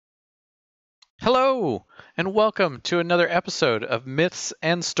Hello, and welcome to another episode of Myths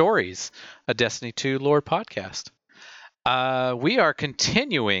and Stories, a Destiny 2 lore podcast. We are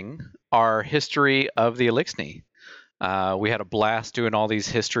continuing our history of the Eliksni. We had a blast doing all these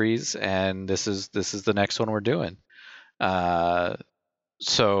histories, and this is the next one we're doing.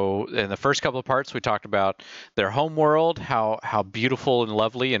 So in the first couple of parts, we talked about their home world, how beautiful and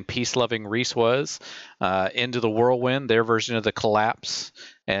lovely and peace-loving Reese was. Into the whirlwind, their version of the collapse,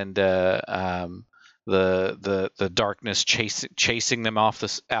 and the darkness chasing them out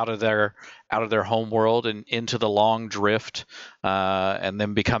of their home world and into the long drift, and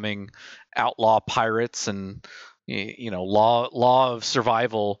them becoming outlaw pirates, and law of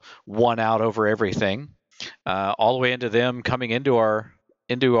survival won out over everything. All the way into them coming into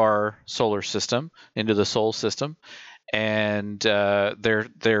our solar system, into the Sol system, and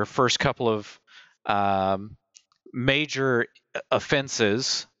their first couple of major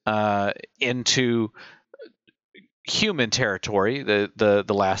offenses into human territory, the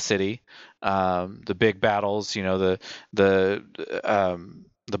last city, the big battles, the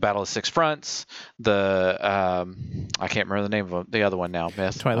Battle of Six Fronts, I can't remember the name of the other one now.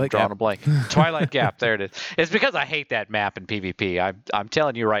 Myth. Twilight I'm drawing Gap. a blank. Twilight Gap. There it is. It's because I hate that map in PvP. I'm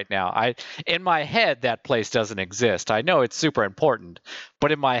telling you right now. In my head that place doesn't exist. I know it's super important,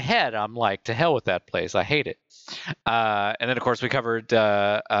 but in my head I'm like, to hell with that place. I hate it. And then of course we covered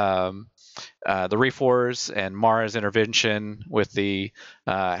the Reef Wars and Mara's intervention with the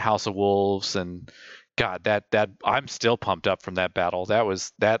House of Wolves, and God, that I'm still pumped up from that battle.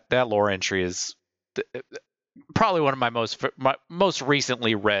 That lore entry is probably one of my most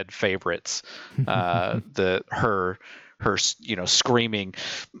recently read favorites. Her screaming,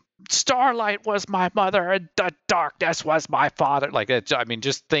 "Starlight was my mother, and the darkness was my father." Like, I mean,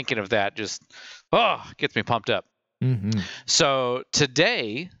 just thinking of that just gets me pumped up. Mm-hmm. So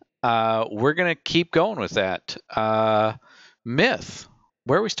today, we're gonna keep going with that myth.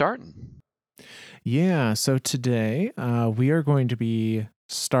 Where are we starting? Yeah, so today we are going to be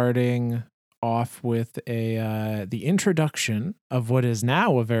starting off with the introduction of what is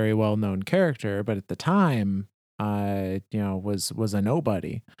now a very well-known character, but at the time, was a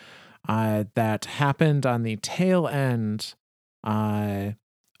nobody. That happened on the tail end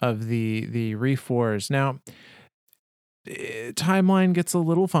of the Reef Wars. Now, timeline gets a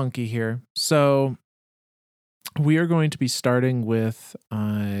little funky here, so we are going to be starting with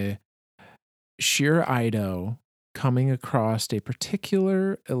Shir Ido coming across a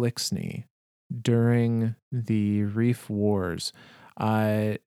particular Eliksni during the Reef Wars.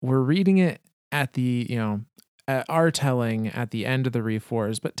 We're reading it at at our telling at the end of the Reef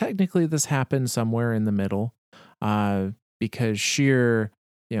Wars, but technically this happened somewhere in the middle, because Shir,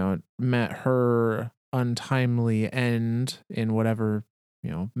 met her untimely end in whatever,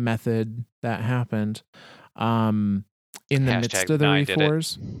 method that happened, in the midst of the Reef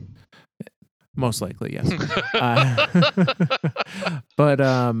Wars. Most likely, yes.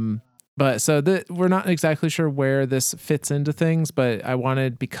 But so we're not exactly sure where this fits into things, but I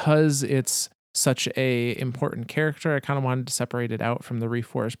wanted, because it's such a important character, I kind of wanted to separate it out from the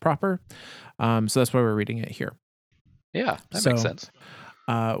Reef Wars proper. So that's why we're reading it here. Yeah, that makes sense.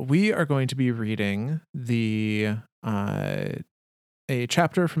 We are going to be reading a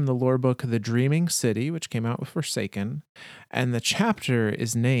chapter from the lore book The Dreaming City, which came out with Forsaken, and the chapter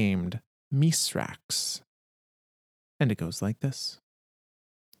is named Misrax. And it goes like this.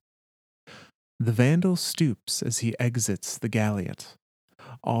 The Vandal stoops as he exits the galliot.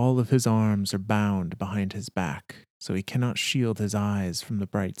 All of his arms are bound behind his back, so he cannot shield his eyes from the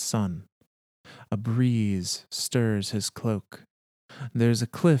bright sun. A breeze stirs his cloak. There's a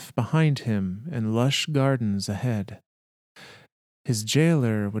cliff behind him and lush gardens ahead. His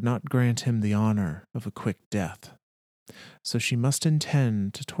jailer would not grant him the honor of a quick death, so she must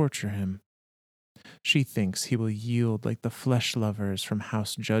intend to torture him. She thinks he will yield like the flesh lovers from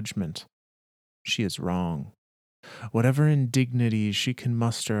House Judgment. She is wrong. Whatever indignities she can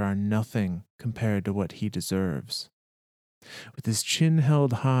muster are nothing compared to what he deserves. With his chin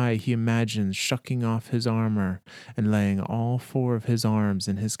held high, he imagines shucking off his armor and laying all four of his arms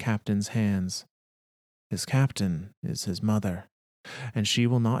in his captain's hands. His captain is his mother, and she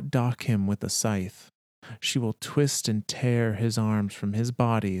will not dock him with a scythe. She will twist and tear his arms from his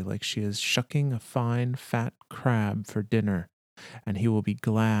body like she is shucking a fine, fat crab for dinner, and he will be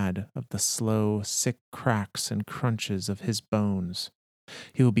glad of the slow, sick cracks and crunches of his bones.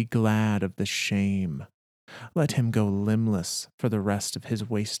 He will be glad of the shame. Let him go limbless for the rest of his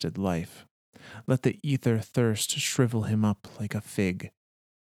wasted life. Let the ether thirst shrivel him up like a fig.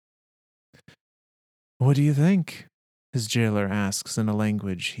 What do you think? His jailer asks in a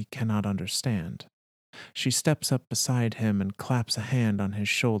language he cannot understand. She steps up beside him and claps a hand on his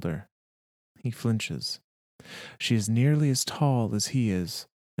shoulder. He flinches. She is nearly as tall as he is,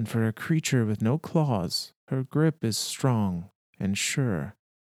 and for a creature with no claws, her grip is strong and sure.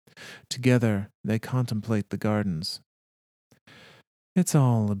 Together, they contemplate the gardens. It's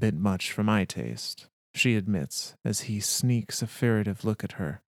all a bit much for my taste, she admits as he sneaks a furtive look at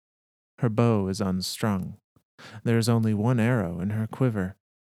her. Her bow is unstrung. There is only one arrow in her quiver.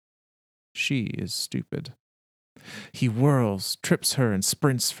 She is stupid. He whirls, trips her, and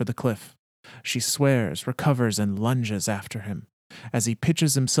sprints for the cliff. She swears, recovers, and lunges after him. As he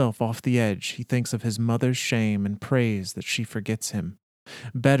pitches himself off the edge, he thinks of his mother's shame and prays that she forgets him.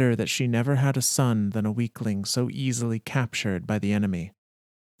 Better that she never had a son than a weakling so easily captured by the enemy.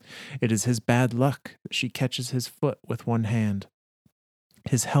 It is his bad luck that she catches his foot with one hand.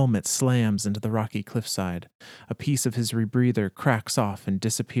 His helmet slams into the rocky cliffside. A piece of his rebreather cracks off and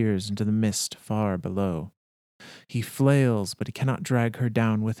disappears into the mist far below. He flails, but he cannot drag her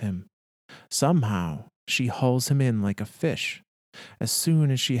down with him. Somehow, she hauls him in like a fish. As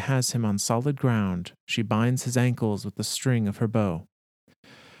soon as she has him on solid ground, she binds his ankles with the string of her bow.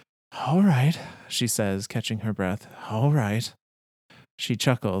 All right, she says, catching her breath. All right. She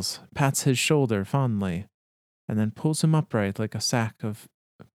chuckles, pats his shoulder fondly, and then pulls him upright like a sack of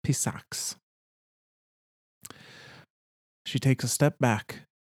pisaks. She takes a step back,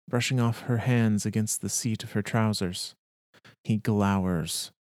 brushing off her hands against the seat of her trousers. He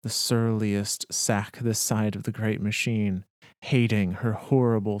glowers, the surliest sack this side of the great machine, hating her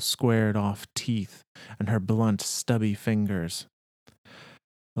horrible squared-off teeth and her blunt, stubby fingers.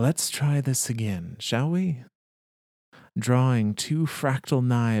 Let's try this again, shall we? Drawing two fractal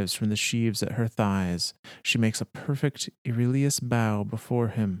knives from the sheaves at her thighs, she makes a perfect Aurelius bow before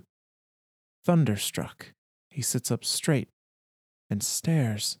him. Thunderstruck, he sits up straight and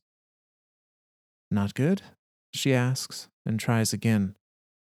stares. Not good? She asks, and tries again.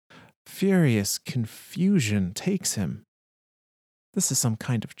 Furious confusion takes him. This is some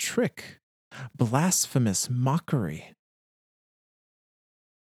kind of trick, blasphemous mockery.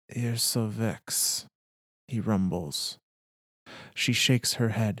 You're so vex, he rumbles. She shakes her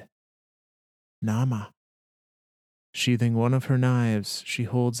head. Nama. Sheathing one of her knives, she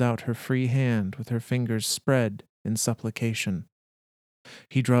holds out her free hand with her fingers spread in supplication.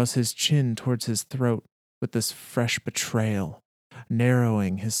 He draws his chin towards his throat with this fresh betrayal,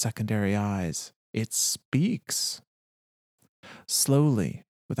 narrowing his secondary eyes. It speaks. Slowly,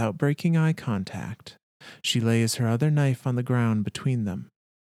 without breaking eye contact, she lays her other knife on the ground between them.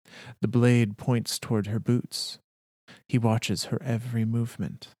 The blade points toward her boots. He watches her every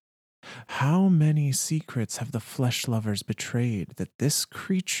movement. How many secrets have the flesh lovers betrayed that this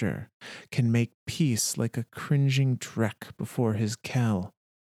creature can make peace like a cringing Drek before his kell?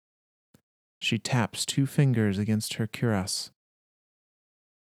 She taps two fingers against her cuirass.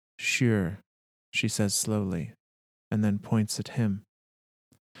 Sure, she says slowly, and then points at him.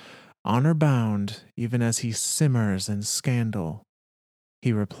 Honor bound, even as he simmers in scandal,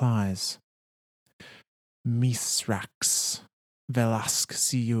 he replies, Misrax, Velask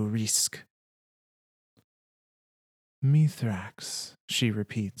Siurisk. Mithrax, she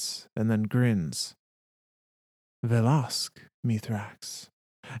repeats, and then grins. Velask, Mithrax,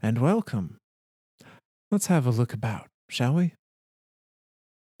 and welcome. Let's have a look about, shall we?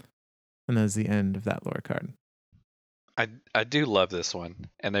 And that's the end of that lore card. I do love this one,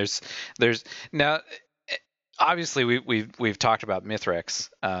 and there's now obviously we've talked about Mithrax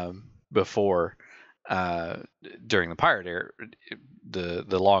before during the pirate era, the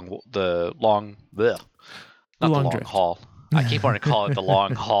long bleh, The not the long long drift. haul. I keep wanting to call it the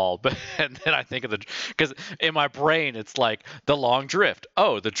long haul, but and then I think of because in my brain it's like the long drift.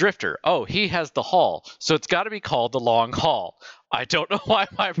 Oh, the drifter. Oh, he has the haul, so it's got to be called the long haul. I don't know why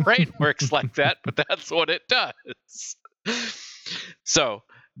my brain works like that, but that's what it does. So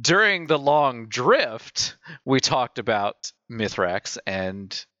during the long drift, we talked about Mithrax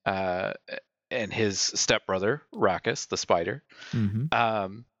and his stepbrother Rackus, the spider.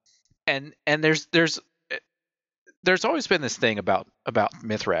 Mm-hmm. And there's always been this thing about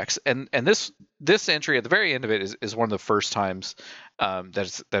Mithrax, and this entry at the very end of it is one of the first times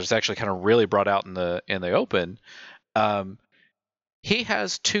that it's actually kind of really brought out in the open. He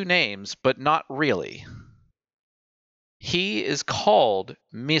has two names, but not really. He is called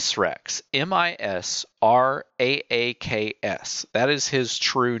Misrax, Misraaks. That is his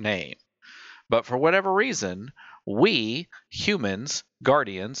true name. But for whatever reason, we, humans,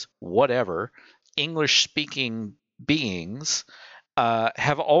 guardians, whatever, English speaking beings,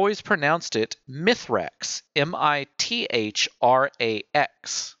 have always pronounced it Mithrax, Mithrax.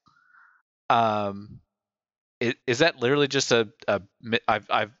 is that literally just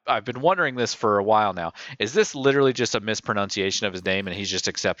I've been wondering this for a while now. Is this literally just a mispronunciation of his name, and he's just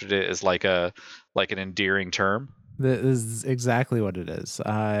accepted it as like an endearing term? This is exactly what it is.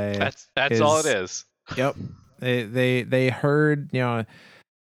 That's all it His is. Yep. They heard,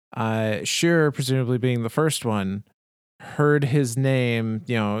 Shearer, presumably being the first one, heard his name,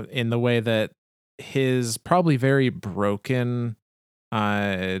 in the way that his probably very broken,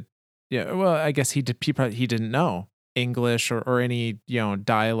 well, I guess he didn't know English or any,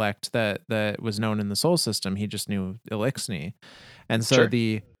 dialect that was known in the Soul System. He just knew Eliksni. And so Sure.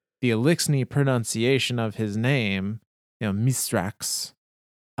 the Eliksni pronunciation of his name, Mistrax,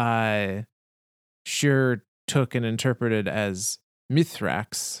 uh, sure took and interpreted as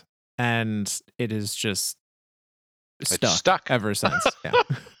Mithrax, and it is just It's stuck stuck. ever since. Yeah.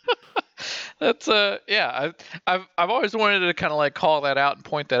 That's yeah. I've always wanted to kind of like call that out and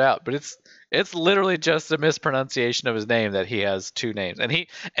point that out, but it's literally just a mispronunciation of his name that he has two names.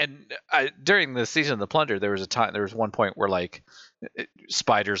 During the season of the Plunder, there was one point where like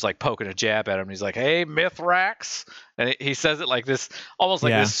Spider's like poking a jab at him. And he's like, "Hey, Mithrax," and he says it like this, almost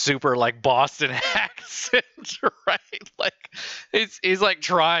like Yeah. this super like Boston accent, right? Like he's like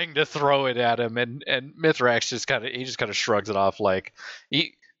trying to throw it at him, and Mithrax just kind of shrugs it off like,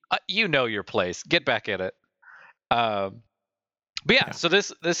 you know your place. Get back in it. But yeah, Yeah. so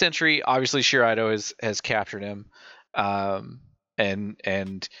this entry, obviously Shiraido has captured him,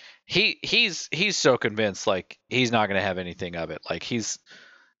 and he's so convinced like he's not going to have anything of it. Like he's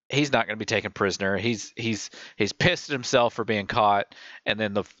not going to be taken prisoner. He's pissed at himself for being caught, and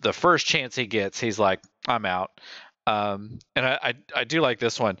then the first chance he gets, he's like, I'm out. And I do like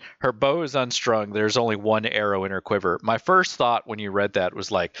this one. Her bow is unstrung. There's only one arrow in her quiver. My first thought when you read that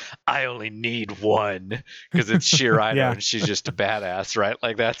was like, I only need one because it's Shiraido Yeah. and she's just a badass, right?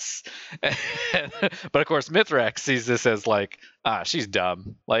 Like that's. But of course, Mithrax sees this as like, she's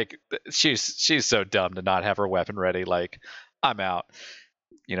dumb. Like she's so dumb to not have her weapon ready. Like I'm out.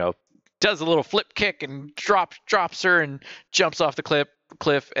 You know, does a little flip kick and drops her and jumps off the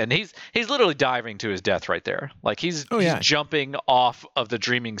cliff, and he's literally diving to his death right there. Like he's Oh, yeah. jumping off of the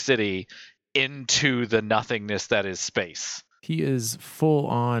dreaming city into the nothingness that is space. He is full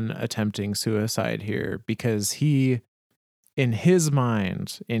on attempting suicide here because he, in his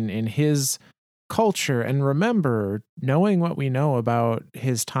mind, in his culture, and remember, knowing what we know about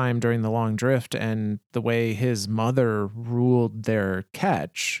his time during the Long Drift and the way his mother ruled their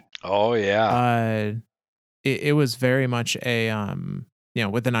catch, Oh yeah. It was very much a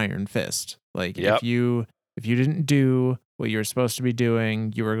with an iron fist. Like Yep. if you didn't do what you were supposed to be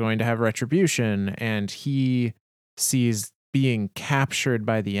doing, you were going to have retribution. And he sees being captured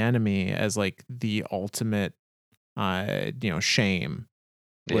by the enemy as like the ultimate shame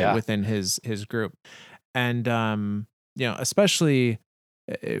Yeah. within his group. And especially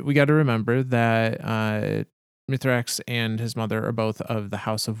we got to remember that Mithrax and his mother are both of the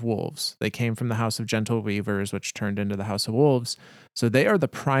House of Wolves. They came from the House of Gentle Weavers, which turned into the House of Wolves. So they are the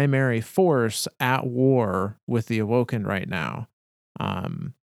primary force at war with the Awoken right now.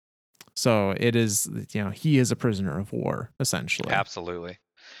 So it is, he is a prisoner of war, essentially. Absolutely.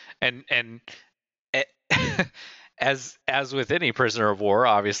 And eh, as with any prisoner of war,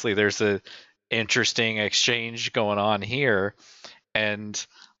 obviously there's a interesting exchange going on here. And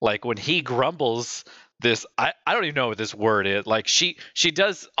like when he grumbles this, I don't even know what this word is. Like she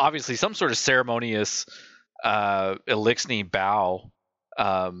does obviously some sort of ceremonious Eliksni bow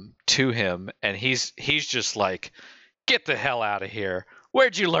to him, and he's just like, get the hell out of here.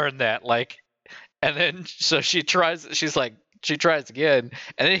 Where'd you learn that? Like, and then so she tries again,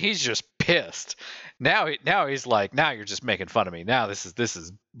 and then he's just pissed. Now he's like, now you're just making fun of me. Now this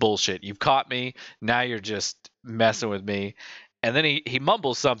is bullshit. You've caught me. Now you're just messing with me. And then he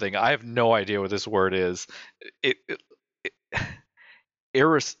mumbles something. I have no idea what this word is. It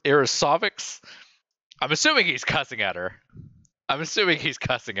Irisovics. I'm assuming he's cussing at her.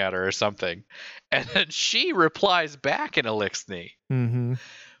 Or something. And then she replies back in Eliksni, Mm-hmm.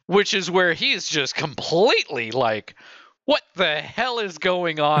 which is where he's just completely like, what the hell is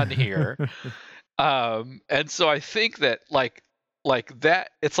going on here? And so I think that like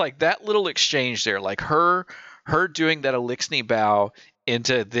that, it's like that little exchange there, like her doing that Eliksni bow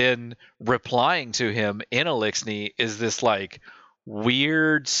into then replying to him in Eliksni is this like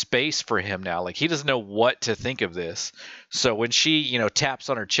weird space for him now. Like he doesn't know what to think of this. So when she, taps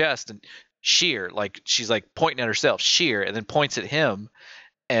on her chest and sheer, like she's like pointing at herself, sheer, and then points at him,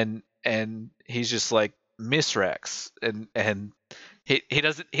 and he's just like Misrex, and he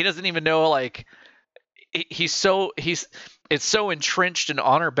doesn't even know, like he's it's so entrenched and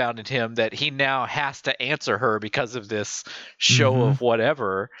honor bound in him that he now has to answer her because of this show Mm-hmm. of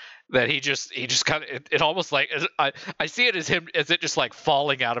whatever, that he just kind of it almost like, I see it as him, as it just like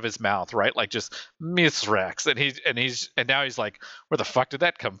falling out of his mouth, right? Like just Miss Rex, and now he's like, where the fuck did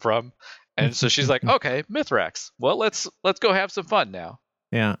that come from? And so she's like, okay, Mithrax. Well, let's go have some fun now.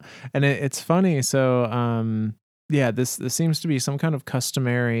 Yeah, and it's funny. So, yeah, this seems to be some kind of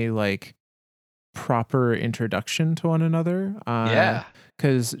customary like proper introduction to one another. Yeah.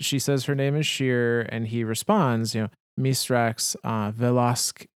 Because she says her name is Sheer, and he responds, Misrax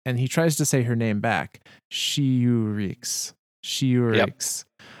Velosk, and he tries to say her name back, Shiurix, Yep. Shiurix.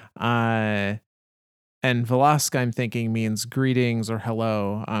 Uh, and Velosk, I'm thinking means greetings or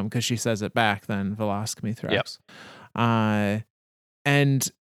hello, because she says it back. Then Velosk Yep. Mithrax. And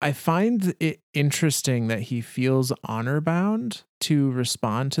I find it interesting that he feels honor bound to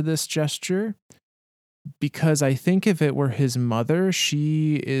respond to this gesture, because I think if it were his mother,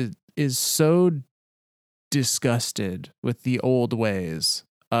 she is so disgusted with the old ways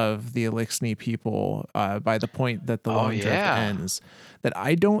of the Eliksni people by the point that the Oh long drift yeah. ends, that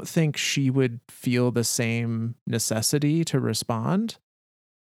I don't think she would feel the same necessity to respond.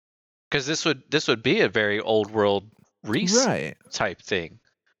 Because this would be a very old world Reese Right. type thing.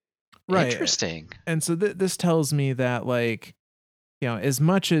 Right. Interesting. And so this tells me that, like, as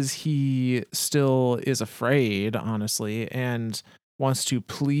much as he still is afraid, honestly, and wants to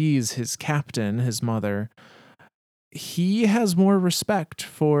please his captain, his mother, he has more respect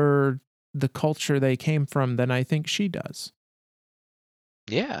for the culture they came from than I think she does.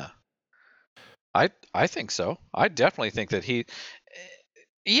 Yeah. I think so. I definitely think that he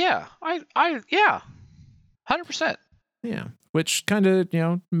yeah, I yeah. 100%. Yeah. Which kind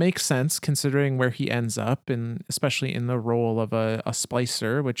of, makes sense considering where he ends up, and especially in the role of a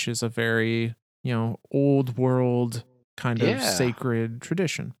splicer, which is a very, old world kind of Yeah. sacred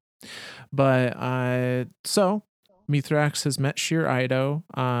tradition. But so Mithrax has met Shir Ido.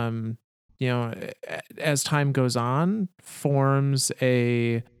 As time goes on, forms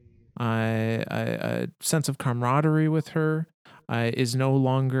a sense of camaraderie with her. Is no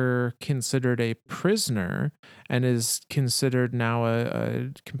longer considered a prisoner, and is considered now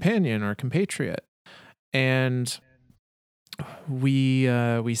a companion or compatriot. And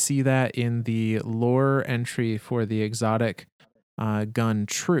we see that in the lore entry for the exotic gun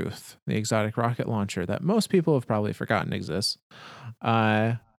Truth, the exotic rocket launcher that most people have probably forgotten exists.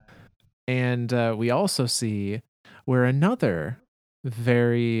 And we also see where another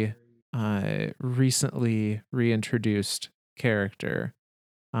very recently reintroduced character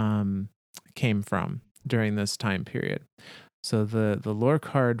um, came from during this time period. So the lore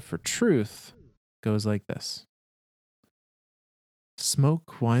card for Truth goes like this.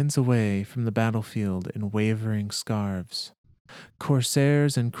 Smoke winds away from the battlefield in wavering scarves.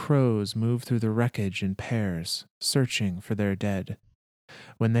 Corsairs and crows move through the wreckage in pairs, searching for their dead.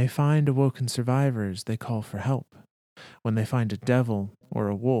 When they find awoken survivors, they call for help. When they find a devil or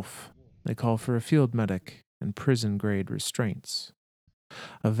a wolf, they call for a field medic and prison grade restraints.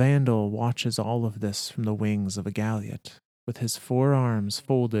 A vandal watches all of this from the wings of a galliot, with his 4 arms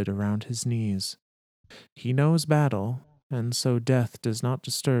folded around his knees. He knows battle, and so death does not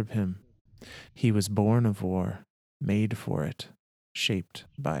disturb him. He was born of war, made for it, shaped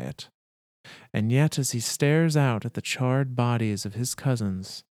by it. And yet, as he stares out at the charred bodies of his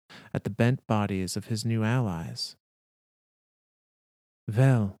cousins, at the bent bodies of his new allies,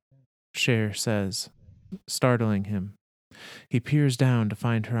 Vel, Cher says, startling him. He peers down to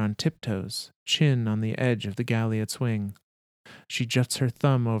find her on tiptoes, chin on the edge of the galliot's wing. She juts her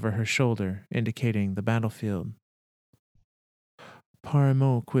thumb over her shoulder, indicating the battlefield.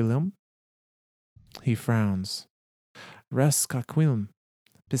 Paramo quilum? He frowns. Res quilum,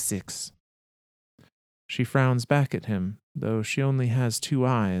 pisix. She frowns back at him, though she only has 2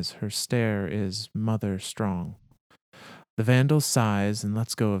 eyes. Her stare is mother strong. The vandal sighs and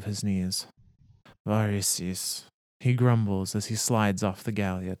lets go of his knees. Varicis, he grumbles as he slides off the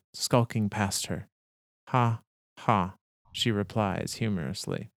galliot, skulking past her. Ha, ha, she replies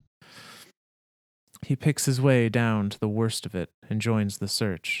humorously. He picks his way down to the worst of it and joins the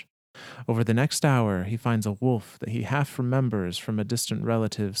search. Over the next hour, he finds a wolf that he half remembers from a distant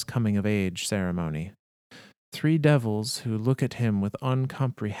relative's coming of age ceremony. 3 devils who look at him with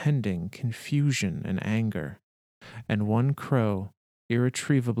uncomprehending confusion and anger, and 1 crow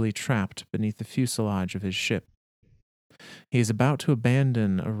irretrievably trapped beneath the fuselage of his ship. He is about to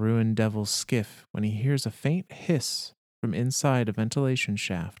abandon a ruined devil's skiff when he hears a faint hiss from inside a ventilation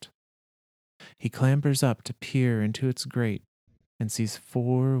shaft. He clambers up to peer into its grate and sees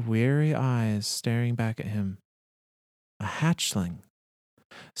 4 weary eyes staring back at him. a hatchling,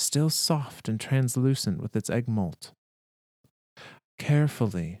 still soft and translucent with its egg molt.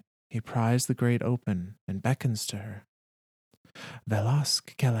 Carefully, he pries the grate open and beckons to her.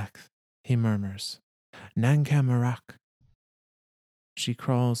 Velask kelek, he murmurs. Nankamarak. She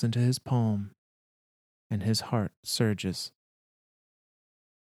crawls into his palm, and his heart surges.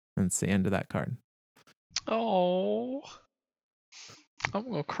 That's the end of that card. Oh, I'm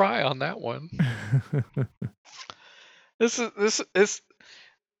gonna cry on that one. This is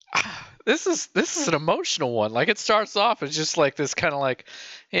this is an emotional one. Like, it starts off as just like this kind of like,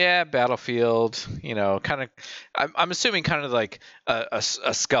 yeah, battlefield, kind of. I'm assuming kind of like a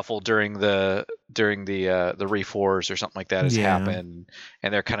scuffle during the Reef Wars or something like that has Yeah. happened,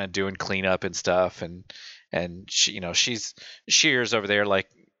 and they're kind of doing cleanup and stuff, and she, she's Shears over there like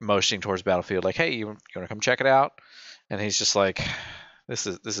motioning towards battlefield, like, hey, you want to come check it out? And he's just like, this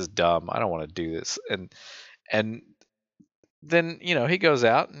is dumb. I don't want to do this, and then he goes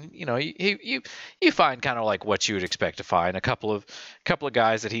out and you find kind of like what you would expect to find, a couple of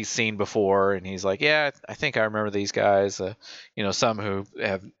guys that he's seen before, and he's like, yeah, I think I remember these guys. Some who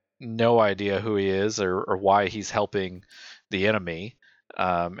have no idea who he is or why he's helping the enemy,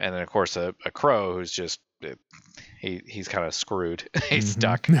 and then of course a crow who's just he's kind of screwed. He's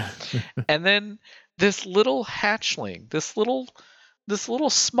stuck. And then this little hatchling, this little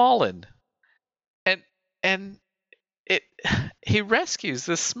smallin, and it he rescues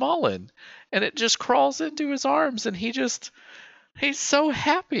this smallin, and it just crawls into his arms, and he's so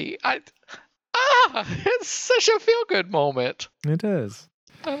happy. It's such a feel good moment. It is.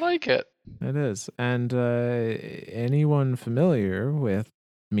 I like it. It is. And anyone familiar with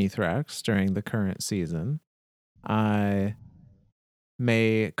Mithrax during the current season, I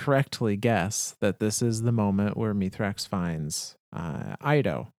may correctly guess that this is the moment where Mithrax finds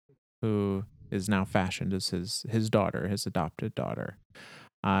Ido, who is now fashioned as his daughter, his adopted daughter,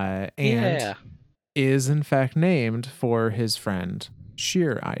 and is in fact named for his friend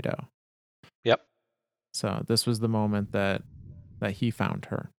Sheer Ido. Yep. So this was the moment that he found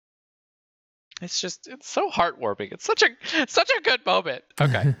her. It's so heartwarming. It's such a good moment.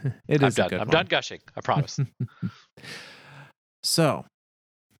 Okay. It is. I'm done gushing. I promise. So,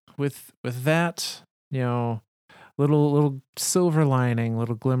 with that, little silver lining,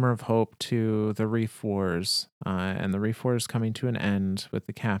 little glimmer of hope to the Reef Wars, and the Reef Wars coming to an end with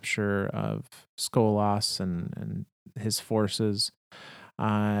the capture of Skolas and his forces,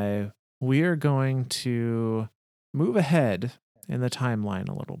 we are going to move ahead in the timeline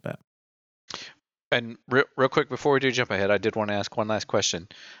a little bit. And real quick before we do jump ahead, I did want to ask one last question.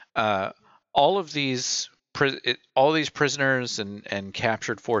 All of these prisoners and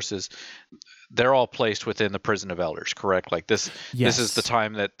captured forces, they're all placed within the prison of elders, correct? Like this is the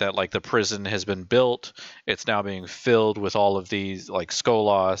time that like the prison has been built. It's now being filled with all of these like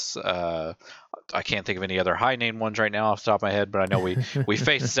Skolas. I can't think of any other high named ones right now off the top of my head, but I know we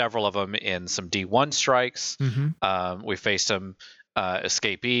faced several of them in some D1 strikes. Mm-hmm. We faced some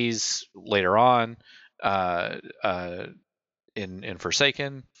escapees later on in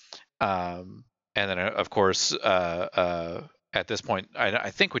Forsaken, and then of course at this point I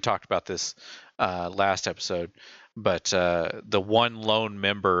think we talked about this last episode, but the one lone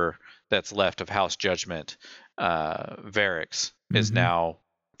member that's left of House Judgment, Varix, is now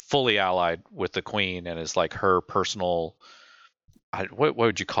fully allied with the Queen and is like her personal, what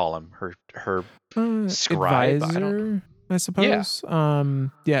would you call him? Her scribe? Advisor, I suppose.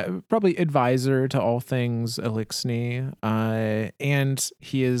 Yeah, probably advisor to all things Eliksni. And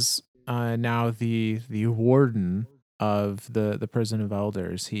he is now the warden of the prison of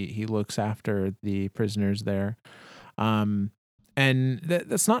elders. He looks after the prisoners there. And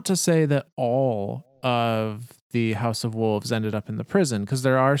that's not to say that all of the House of Wolves ended up in the prison, because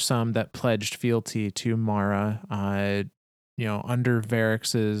there are some that pledged fealty to Mara, under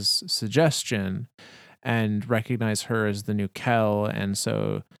Varix's suggestion, and recognize her as the new Kel. And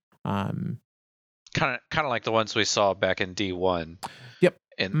so kind of like the ones we saw back in D1. Yep.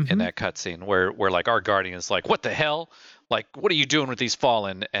 In that cutscene where like our guardian is like, what the hell? Like, what are you doing with these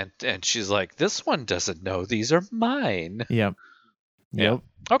fallen? And she's like, this one doesn't know these are mine. Yep. Yeah.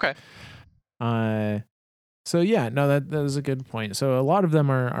 Okay. So yeah, no, that is a good point. So a lot of them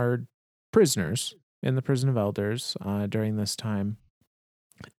are prisoners in the prison of elders during this time.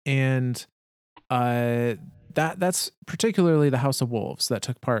 And that's particularly the House of Wolves that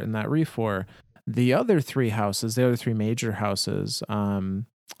took part in that Reef War. The other three major houses,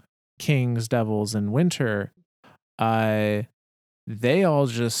 Kings, Devils, and Winter, they all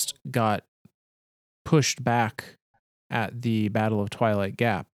just got pushed back at the Battle of Twilight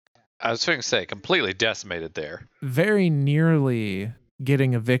Gap. I was going to say, completely decimated there. very nearly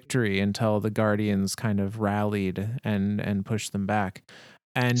getting a victory until the Guardians kind of rallied and pushed them back.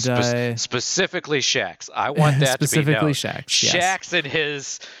 And specifically Shax. I want that to be specifically known. Shax, yes. Shax and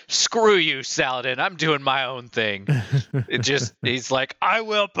his screw you, Saladin. I'm doing my own thing. He's like, I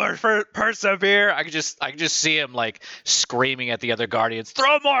will persevere. I can just see him like screaming at the other Guardians,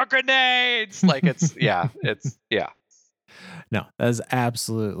 throw more grenades. Like it's yeah. No, that is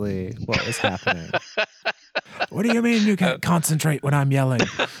absolutely what was happening. What do you mean you can't concentrate when I'm yelling?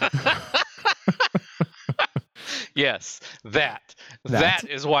 Yes, that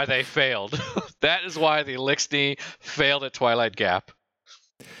is why they failed. That is why the Eliksni failed at Twilight Gap.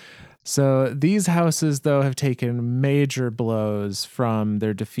 So these houses, though, have taken major blows from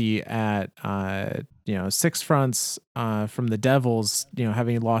their defeat at, Six Fronts, from the Devils,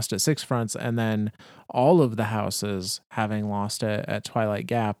 having lost at Six Fronts, and then all of the houses having lost at Twilight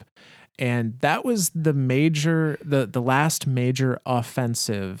Gap. And that was the last major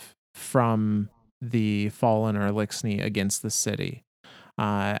offensive from the Fallen or Eliksni against the city.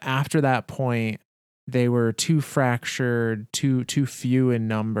 After that point, they were too fractured, too few in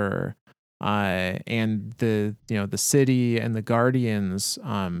number, and the city and the Guardians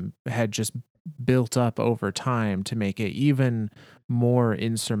had just built up over time to make it even more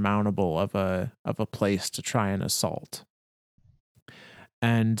insurmountable of a place to try and assault.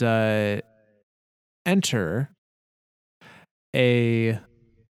 And enter a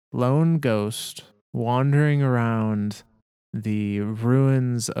lone ghost wandering around the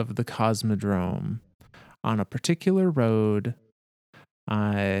ruins of the Cosmodrome on a particular road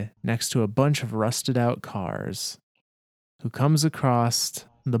next to a bunch of rusted out cars, who comes across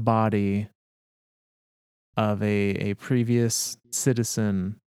the body of a previous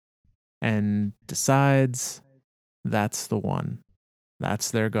citizen and decides that's the one.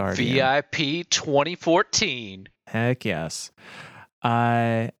 That's their guardian. VIP 2014. Heck yes.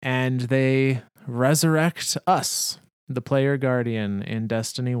 And they resurrect us, the player guardian, in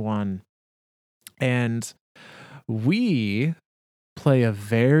Destiny 1. And we play a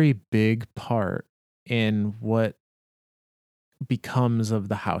very big part in what becomes of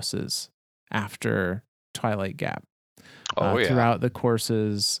the houses after Twilight Gap. Throughout the course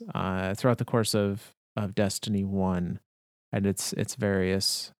of Destiny 1 and its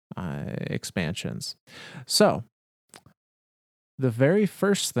various expansions. So the very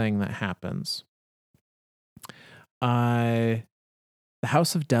first thing that happens, the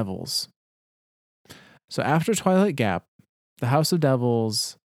House of Devils. So after Twilight Gap, the House of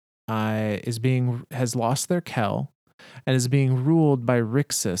Devils has lost their Kell and is being ruled by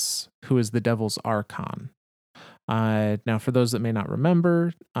Rixus, who is the Devil's Archon. Now, for those that may not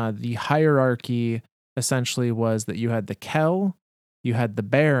remember, the hierarchy essentially was that you had the Kell, you had the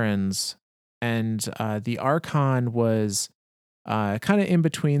Barons, and the Archon was kind of in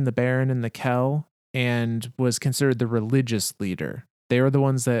between the Baron and the Kell and was considered the religious leader. They were the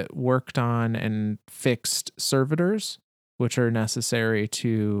ones that worked on and fixed servitors, which are necessary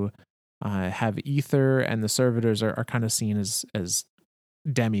to have ether, and the servitors are kind of seen as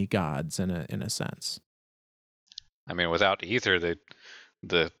demigods in a sense. I mean, without ether,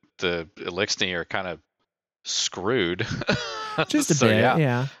 the Eliksni are kind of screwed. Just a bit,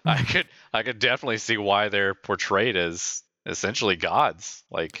 yeah. I could definitely see why they're portrayed as essentially gods,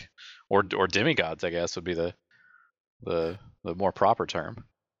 like or demigods, I guess would be the more proper term.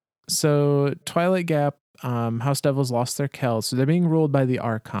 So Twilight Gap, House Devils lost their Kell, so they're being ruled by the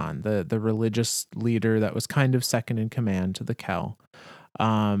Archon, the religious leader that was kind of second in command to the Kell.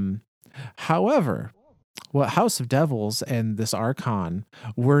 However, what House of Devils and this Archon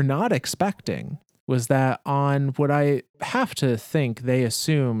were not expecting was that on what I have to think they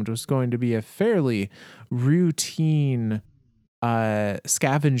assumed was going to be a fairly routine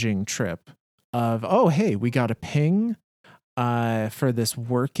scavenging trip of, oh, hey, we got a ping for this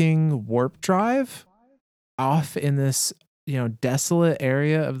working warp drive off in this desolate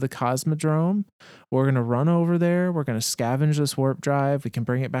area of the Cosmodrome. We're going to run over there. We're going to scavenge this warp drive. We can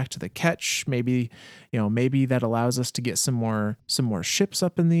bring it back to the catch. Maybe that allows us to get some more ships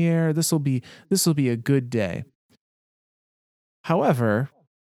up in the air. This will be a good day. However,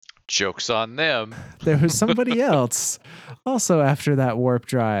 joke's on them. There was somebody else also after that warp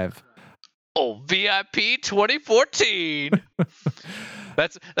drive. Oh, VIP 2014.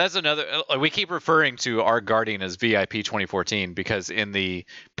 That's another. We keep referring to our guardian as VIP 2014 because in the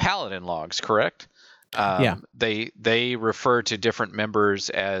Paladin logs, correct? Yeah. They refer to different members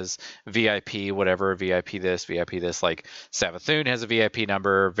as VIP, whatever, VIP this, VIP this. Like Savathun has a VIP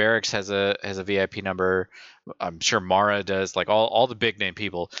number, Varix has a VIP number. I'm sure Mara does. Like all the big name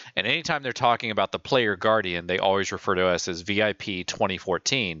people. And anytime they're talking about the player guardian, they always refer to us as VIP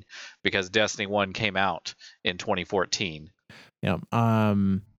 2014 because Destiny 1 came out in 2014. Yeah.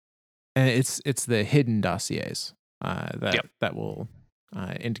 And it's the hidden dossiers Yep. that will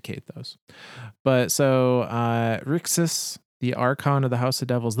indicate those. But so Rixus, the Archon of the House of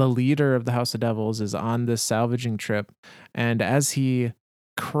Devils, the leader of the House of Devils, is on this salvaging trip, and as he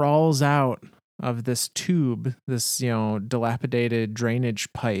crawls out of this tube, this dilapidated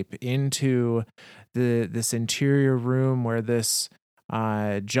drainage pipe, into this interior room where this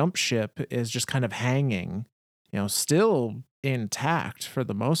jump ship is just kind of hanging, still intact for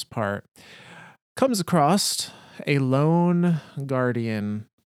the most part, comes across a lone guardian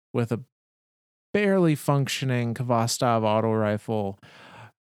with a barely functioning Kvastov auto rifle,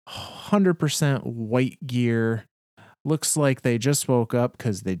 100% white gear. Looks like they just woke up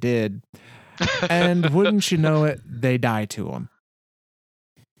because they did. And wouldn't you know it, they die to him.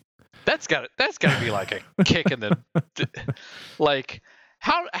 That's got to be like a kick in the like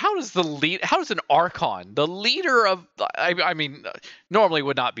how does an Archon, the leader of, I mean, normally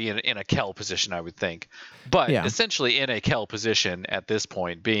would not be in a Kell position, I would think, but essentially in a Kell position at this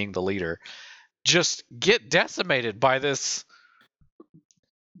point, being the leader, just get decimated by this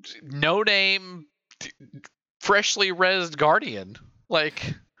no name freshly rezzed guardian.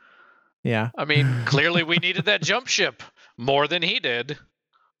 Like, yeah, I mean, clearly we needed that jump ship more than he did.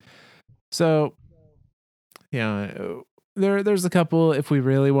 So there's a couple, if we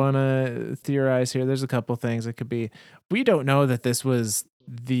really want to theorize here, there's a couple things it could be. We don't know that this was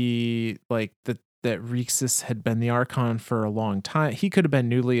that Rixus had been the Archon for a long time. He could have been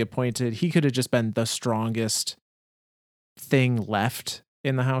newly appointed. He could have just been the strongest thing left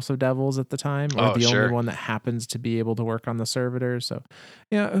in the House of Devils at the time, or the only one that happens to be able to work on the servitors. So,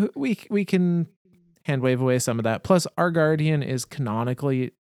 we can hand wave away some of that. Plus, our Guardian is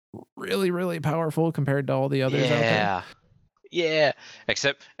canonically really, really powerful compared to all the others out there. Yeah.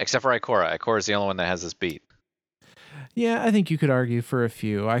 Except for Ikora. Ikora is the only one that has this beat. Yeah, I think you could argue for a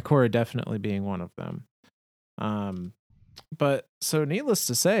few. Ikora definitely being one of them. But so needless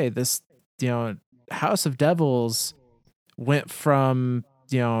to say, this House of Devils went from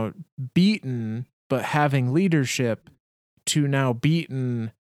beaten but having leadership to now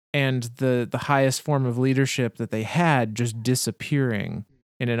beaten, and the highest form of leadership that they had just disappearing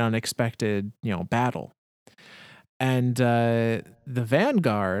in an unexpected battle. And the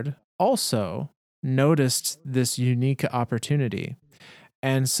Vanguard also noticed this unique opportunity.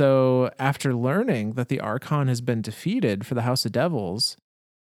 And so after learning that the Archon has been defeated for the House of Devils,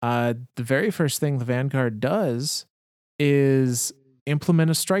 the very first thing the Vanguard does is implement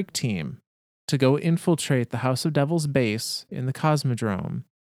a strike team to go infiltrate the House of Devils base in the Cosmodrome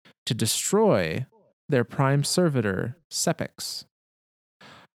to destroy their prime servitor, Sepix.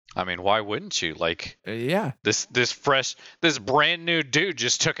 I mean, why wouldn't you? Like, yeah, this brand new dude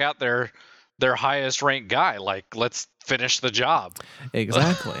just took out their highest ranked guy. Like, let's finish the job.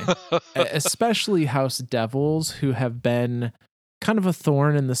 Exactly. Especially House Devils, who have been kind of a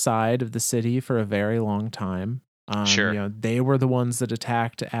thorn in the side of the city for a very long time. Sure. They were the ones that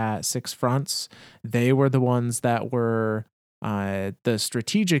attacked at Six Fronts. They were the ones that were the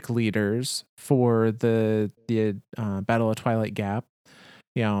strategic leaders for the Battle of Twilight Gap.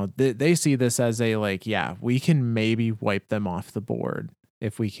 They see this as a we can maybe wipe them off the board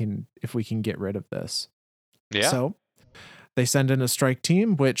if we can get rid of this. Yeah. So they send in a strike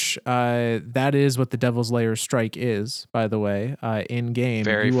team, which that is what the Devil's Lair strike is, by the way. In game,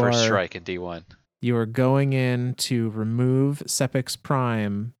 very first strike in D1. You are going in to remove Sepix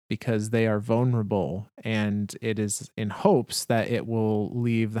Prime because they are vulnerable, and it is in hopes that it will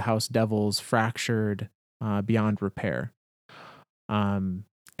leave the House Devils fractured beyond repair.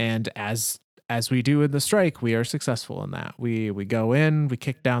 And as we do in the strike, we are successful in that. We go in, we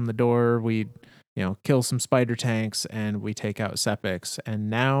kick down the door, we kill some spider tanks, and we take out Sepix. And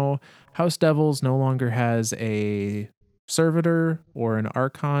now House Devils no longer has a servitor or an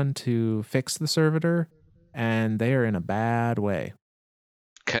Archon to fix the servitor, and they are in a bad way.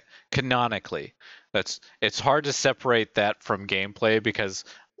 Canonically, it's hard to separate that from gameplay because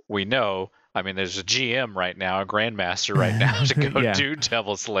we know. I mean, there's a GM right now, a Grandmaster right now to go do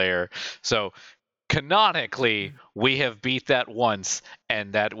Devil's Lair. So canonically, we have beat that once,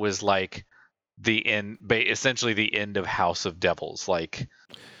 and that was like the end, essentially the end of House of Devils. Like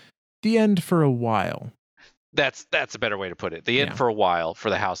the end for a while. That's a better way to put it. The end for a while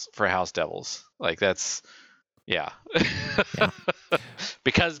for House Devils. Like that's yeah. Yeah.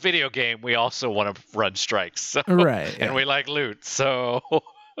 Because video game, we also want to run strikes, so, Right, and yeah. we like loot, so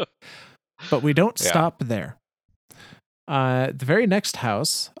But we don't yeah. stop there. The very next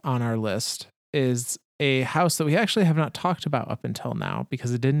house on our list is a house that we actually have not talked about up until now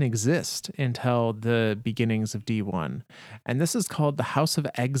because it didn't exist until the beginnings of D1. And this is called the House of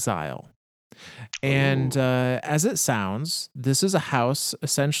Exile. And Ooh. as it sounds, this is a house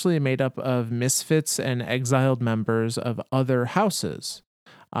essentially made up of misfits and exiled members of other houses.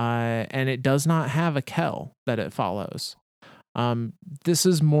 And it does not have a Kel that it follows. Um, this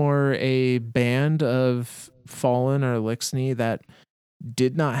is more a band of fallen or Eliksni that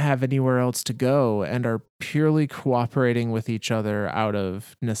did not have anywhere else to go and are purely cooperating with each other out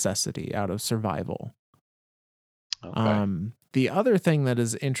of necessity, out of survival. Okay. The other thing that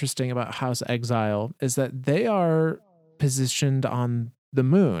is interesting about House Exile is that they are positioned on the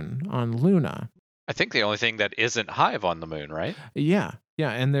moon, on Luna. I think the only thing that isn't Hive on the moon, right? Yeah,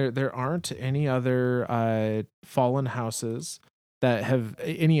 yeah, and there aren't any other fallen houses that have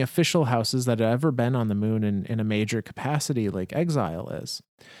any official houses that have ever been on the moon in a major capacity like Exile is.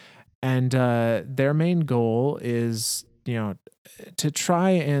 And their main goal is, to try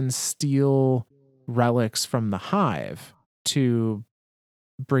and steal relics from the Hive to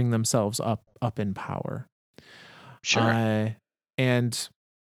bring themselves up in power. Sure. And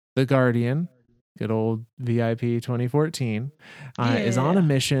the Guardian, good old VIP 2014, is on a Yeah.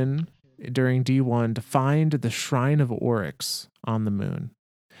 mission during D1 to find the Shrine of Oryx on the moon.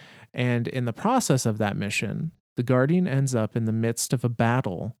 And in the process of that mission, the Guardian ends up in the midst of a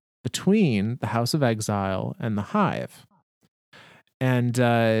battle between the House of Exile and the Hive.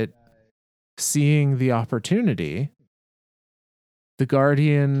 And seeing the opportunity, the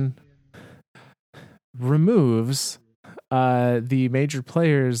Guardian removes the major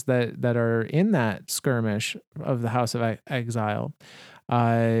players that are in that skirmish of the House of Exile.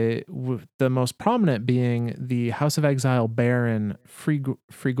 The most prominent being the House of Exile Baron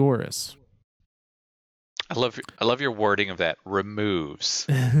Frigoris. I love your wording of that. Removes.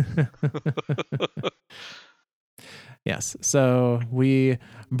 Yes, so we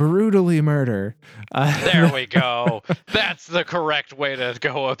brutally murder. There we go. That's the correct way to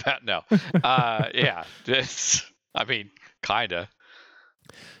go about. No, yeah. I mean, kinda.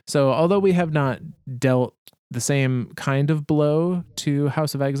 So, although we have not dealt the same kind of blow to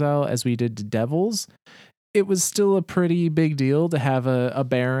House of Exile as we did to Devils, it was still a pretty big deal to have a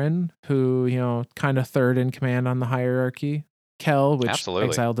Baron who, kind of third in command on the hierarchy. Kel, which Absolutely.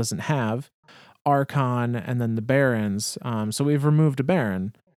 Exile doesn't have, Archon, and then the Barons. So we've removed a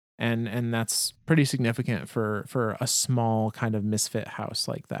Baron, and that's pretty significant for a small kind of misfit house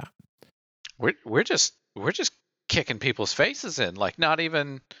like that. We're just kicking people's faces in, like not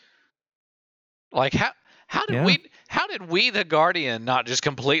even like how did Yeah. we the Guardian not just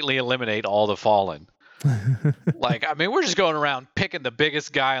completely eliminate all the fallen? Like, I mean, we're just going around picking the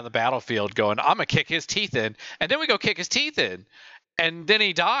biggest guy on the battlefield, going, I'm gonna kick his teeth in, and then we go kick his teeth in, and then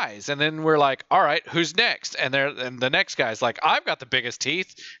he dies, and then we're like, all right, who's next? And the next guy's like, I've got the biggest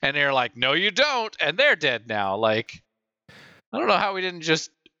teeth, and they're like, no, you don't, and they're dead now. Like, I don't know how we didn't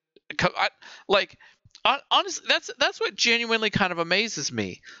just like. Honestly, that's what genuinely kind of amazes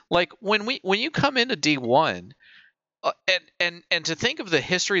me. Like when you come into D1, and to think of the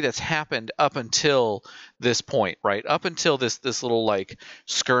history that's happened up until this point, right? Up until this little like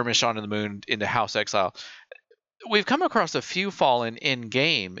skirmish onto the moon into House Exile, we've come across a few fallen in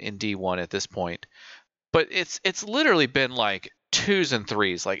game in D1 at this point, but it's literally been like twos and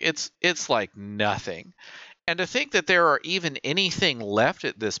threes. Like it's like nothing. And to think that there are even anything left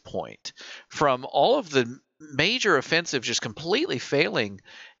at this point from all of the major offensive just completely failing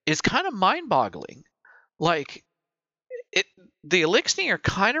is kind of mind-boggling. Like it the Eliksni are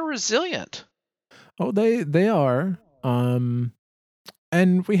kind of resilient. Oh, they are.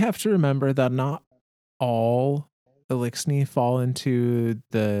 And we have to remember that not all Eliksni fall into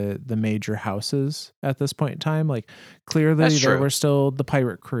the major houses at this point in time. Like clearly That's there true. were still the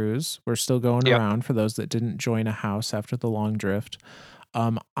pirate crews. We're still going Yep. around for those that didn't join a house after the long drift.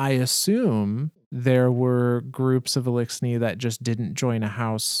 I assume there were groups of Eliksni that just didn't join a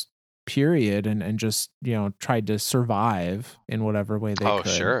house period and just, tried to survive in whatever way they Oh,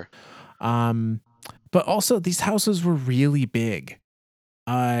 could. sure. Um but also these houses were really big.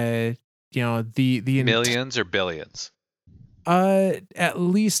 Uh Millions or billions? at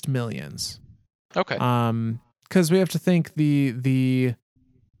least millions. Okay. Because we have to think the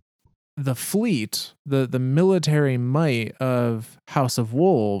fleet, the military might of House of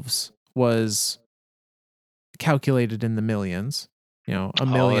Wolves was calculated in the millions, a Oh,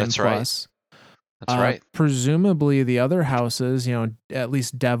 million that's right. plus. That's right. Presumably the other houses, at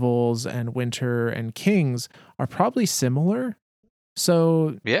least devils and winter and kings, are probably similar.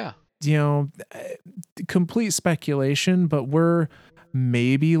 So, Yeah. Complete speculation, but we're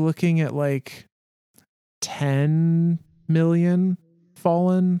maybe looking at like 10 million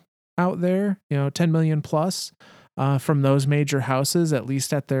fallen out there, 10 million plus from those major houses, at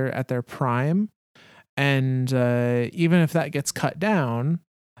least at their prime. And even if that gets cut down,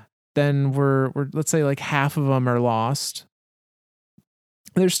 then we're let's say like half of them are lost.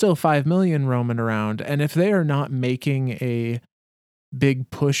 There's still 5 million roaming around. And if they are not making a big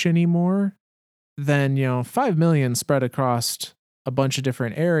push anymore, then 5 million spread across a bunch of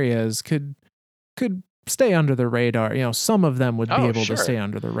different areas could stay under the radar. Some of them would be able to stay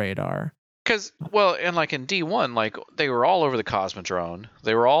under the radar. Because, well, and like in D1, like they were all over the Cosmodrome.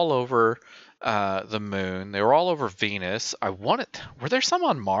 They were all over the moon. They were all over Venus. Were there some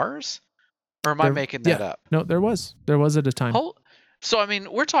on Mars? Or am I making that up? No, there was at a time. So I mean,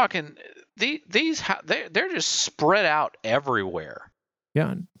 we're talking they're just spread out everywhere.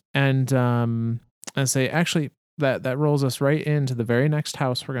 Yeah, and I say actually that rolls us right into the very next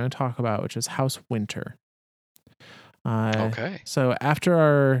house we're going to talk about, which is House Winter. Okay. So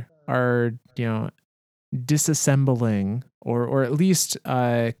after our disassembling or at least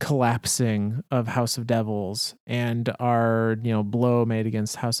collapsing of House of Devils and our blow made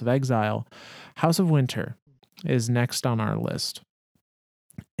against House of Exile, House of Winter is next on our list.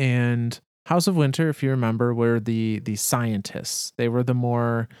 And House of Winter, if you remember, were the scientists. They were the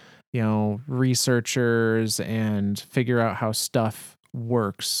more researchers and figure out how stuff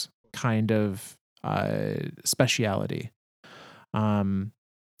works kind of speciality. And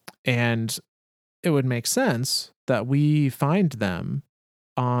it would make sense that we find them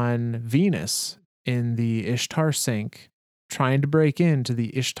on Venus in the Ishtar Sink, trying to break into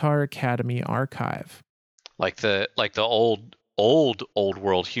the Ishtar Academy archive. Like the old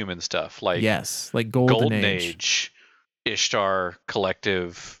world human stuff. Like yes, like Golden Age Ishtar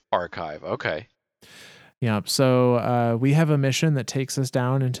Collective archive. Okay. Yeah. So we have a mission that takes us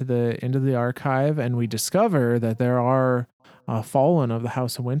down into the archive, and we discover that there are fallen of the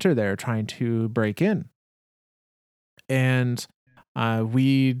House of Winter there trying to break in. And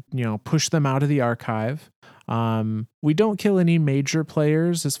we push them out of the archive. We don't kill any major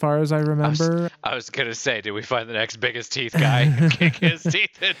players as far as I remember. I was gonna say, did we find the next biggest teeth guy and kick his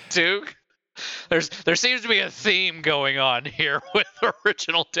teeth in too? There seems to be a theme going on here with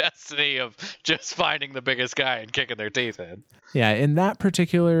Original Destiny of just finding the biggest guy and kicking their teeth in. Yeah, in that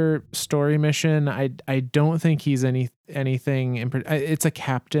particular story mission, I don't think he's anything. It's a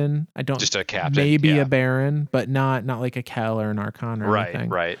captain. I don't just a captain, maybe a baron, but not like a Kel or an Archon or anything.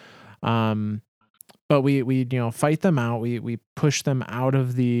 Right. But we fight them out. We push them out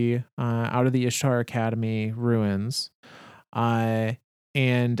of the Ishtar Academy ruins.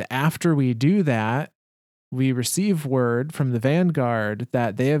 And after we do that, we receive word from the Vanguard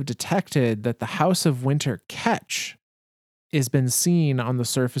that they have detected that the House of Winter Ketch has been seen on the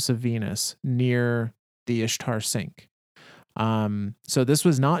surface of Venus near the Ishtar Sink. So this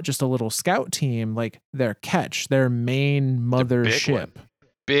was not just a little scout team. Like their Ketch, their main mother ship,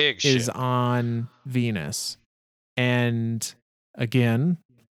 is on Venus. And again,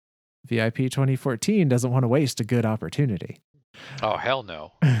 VIP 2014 doesn't want to waste a good opportunity. Oh, hell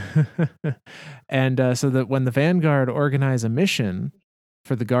no. And so that when the Vanguard organize a mission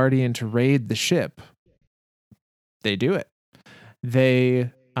for the Guardian to raid the ship, they do it.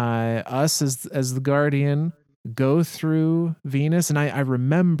 They, us as the Guardian, go through Venus. And I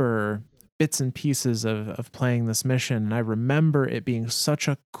remember bits and pieces of playing this mission. And I remember it being such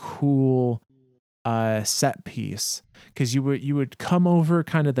a cool set piece, because you would come over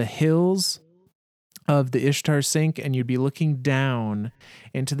kind of the hills of the Ishtar Sink, and you'd be looking down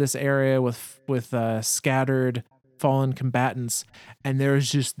into this area with scattered fallen combatants, and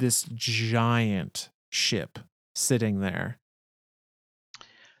there's just this giant ship sitting there.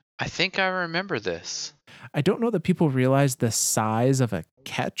 I think I remember this. I don't know that people realize the size of a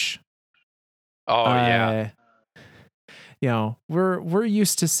Ketch. Oh yeah. We're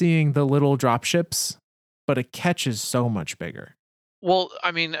used to seeing the little drop ships, but a Ketch is so much bigger. Well,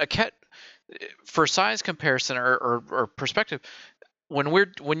 I mean, a Ketch, for size comparison or perspective,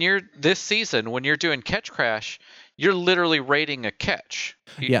 when you're this season, when you're doing Ketch Crash, you're literally raiding a Ketch.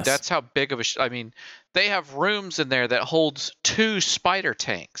 Yes. That's how big of a I mean, they have rooms in there that holds 2 spider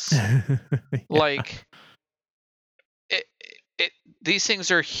tanks. Yeah. Like these things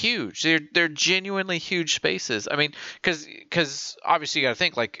are huge. They're genuinely huge spaces. I mean, because obviously you got to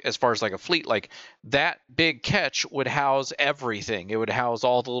think like as far as like a fleet, like that big catch would house everything. It would house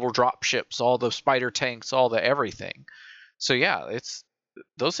all the little drop ships, all the spider tanks, all the everything. So yeah, it's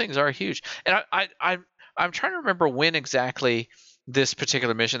those things are huge. And I'm trying to remember when exactly this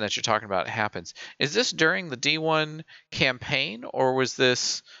particular mission that you're talking about happens. Is this during the D1 campaign or was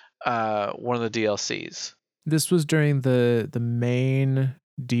this one of the DLCs? This was during the main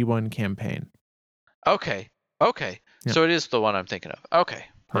D1 campaign. Okay. Okay. Yep. So it is the one I'm thinking of. Okay. Yep.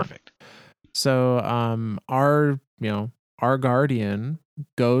 Perfect. So our guardian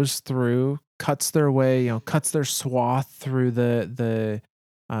goes through, cuts their way, cuts their swath through the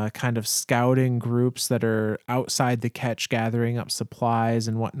kind of scouting groups that are outside the catch, gathering up supplies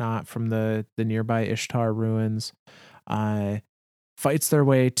and whatnot from the nearby Ishtar ruins. Fights their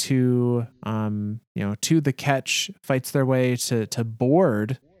way to to the catch, fights their way to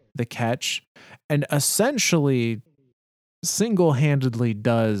board the catch, and essentially single-handedly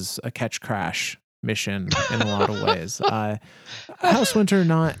does a catch crash mission in a lot of ways. House Winter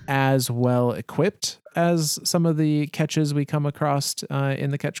not as well equipped as some of the catches we come across in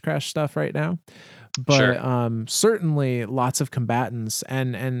the catch crash stuff right now, but Sure. certainly lots of combatants,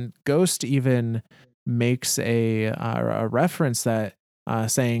 and Ghost even makes a reference that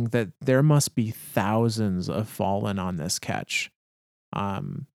saying that there must be thousands of fallen on this catch.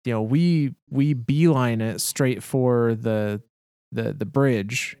 We beeline it straight for the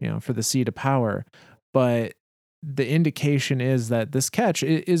bridge, for the seat of power, but the indication is that this catch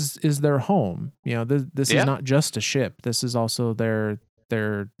is their home. This is Yeah. not just a ship. This is also their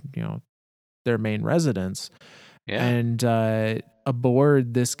their main residence. Yeah. And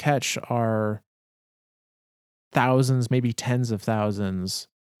aboard this catch are thousands, maybe tens of thousands,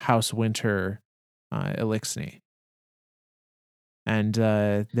 House Winter Eliksni. And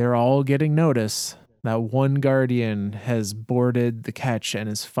they're all getting notice that one guardian has boarded the catch and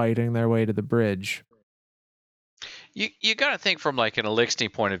is fighting their way to the bridge. You got to think from like an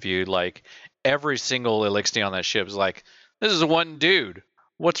Eliksni point of view, like every single Eliksni on that ship is like, this is one dude.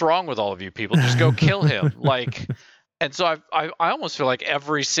 What's wrong with all of you people? Just go kill him. Like, and so I almost feel like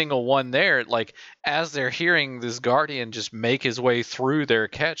every single one there, like as they're hearing this guardian just make his way through their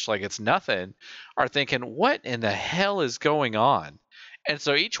catch like it's nothing, are thinking, what in the hell is going on? And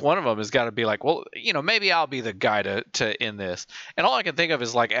so each one of them has got to be like, well, maybe I'll be the guy to end this. And all I can think of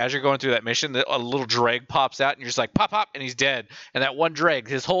is like as you're going through that mission, a little dreg pops out, and you're just like, pop, pop, and he's dead. And that one dreg,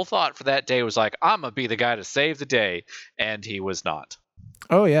 his whole thought for that day was like, I'm gonna be the guy to save the day, and he was not.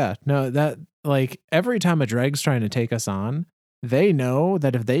 Oh yeah. No, that like every time a Dreg's trying to take us on, they know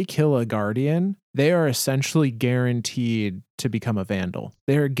that if they kill a guardian, they are essentially guaranteed to become a vandal.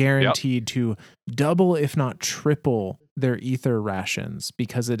 They are Yep. guaranteed to double, if not triple, their ether rations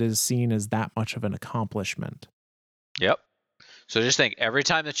because it is seen as that much of an accomplishment. Yep. So just think, every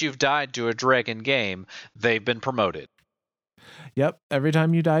time that you've died to a dragon game, they've been promoted. Yep. Every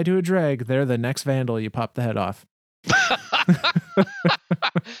time you die to a Dreg, they're the next vandal you pop the head off.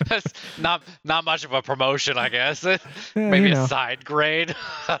 That's not much of a promotion, I guess. Yeah, Maybe a side grade.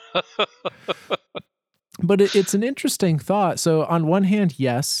 But it's an interesting thought. So on one hand,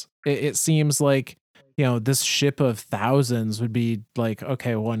 yes, it seems like, this ship of thousands would be like,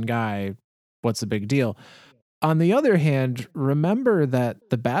 okay, one guy, what's the big deal? On the other hand, remember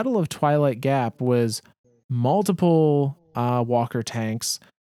that the Battle of Twilight Gap was multiple walker tanks,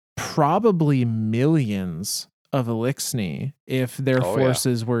 probably millions of Eliksni if their Oh, yeah.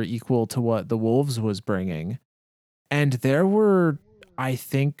 forces were equal to what the Wolves was bringing. And there were, I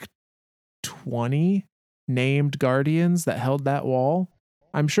think, 20 named guardians that held that wall.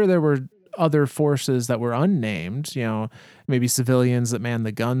 I'm sure there were other forces that were unnamed, maybe civilians that manned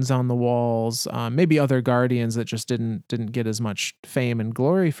the guns on the walls, maybe other guardians that just didn't get as much fame and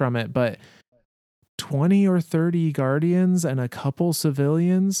glory from it, but 20 or 30 guardians and a couple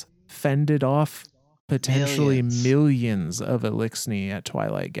civilians fended off potentially millions of Eliksni at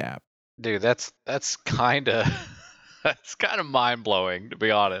Twilight Gap. Dude, that's kind of that's kind of mind-blowing, to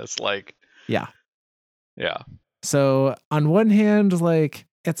be honest. Like, Yeah. yeah. So on one hand, like,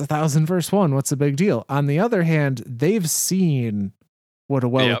 it's 1,000 versus 1. What's the big deal? On the other hand, they've seen what a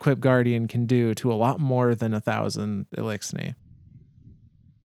well-equipped guardian can do to a lot more than 1,000 Eliksni.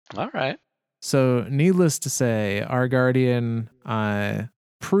 All right. So needless to say, our guardian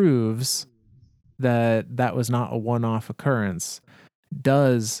proves that that was not a one-off occurrence,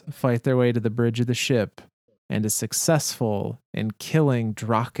 does fight their way to the bridge of the ship, and is successful in killing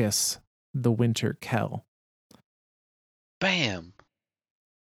Dracus, the Winter Kell. Bam.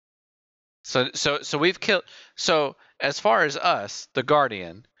 So we've killed. So as far as us, the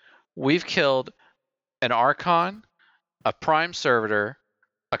Guardian, we've killed an Archon, a Prime Servitor,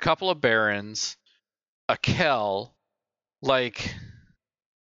 a couple of Barons, a Kell. Like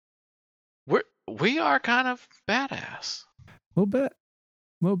we are kind of badass. Little bit,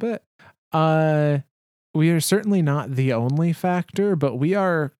 little bit. We are certainly not the only factor, but we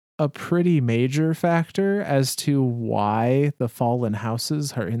are a pretty major factor as to why the fallen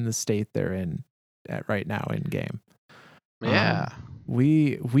houses are in the state they're in at right now in game. Yeah.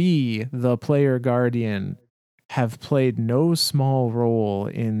 We the player guardian have played no small role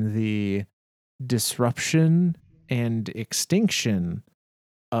in the disruption and extinction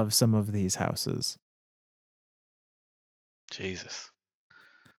of some of these houses. Jesus.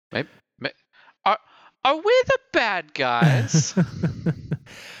 Maybe, are are we the bad guys?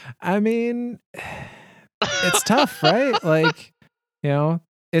 I mean, it's tough, right? Like,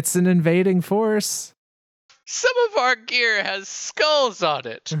 it's an invading force. Some of our gear has skulls on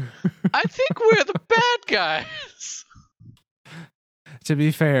it. I think we're the bad guys. To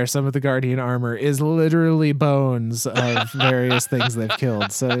be fair, some of the Guardian armor is literally bones of various things they've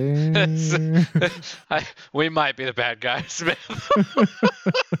killed. So we might be the bad guys, man.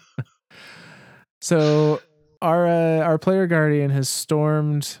 So our player Guardian has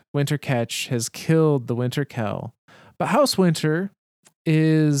stormed Winter Catch, has killed the Winter Kell, but House Winter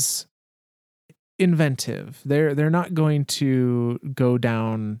is inventive. They're not going to go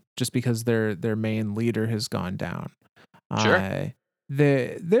down just because their main leader has gone down. Sure.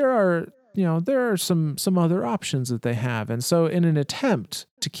 There are some other options that they have, and so in an attempt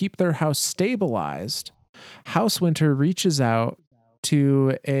to keep their house stabilized, House Winter reaches out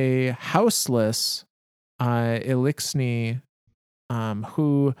to a houseless Eliksni,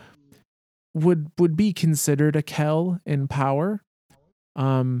 who would be considered a Kell in power,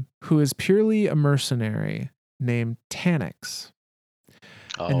 who is purely a mercenary named Tannix.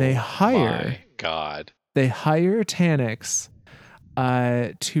 And they hire my God. They hire Tannix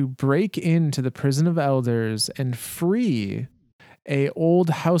to break into the prison of elders and free a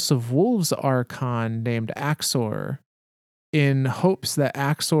old House of Wolves Archon named Axor, in hopes that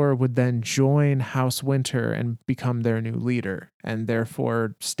Axor would then join House Winter and become their new leader, and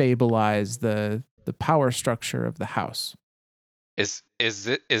therefore stabilize the power structure of the house. Is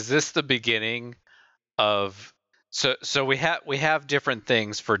this the beginning of so we have different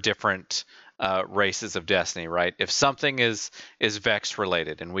things for different races of Destiny, right? If something is Vex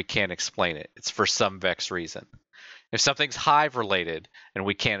related and we can't explain it, it's for some Vex reason. If something's Hive related and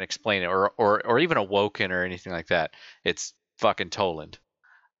we can't explain it, or even Awoken or anything like that, it's fucking Toland.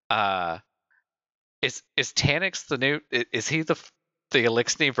 Is Tannix the new? Is he the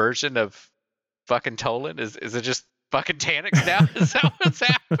Eliksni version of fucking Toland? Is it just fucking Tannix now? Is that what's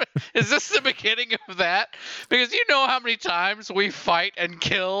happening? Is this the beginning of that? Because you know how many times we fight and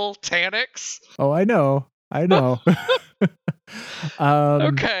kill Tannix. Oh, I know.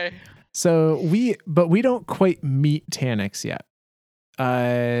 Okay. So we don't quite meet Tannix yet.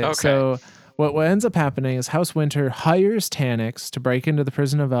 Okay. So what ends up happening is House Winter hires Tannix to break into the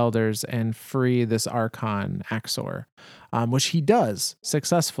prison of elders and free this Archon Axor, which he does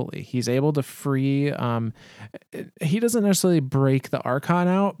successfully. He's able to free. He doesn't necessarily break the Archon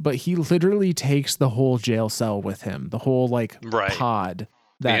out, but he literally takes the whole jail cell with him, the whole pod.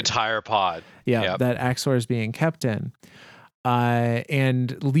 The entire pod. Yeah, that Axor is being kept in.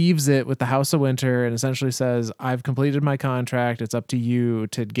 And leaves it with the House of Winter and essentially says, I've completed my contract. It's up to you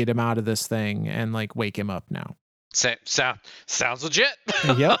to get him out of this thing and wake him up now. Sounds legit.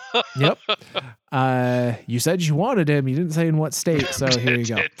 Yep. You said you wanted him. You didn't say in what state. So here you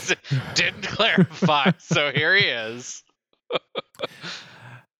go. Didn't clarify. So here he is.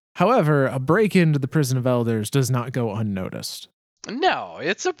 However, a break into the prison of elders does not go unnoticed. No,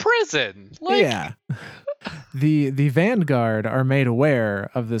 it's a prison. Yeah. The Vanguard are made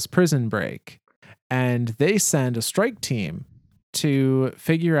aware of this prison break, and they send a strike team to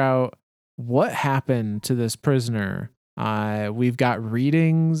figure out what happened to this prisoner. We've got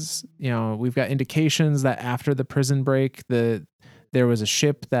readings, we've got indications that after the prison break, there was a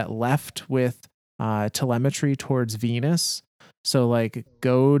ship that left with telemetry towards Venus. So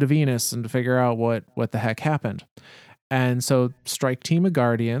go to Venus and figure out what the heck happened. And so strike team of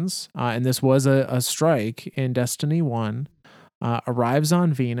Guardians, and this was a strike in Destiny 1, arrives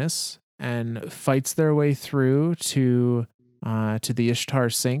on Venus and fights their way through to the Ishtar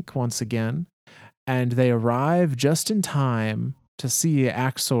Sink once again. And they arrive just in time to see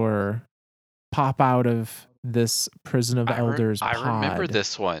Axor pop out of this prison of elders pod. I remember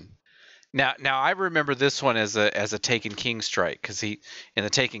this one. Now I remember this one as a Taken King strike, because he in the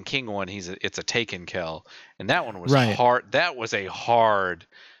Taken King one it's a Taken kill, and that one was Right. hard. That was a hard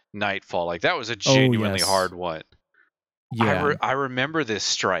Nightfall. Like that was a Oh genuinely yes. hard one. Yeah. I remember this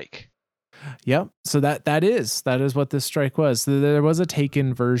strike. Yep. So that is what this strike was. There was a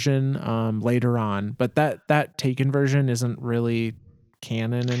Taken version later on, but that Taken version isn't really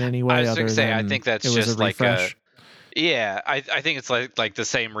canon in any I way was going to other say I than think it that's was a just like a refresh. yeah. I think it's like the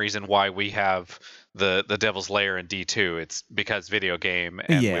same reason why we have the Devil's Lair in D2. It's because video game,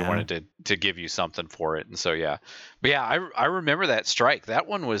 and we Yeah. wanted to give you something for it, and so yeah. But yeah, I remember that strike. That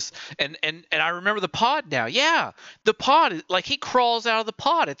one was and I remember the pod now. Yeah, the pod, like he crawls out of the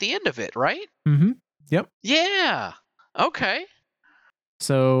pod at the end of it, right? Mhm. Yep. Yeah. Okay.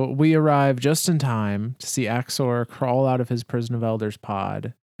 So we arrive just in time to see Axor crawl out of his prison of elders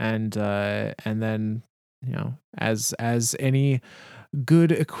pod, and then, as any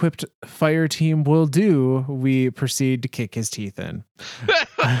good equipped fire team will do, we proceed to kick his teeth in.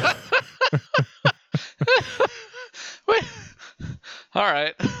 All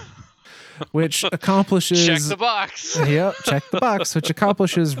right. Which Check accomplishes the box. yep, check the box, which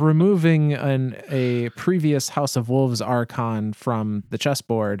accomplishes removing a previous House of Wolves archon from the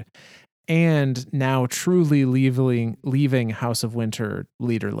chessboard, and now truly leaving House of Winter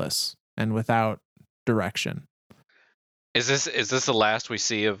leaderless and without direction. Is this the last we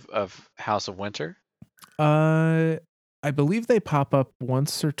see of House of Winter? I believe they pop up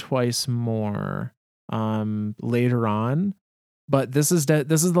once or twice more later on, but this is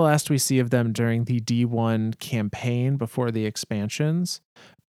the last we see of them during the D1 campaign before the expansions.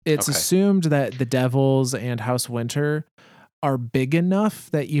 It's Okay. assumed that the Devils and House Winter are big enough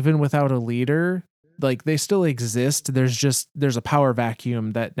that even without a leader, like they still exist. There's a power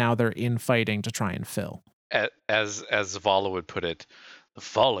vacuum that now they're infighting to try and fill. As Zavala would put it, the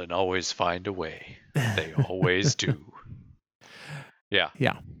fallen always find a way. They always do. Yeah.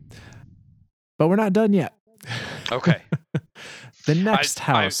 Yeah. But we're not done yet. Okay. The next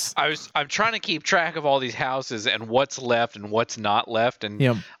house. I'm trying to keep track of all these houses and what's left and what's not left, and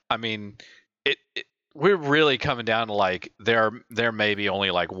Yep. I mean, we're really coming down to like there may be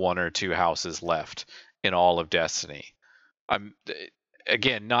only like one or two houses left in all of Destiny. I'm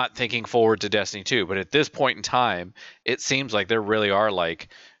again not thinking forward to Destiny 2, but at this point in time, it seems like there really are like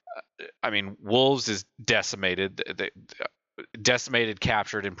I mean, Wolves is decimated. Decimated,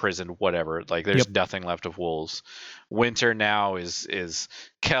 captured, imprisoned, whatever. Like there's Yep. nothing left of Wolves. Winter now is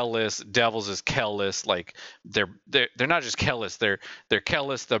Kellis. Devils is Kellis. Like they're not just Kellis. They're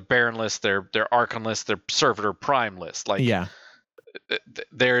Kellis. They're Baronless. They're Archonless. They're Servitor Primeless. Like Yeah.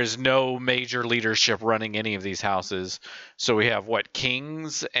 there is no major leadership running any of these houses. So we have what,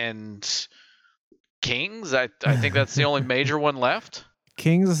 Kings and Kings. I think that's the only major one left.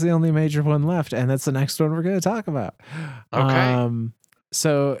 Kings is the only major one left, and that's the next one we're going to talk about. Okay.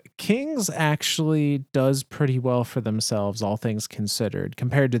 So Kings actually does pretty well for themselves, all things considered,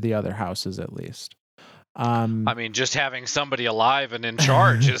 compared to the other houses, at least. I mean, just having somebody alive and in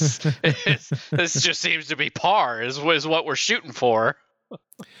charge is this just seems to be par is what we're shooting for.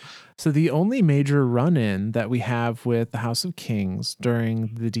 So the only major run-in that we have with the House of Kings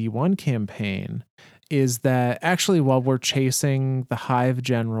during the D1 campaign is that actually while we're chasing the Hive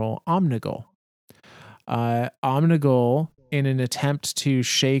General Omnigul. Omnigul, in an attempt to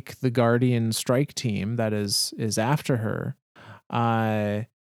shake the Guardian strike team that is after her,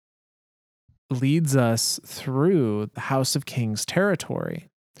 leads us through the House of Kings territory.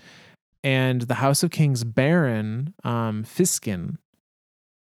 And the House of Kings Baron, Fiskin,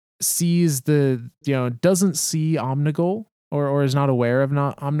 sees doesn't see Omnigul or is not aware of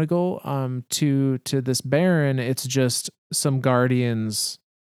not Omnigul. To this Baron, it's just some Guardians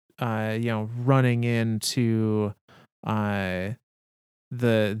running into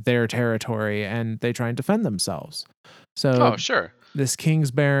their territory, and they try and defend themselves. So sure. This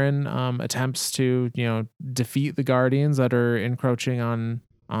King's Baron attempts to defeat the Guardians that are encroaching on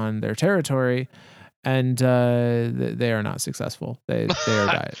their territory, and they are not successful. They are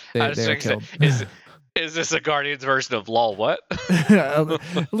died. They are killed. Is this a Guardians version of LOL? What? A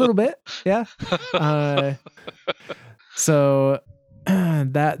little bit, yeah. So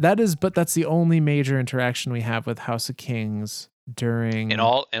that's the only major interaction we have with House of Kings during in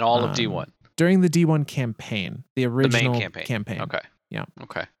all of D1, during the D1 campaign, the original main campaign. Okay. Yeah.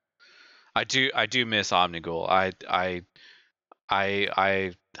 Okay. I do miss Omnigul. I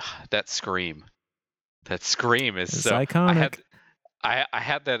that scream. That scream is It's so iconic. I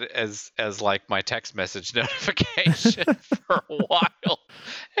had that as like my text message notification for a while,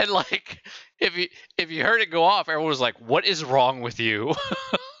 and like if you heard it go off, everyone was like, "What is wrong with you?"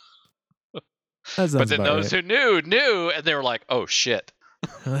 That But sounds then about those right. who knew, and they were like, "Oh shit,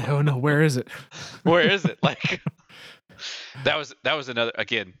 Oh no, where is it? where is it?" Like that was another.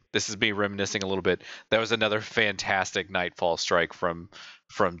 Again, this is me reminiscing a little bit. That was another fantastic Nightfall strike from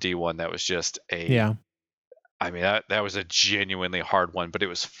D1. That was just a. Yeah. I mean, that was a genuinely hard one, but it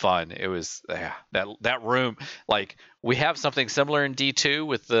was fun. It was that room. Like we have something similar in D2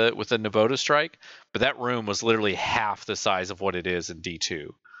 with the Navoda strike, but that room was literally half the size of what it is in D2.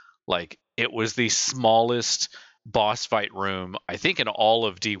 Like it was the smallest boss fight room I think in all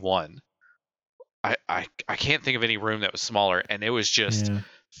of D1. I can't think of any room that was smaller, and it was just Yeah.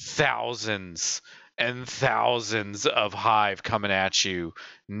 thousands and thousands of hive coming at you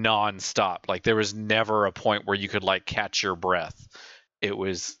nonstop. Like there was never a point where you could like catch your breath. It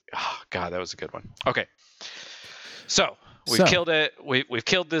was God, that was a good one. Okay, so we've So killed it. We've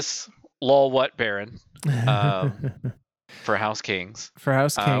killed this lol what Baron um, for House Kings. for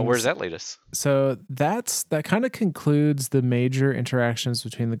House Where does Kings, that lead us? so that kind of concludes the major interactions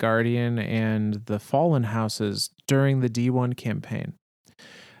between the Guardian and the Fallen houses during the D1 campaign.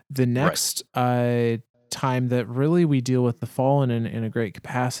 The Right. next time that really we deal with the Fallen in a great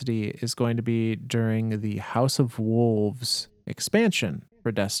capacity is going to be during the House of Wolves expansion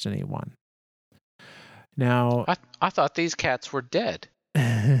for Destiny 1. Now, I thought these cats were dead.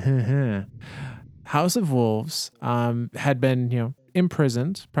 House of Wolves had been,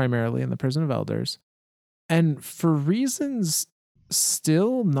 imprisoned primarily in the Prison of Elders, and for reasons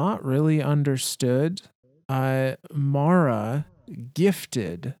still not really understood, Mara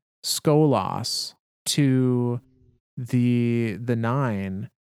gifted Skolas to the Nine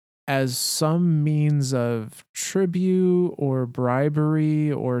as some means of tribute or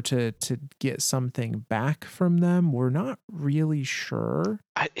bribery or to get something back from them. We're not really sure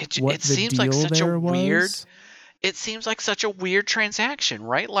what It the seems like deal such a there weird. was. It seems like such a weird transaction,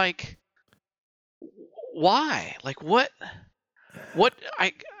 right? Like why? Like what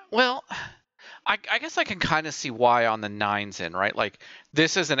I well, I guess I can kind of see why on the Nine's end, right? Like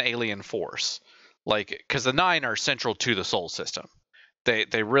this is an alien force. Like cuz the Nine are central to the Soul System. They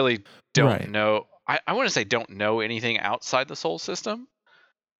really don't Right. know I want to say don't know anything outside the Soul System.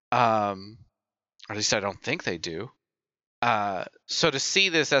 Um or at least I don't think they do. So to see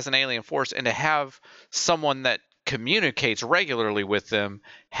this as an alien force and to have someone that communicates regularly with them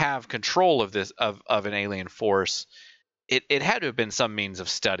have control of this of an alien force, it had to have been some means of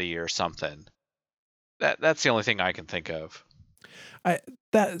study or something. That's the only thing I can think of. I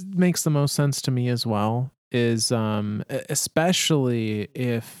That makes the most sense to me as well. Is especially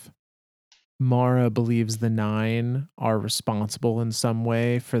if Mara believes the Nine are responsible in some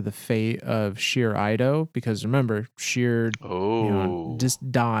way for the fate of Sheer Ido, because remember, Sheer, Oh,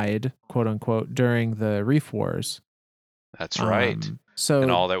 just died, quote unquote, during the Reef Wars. that's right. And So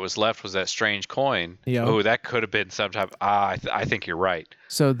all that was left was that strange coin. yep. Oh, that could have been some type. I think you're right.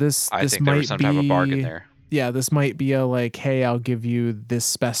 So this I this think there was might some type of bargain be there. yeah, this might be a like, hey, I'll give you this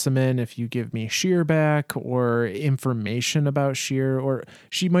specimen if you give me Sheer back, or information about Sheer, or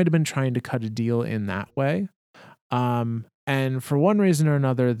she might have been trying to cut a deal in that way. And for one reason or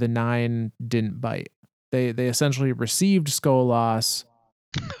another, the Nine didn't bite. They essentially received Skolas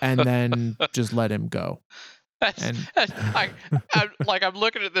and then just let him go. And That's I'm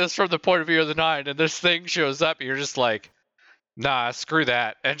looking at this from the point of view of the Nine, and this thing shows up. And you're just like, nah, screw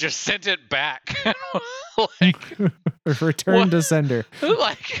that, and just sent it back. Like return what? to sender.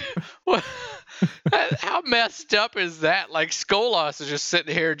 Like what? How messed up is that? Like Skolas is just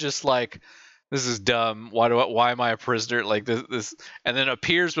sitting here, just like this is dumb. Why am I a prisoner? Like this, and then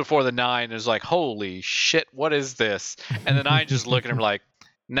appears before the Nine and is like, holy shit, what is this? And the Nine just look at him like,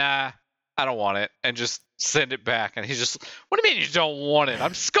 nah, I don't want it, and just send it back. And he's just, what do you mean you don't want it?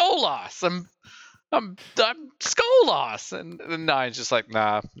 I'm Skolas. I'm Skolas. And the Nine's just like,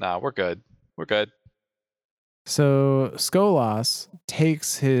 nah, we're good. We're good. So Skolas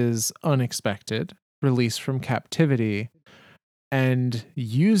takes his unexpected release from captivity and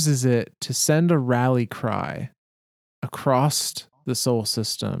uses it to send a rally cry across the soul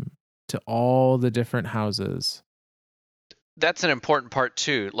system to all the different houses. That's an important part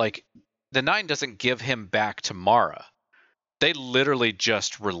too. Like the Nine doesn't give him back to Mara. They literally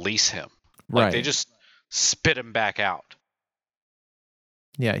just release him. Like they Right. just spit him back out.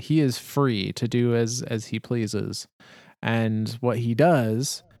 Yeah, he is free to do as he pleases. And what he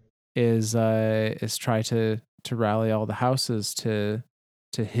does is try to rally all the houses to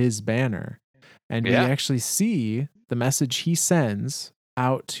his banner. And we Yeah. actually see the message he sends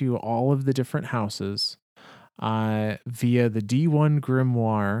out to all of the different houses via the D1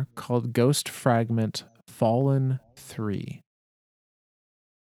 grimoire called Ghost Fragment Fallen 3.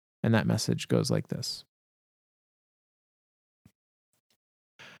 And that message goes like this: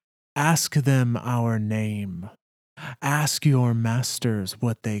 Ask them our name. Ask your masters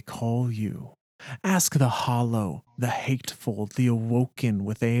what they call you. Ask the hollow, the hateful, the awoken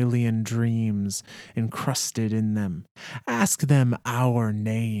with alien dreams encrusted in them. Ask them our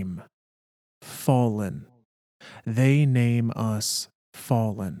name. Fallen. They name us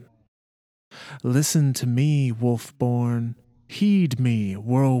fallen. Listen to me, wolf-born. Heed me,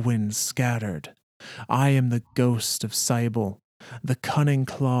 whirlwind scattered. I am the ghost of Cybele, the cunning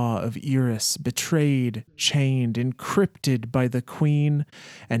claw of Eris, betrayed, chained, encrypted by the queen,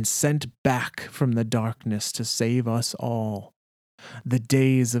 and sent back from the darkness to save us all. The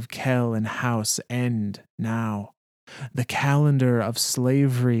days of Kel and House end now. The calendar of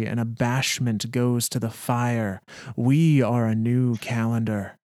slavery and abashment goes to the fire. We are a new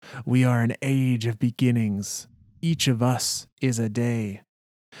calendar. We are an age of beginnings. Each of us is a day.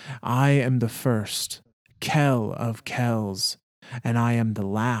 I am the first, Kel of Kells, and I am the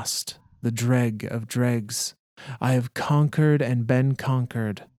last, the Dreg of Dregs. I have conquered and been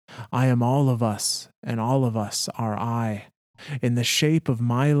conquered. I am all of us, and all of us are I. In the shape of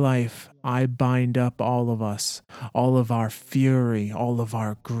my life, I bind up all of us, all of our fury, all of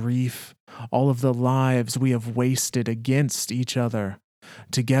our grief, all of the lives we have wasted against each other.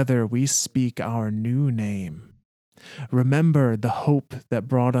 Together we speak our new name. Remember the hope that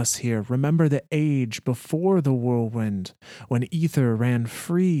brought us here. Remember the age before the whirlwind, when ether ran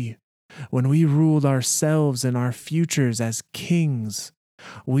free, when we ruled ourselves and our futures as kings.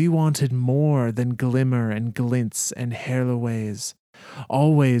 We wanted more than glimmer and glints and hairlaways.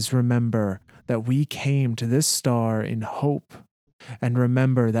 Always remember that we came to this star in hope, and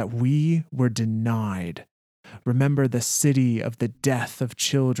remember that we were denied. Remember the city of the death of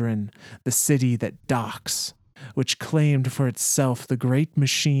children, the city that docks, which claimed for itself the great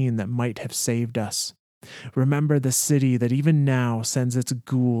machine that might have saved us. Remember the city that even now sends its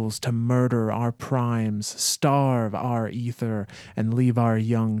ghouls to murder our primes, starve our ether, and leave our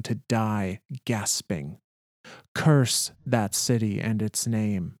young to die gasping. Curse that city and its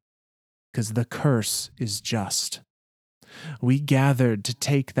name, 'cause the curse is just. We gathered to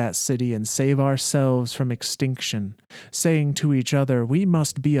take that city and save ourselves from extinction, saying to each other, we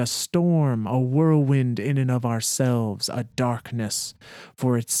must be a storm, a whirlwind in and of ourselves, a darkness,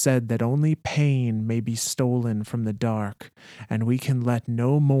 for it's said that only pain may be stolen from the dark, and we can let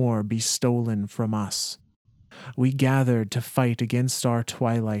no more be stolen from us. We gathered to fight against our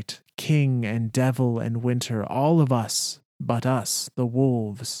twilight, king and devil and winter, all of us, but us, the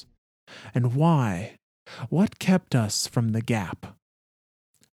wolves. And why? What kept us from the gap?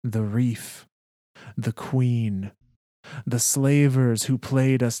 The reef, the queen, the slavers who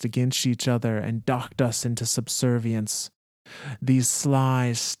played us against each other and docked us into subservience. These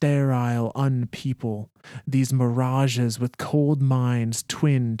sly, sterile, unpeople, these mirages with cold minds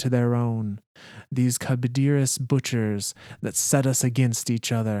twin to their own, these Kabdirus butchers that set us against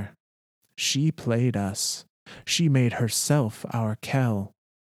each other. She played us. She made herself our Kel.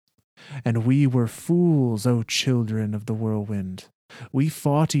 And we were fools, O children of the whirlwind. We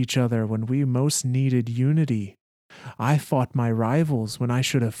fought each other when we most needed unity. I fought my rivals when I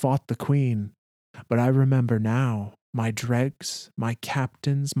should have fought the queen. But I remember now, my dregs, my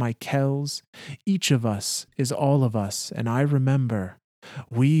captains, my Kells, each of us is all of us, and I remember,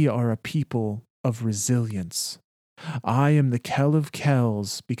 we are a people of resilience. I am the Kel of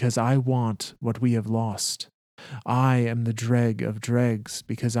Kells because I want what we have lost. I am the Dreg of Dregs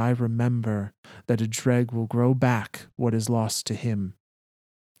because I remember that a Dreg will grow back what is lost to him.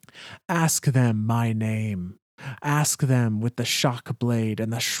 Ask them my name. Ask them with the shock blade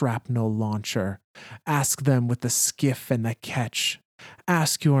and the shrapnel launcher. Ask them with the skiff and the ketch.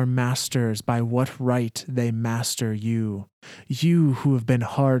 Ask your masters by what right they master you. You who have been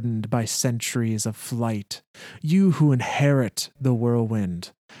hardened by centuries of flight. You who inherit the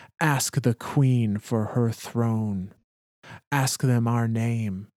whirlwind. Ask the queen for her throne. Ask them our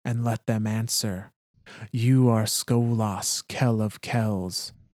name and let them answer. You are Skolas, Kel of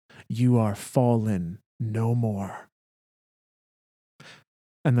Kells. You are fallen no more.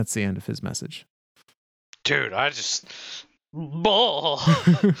 And that's the end of his message. Dude, I just bull.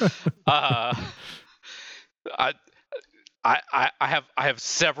 I have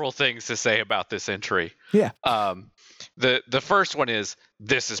several things to say about this entry. Yeah. The first one is,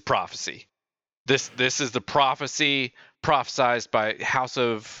 this is prophecy. This is the prophecy prophesied by House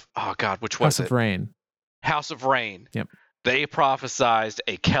of, oh God, which was House of Rain. House of Rain. Yep. They prophesied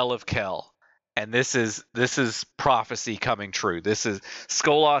a Kel of Kel. and this is prophecy coming true. This is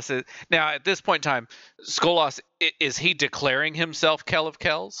Skolas. Now at this point in time, Skolas, is he declaring himself Kel of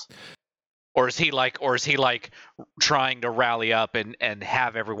Kells, or is he like trying to rally up and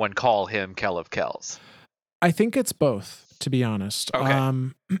have everyone call him Kel of Kells? I think it's both, to be honest. Okay.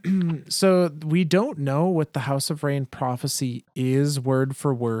 So we don't know what the House of Rain prophecy is word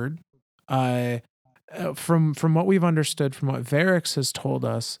for word. Uh, from what we've understood, from what Varix has told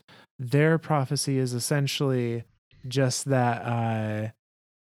us, their prophecy is essentially just that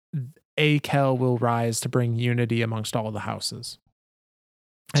Akel will rise to bring unity amongst all the houses,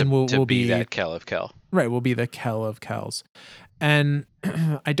 To and to will be be that Kel of Kel. right. Will be the Kel of Kells. And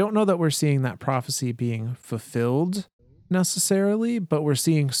I don't know that we're seeing that prophecy being fulfilled necessarily, but we're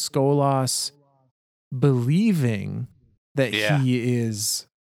seeing Skolas believing that Yeah. he is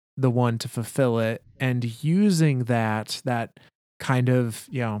the one to fulfill it and using that kind of,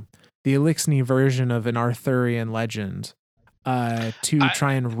 the Eliksni version of an Arthurian legend to I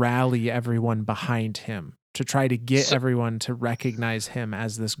try and rally everyone behind him, to try to get so everyone to recognize him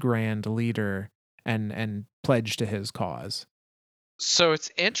as this grand leader and pledge to his cause. so it's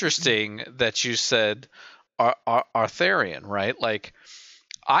interesting that you said Arthurian, right? Like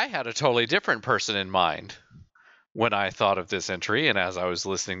I had a totally different person in mind when I thought of this entry, and as I was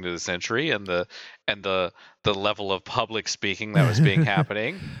listening to this entry, and the level of public speaking that was being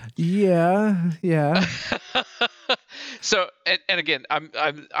happening. Yeah, yeah. So and again,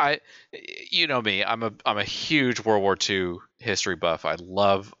 you know me, I'm a huge World War II history buff. I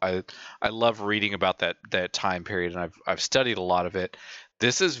love reading about that time period, and I've studied a lot of it.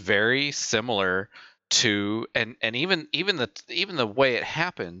 This is very similar to, and even the way it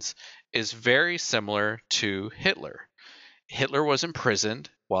happens is very similar to Hitler. Hitler was imprisoned.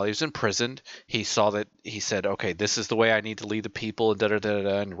 While he was imprisoned, he saw that, he said, "Okay, this is the way I need to lead the people," and da da da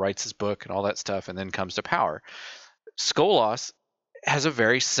da, and writes his book and all that stuff, and then comes to power. Skolas has a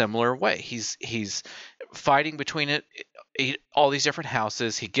very similar way. He's fighting between all these different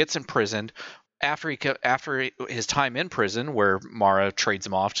houses. He gets imprisoned after his time in prison, where Mara trades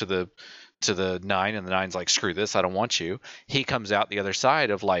him off to the Nine, and the Nine's like, "Screw this, I don't want you." He comes out the other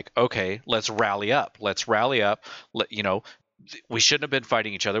side of like, "Okay, let's rally up. Let's rally up. We shouldn't have been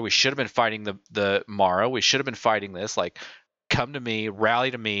fighting each other. We should have been fighting the Mara. We should have been fighting this. Like, come to me,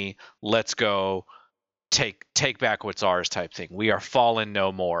 rally to me. Let's go." Take back what's ours type thing. We are fallen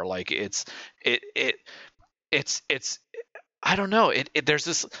no more. Like it it it's I don't know. There's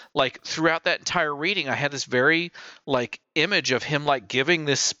this, like, throughout that entire reading, I had this very like image of him like giving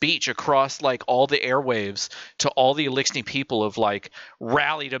this speech across like all the airwaves to all the Eliksni people of like,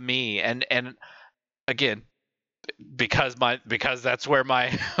 rally to me. And again, because that's where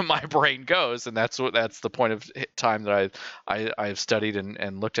my my brain goes, and that's the point of time that I've studied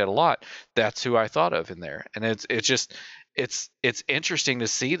and looked at a lot. That's who I thought of in there, and it's just it's interesting to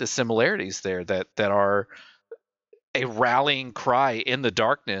see the similarities there, that are a rallying cry in the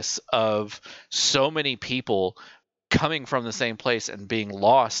darkness of so many people coming from the same place and being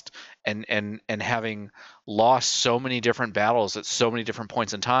lost, and having lost so many different battles at so many different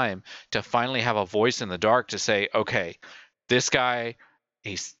points in time, to finally have a voice in the dark to say, "Okay, this guy,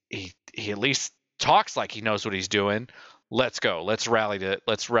 he at least talks like he knows what he's doing. Let's go. Let's rally to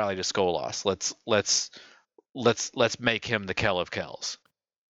Skolas. Let's make him the Kell of Kells."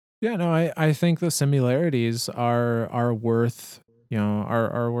 Yeah, no, I think the similarities are worth,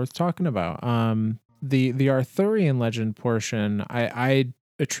 are worth talking about. The Arthurian legend portion I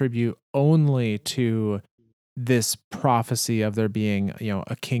attribute only to this prophecy of there being,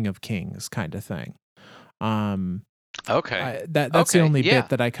 a king of kings kind of thing. Um Okay. that's the Okay. only bit Yeah.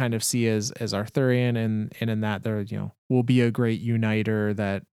 that I kind of see as Arthurian, and in that there, will be a great uniter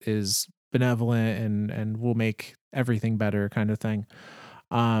that is benevolent and will make everything better kind of thing.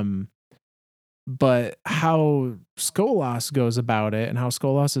 Um but how Skolas goes about it and how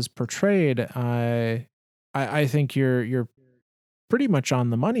Skolas is portrayed, I think you're pretty much on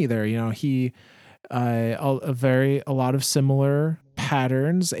the money there. He a lot of similar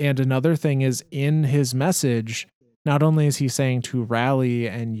patterns. And another thing is, in his message, not only is he saying to rally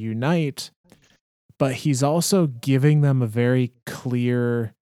and unite, but he's also giving them a very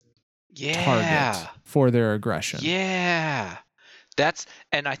clear target Yeah. for their aggression. Yeah.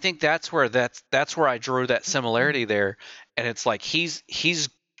 And I think that's where I drew that similarity there. And it's like he's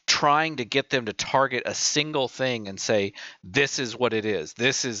trying to get them to target a single thing and say, "This is what it is.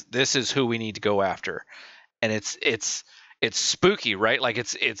 This is who we need to go after." And it's spooky, right? Like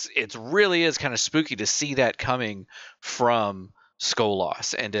it's really is kind of spooky to see that coming from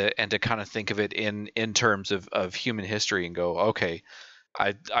Skolas, and to kind of think of it in terms of human history, and go, "Okay,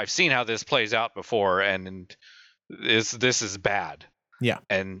 I've seen how this plays out before, and this is bad. Yeah.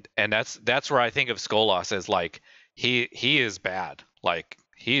 And that's where I think of Skolas as like he is bad. Like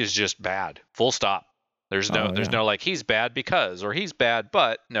he is just bad. Full stop. Oh, There's yeah. no like he's bad because or he's bad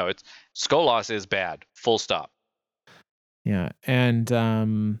but no, it's Skolas is bad. Full stop. Yeah. And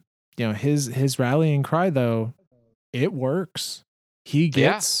his rallying cry though, it works.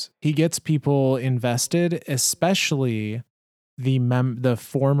 Yeah. He gets people invested, especially the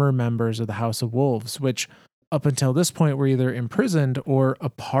former members of the House of Wolves, which up until this point were either imprisoned or a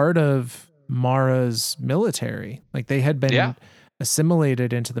part of Mara's military. Like they had Yeah. been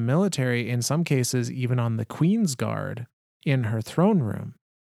assimilated into the military, in some cases, even on the Queen's Guard in her throne room.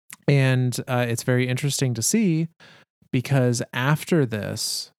 And it's very interesting to see because after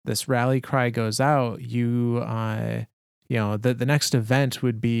this rally cry goes out, the next event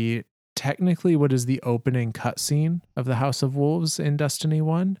would be technically what is the opening cutscene of the House of Wolves in Destiny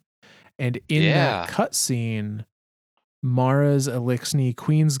 1. And in that Yeah. cutscene, Mara's Eliksni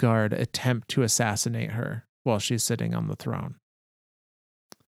Queensguard attempt to assassinate her while she's sitting on the throne.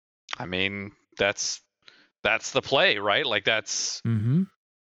 I mean, that's the play, right? Like Mm-hmm.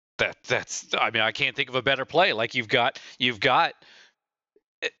 that's I mean, I can't think of a better play. Like you've got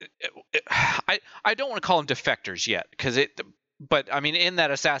I don't want to call them defectors yet because but I mean in that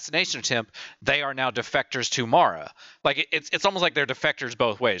assassination attempt they are now defectors to Mara. Like it's almost like they're defectors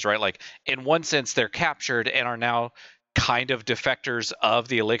both ways, right? Like in one sense they're captured and are now kind of defectors of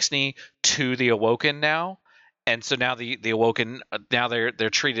the Eliksni to the Awoken now. And so now the Awoken now they're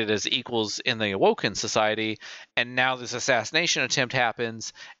treated as equals in the Awoken society, and now this assassination attempt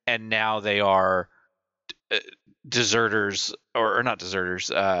happens, and now they are uh, deserters or not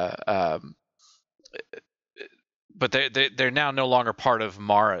deserters but they're now no longer part of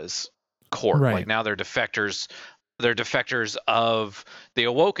Mara's court. Like Right. now they're defectors of the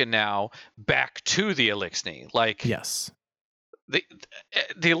Awoken now back to the Eliksni. Like Yes. the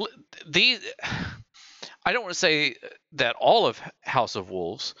the the I don't want to say that all of House of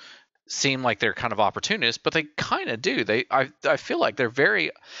Wolves seem like they're kind of opportunists, but they kind of do. I feel like they're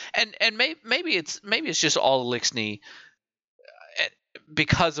very and maybe it's just all Eliksni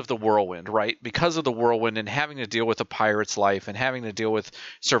because of the whirlwind, right? Because of the whirlwind and having to deal with a pirate's life and having to deal with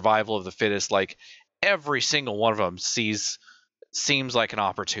survival of the fittest, like every single one of them seems like an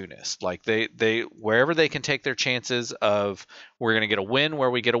opportunist. Like they wherever they can take their chances of we're going to get a win where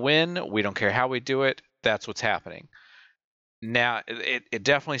we get a win, we don't care how we do it, that's what's happening. Now it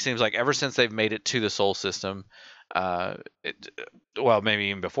definitely seems like ever since they've made it to the Sol system, uh, it, well maybe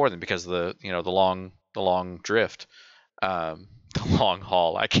even before then because of the long drift, the long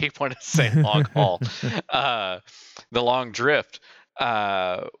haul. I keep wanting to say long haul. Uh, the long drift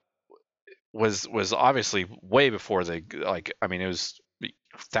was obviously way before they like. I mean, it was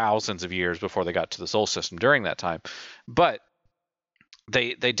thousands of years before they got to the Sol system during that time, but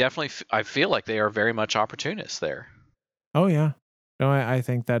they definitely I feel like they are very much opportunists there. Oh yeah. No, I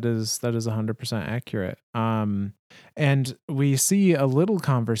think that is 100% accurate. And we see a little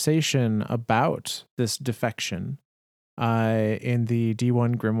conversation about this defection in the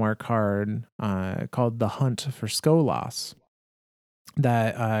D1 Grimoire card called The Hunt for Skolas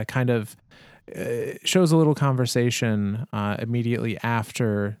that kind of shows a little conversation immediately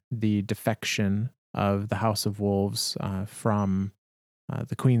after the defection of the House of Wolves from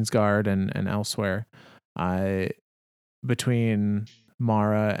the Queen's Guard and elsewhere. Uh, between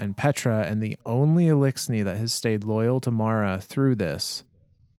Mara and Petra, and the only Eliksni that has stayed loyal to Mara through this,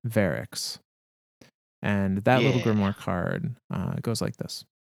 Varix. And that little Yeah. grimoire card goes like this: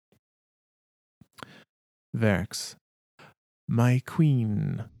 Varix, my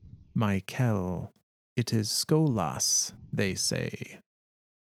queen, my Kel, it is Skolas, they say.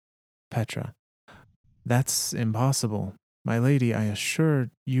 Petra, that's impossible. My lady,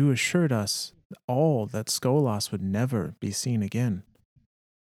 you assured us all that Skolas would never be seen again.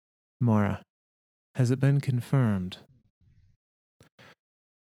 Mara, has it been confirmed?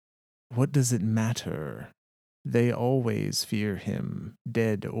 What does it matter? They always fear him,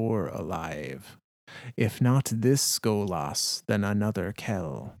 dead or alive. If not this Skolas, then another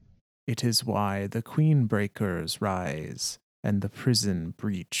Kel. It is why the Queen Breakers rise and the prison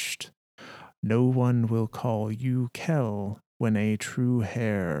breached. No one will call you Kel when a true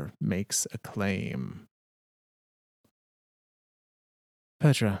hare makes a claim.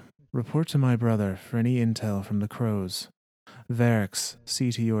 Petra, report to my brother for any intel from the crows. Varix,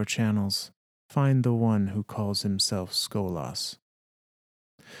 see to your channels. Find the one who calls himself Skolas.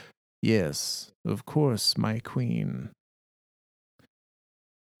 Yes, of course, my queen.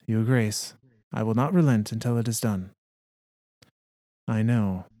 Your Grace, I will not relent until it is done. I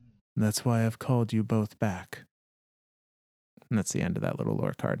know. That's why I've called you both back. And that's the end of that little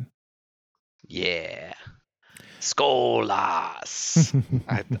lore card. Yeah. Skolas.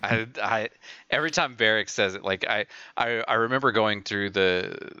 I every time Varric says it, like I remember going through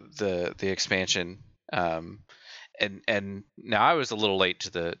the expansion, and now I was a little late to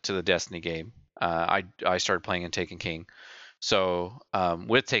the Destiny game. I started playing in Taken King, so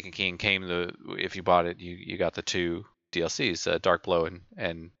with Taken King came the, if you bought it, you got the 2 DLCs, Dark Blow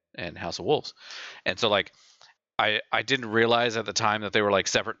and House of Wolves, and so like I didn't realize at the time that they were like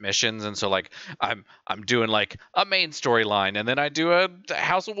separate missions, and so like I'm doing like a main storyline, and then I do a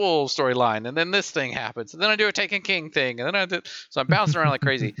House of Wolves storyline, and then this thing happens, and then I do a Taken King thing, and then I do, so I'm bouncing around like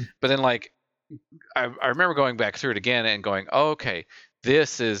crazy. But then like I remember going back through it again and going, oh, okay,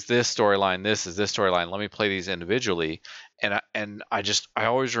 this is this storyline, this is this storyline. Let me play these individually, and I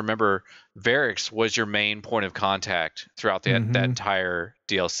always remember Varix was your main point of contact throughout that entire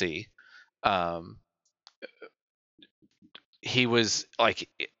DLC. Um, he was like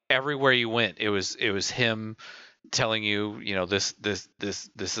everywhere you went, it was him telling you, this is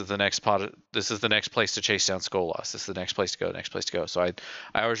the next pot, this is the next place to chase down Skolas, this is the next place to go, so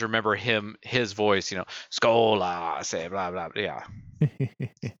I always remember his voice, Skolas, blah blah, yeah.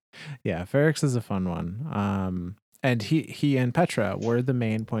 Yeah, Ferrix is a fun one. And he and Petra were the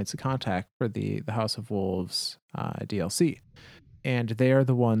main points of contact for the House of Wolves DLC. And they are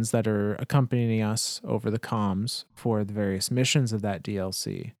the ones that are accompanying us over the comms for the various missions of that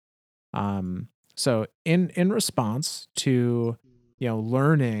DLC. So in response to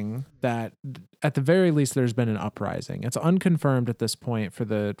learning that at the very least there's been an uprising. It's unconfirmed at this point for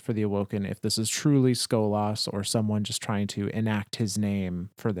the Awoken if this is truly Skolas or someone just trying to enact his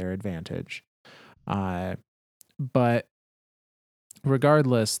name for their advantage. But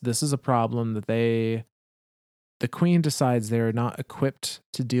regardless, this is a problem that the queen decides they're not equipped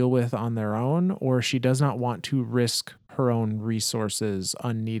to deal with on their own, or she does not want to risk her own resources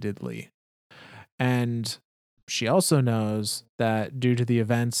unneededly. And she also knows that due to the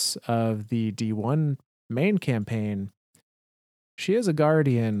events of the D1 main campaign, she is a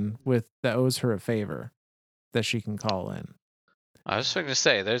guardian that owes her a favor that she can call in. I was going to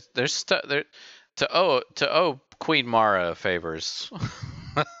say there's there to owe Queen Mara favors.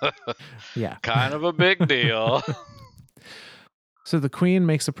 Yeah. Kind of a big deal. So the queen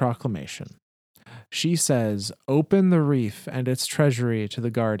makes a proclamation. She says, "Open the reef and its treasury to the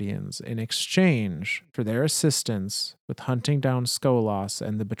Guardians in exchange for their assistance with hunting down Skolas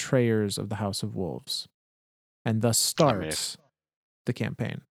and the betrayers of the House of Wolves." And thus I mean, starts the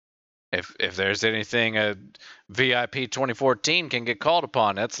campaign. if there's anything a VIP 2014 can get called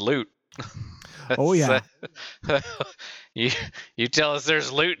upon, that's loot. Oh yeah. you you tell us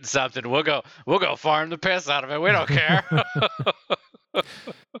there's loot in something, we'll go farm the piss out of it. We don't care.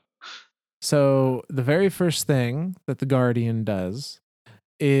 So the very first thing that the Guardian does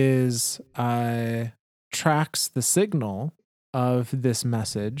is tracks the signal of this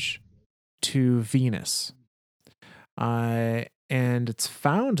message to Venus. And it's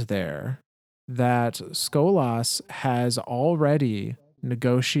found there that Skolas has already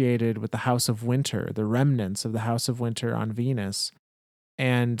negotiated with the House of Winter, the remnants of the House of Winter on Venus,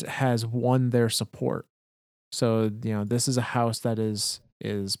 and has won their support. So, this is a house that is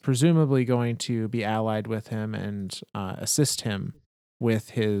presumably going to be allied with him and assist him with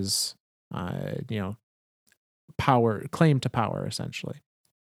his, power, claim to power, essentially.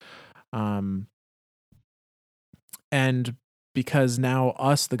 And because now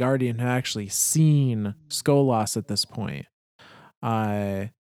us, the Guardian, have actually seen Skolas at this point,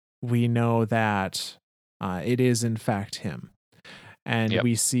 we know that it is in fact him. And Yep.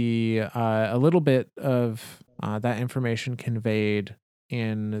 we see a little bit of that information conveyed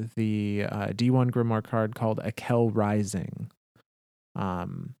in the D1 Grimoire card called Akel Rising,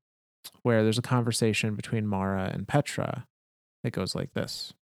 where there's a conversation between Mara and Petra that goes like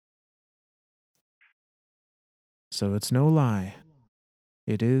this. "So it's no lie.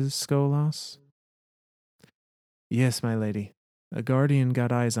 It is Skolas?" "Yes, my lady. A guardian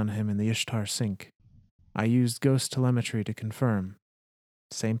got eyes on him in the Ishtar sink. I used ghost telemetry to confirm.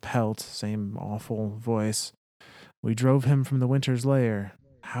 Same pelt, same awful voice. We drove him from the Winter's lair.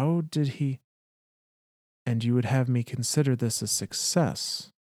 How did he... And you would have me consider this a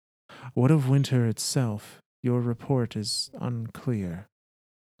success. What of Winter itself? Your report is unclear."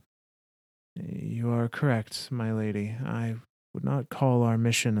 "You are correct, my lady. I would not call our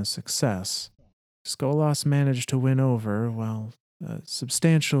mission a success. Skolas managed to win over, well, a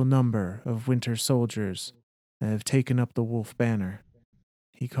substantial number of Winter soldiers have taken up the wolf banner.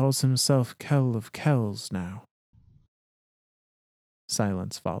 He calls himself Kell of Kells now."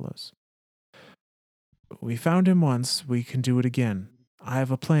 Silence follows. We found him once, we can do it again. I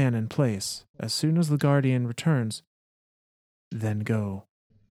have a plan in place. As soon as the Guardian returns, then go.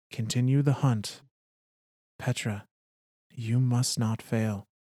 Continue the hunt. Petra, you must not fail.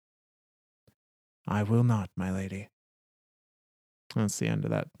 I will not, my lady. That's the end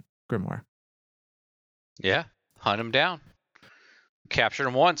of that grimoire. Yeah, hunt him down. Captured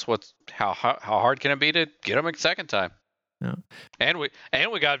him once. How hard can it be to get him a second time? No. And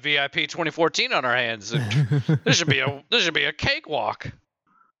we got VIP 2014 on our hands. This should be a cakewalk.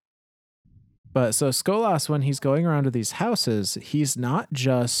 But so Skolas, when he's going around to these houses, he's not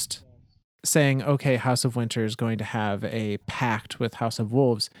just saying, okay, House of Winter is going to have a pact with House of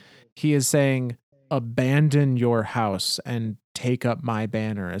Wolves. He is saying, abandon your house and take up my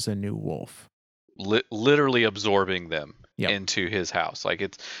banner as a new wolf. Literally absorbing them Yep. into his house. Like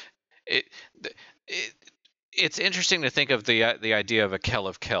it's interesting to think of the idea of a Kell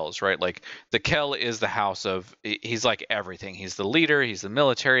of Kells, right? Like the Kell is the house of, he's like everything. He's the leader, he's the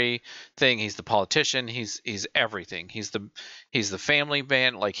military thing, he's the politician, he's everything. He's the family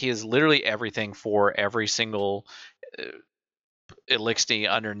man. Like he is literally everything for every single Eliksni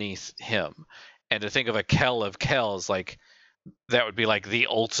underneath him. And to think of a Kell of Kells, like that would be like the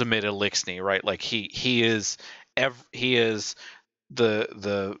ultimate Eliksni, right? Like he is he's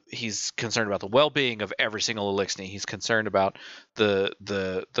concerned about the well-being of every single Eliksni. He's concerned about the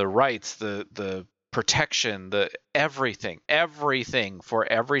rights, the protection, the everything for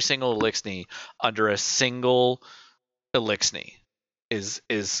every single Eliksni under a single Eliksni is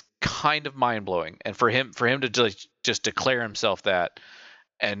kind of mind-blowing. And for him to just declare himself that,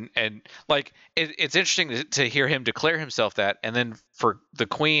 and like it's interesting to hear him declare himself that, and then for the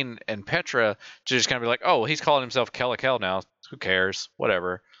Queen and Petra to just kind of be like, oh, well, he's calling himself Kell now. Who cares?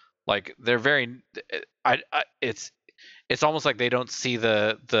 Whatever. Like they're very, it's almost like they don't see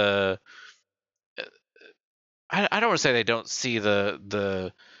the I don't want to say they don't see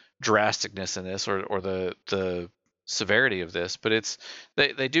the drasticness in this or the severity of this, but it's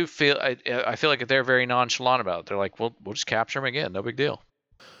they do feel, I feel like they're very nonchalant about it. They're like, well, we'll just capture him again, no big deal.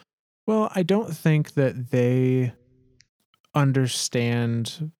 Well, I don't think that they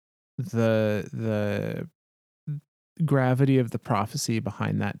understand the gravity of the prophecy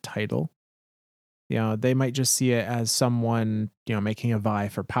behind that title. You know, they might just see it as someone, you know, making a vie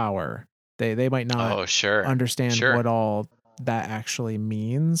for power. They might not understand what all that actually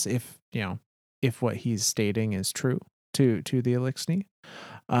means if, you know, if what he's stating is true to the Eliksni.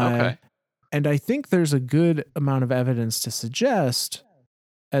 Okay. And I think there's a good amount of evidence to suggest,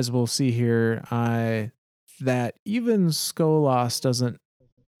 as we'll see here, that even Skolas doesn't,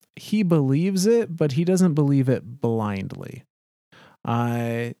 he believes it, but he doesn't believe it blindly.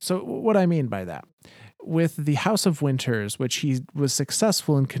 So what I mean by that, with the House of Winters, which he was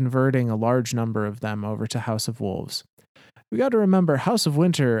successful in converting a large number of them over to House of Wolves, we got to remember House of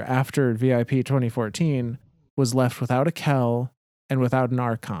Winter after VIP 2014 was left without a Kell and without an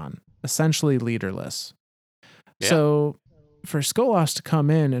Archon, essentially leaderless. Yeah. So for Skolas to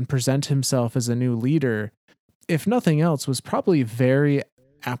come in and present himself as a new leader, if nothing else, was probably very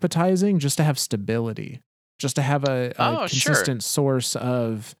appetizing, just to have stability, just to have a consistent source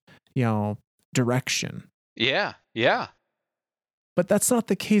of, you know, direction. Yeah. But that's not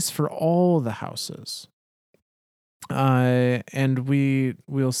the case for all the houses. And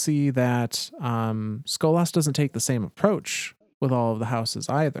we'll see that Skolas doesn't take the same approach with all of the houses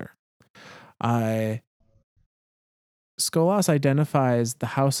either. Skolas identifies the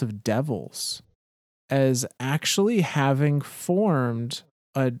House of Devils as actually having formed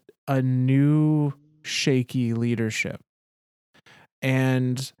a new shaky leadership.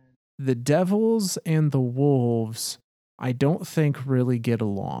 And the Devils and the Wolves, I don't think really get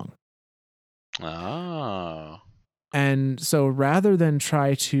along. Oh. And so rather than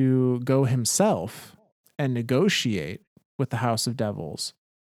try to go himself and negotiate with the House of Devils,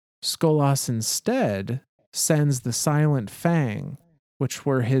 Skolas instead sends the Silent Fang, which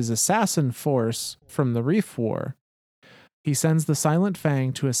were his assassin force from the Reef War. He sends the Silent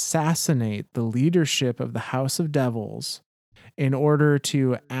Fang to assassinate the leadership of the House of Devils in order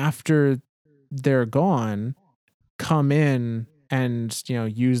to, after they're gone, come in and, you know,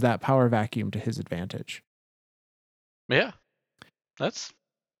 use that power vacuum to his advantage. Yeah. That's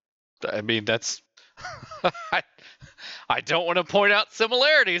I don't want to point out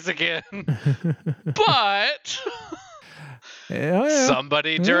similarities again, but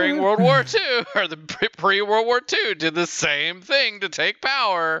somebody during World War II or the pre-World War II did the same thing to take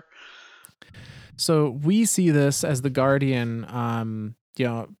power. So we see this as the Guardian, you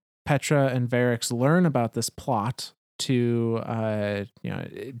know, Petra and Varix learn about this plot to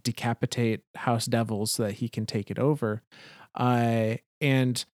decapitate house devils so that he can take it over.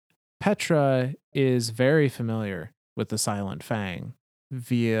 And Petra is very familiar with the Silent Fang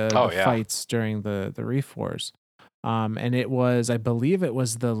via Oh the yeah. fights during the Reef Wars. And it was, I believe it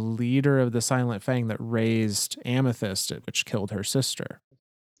was the leader of the Silent Fang that raised Amethyst, which killed her sister.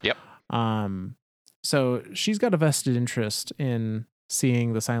 Yep. So she's got a vested interest in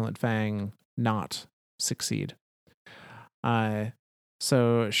seeing the Silent Fang not succeed.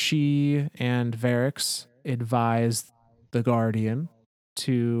 So she and Varix advised the Guardian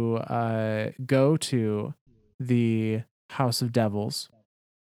to go to the House of Devils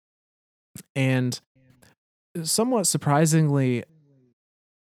and somewhat surprisingly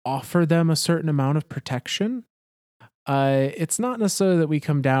offer them a certain amount of protection. It's not necessarily that we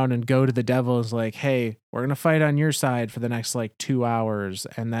come down and go to the devils like, hey, we're gonna fight on your side for the next like 2 hours,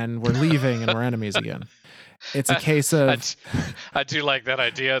 and then we're leaving and we're enemies again. It's a case of I do like that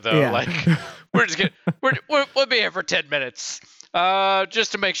idea though. Yeah. Like we're just gonna we'll be here for 10 minutes,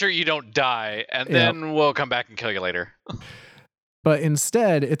 just to make sure you don't die, and then we'll come back and kill you later. But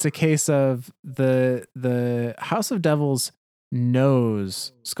instead, it's a case of the House of Devils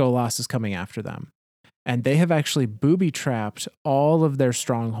knows Skolas is coming after them, and they have actually booby trapped all of their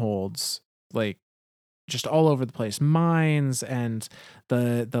strongholds, like just all over the place, mines and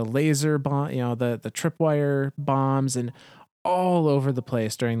the laser bomb, the tripwire bombs, and all over the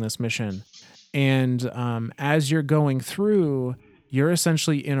place during this mission. And as you're going through, you're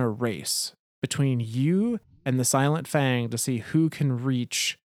essentially in a race between you and the Silent Fang to see who can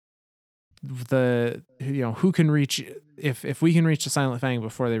reach who can reach, if we can reach the Silent Fang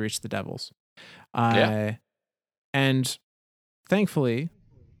before they reach the devils. And thankfully,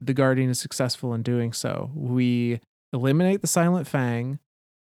 the Guardian is successful in doing so. We eliminate the Silent Fang,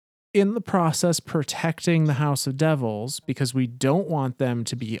 in the process protecting the House of Devils, because we don't want them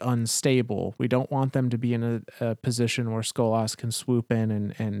to be unstable. We don't want them to be in a position where Skolas can swoop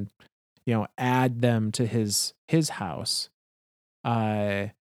in and add them to his house.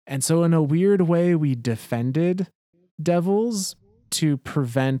 And so in a weird way, we defended devils to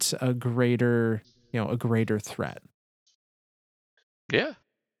prevent a greater threat. Yeah,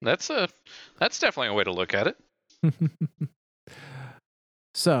 that's definitely a way to look at it.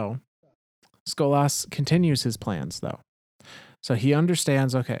 So Skolas continues his plans, though. So he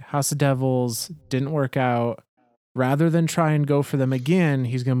understands, okay, House of Devils didn't work out. Rather than try and go for them again,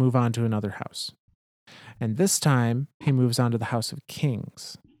 he's going to move on to another house. And this time, he moves on to the House of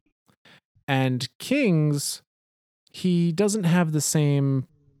Kings. And Kings, he doesn't have the same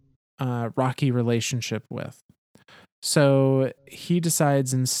rocky relationship with. So he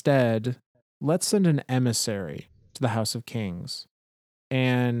decides instead, let's send an emissary to the House of Kings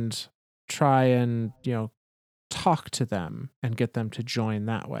and try and, talk to them and get them to join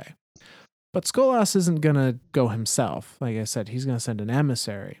that way. But Skolas isn't going to go himself. Like I said, he's going to send an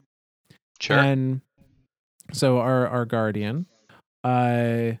emissary. Sure. And so our Guardian,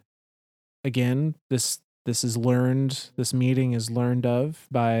 again, this meeting is learned of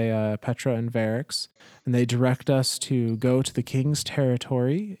by Petra and Varix, and they direct us to go to the King's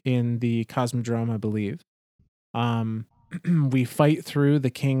territory in the Cosmodrome, I believe. We fight through the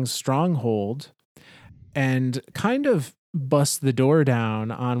King's stronghold and kind of bust the door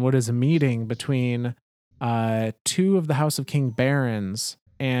down on what is a meeting between two of the House of King barons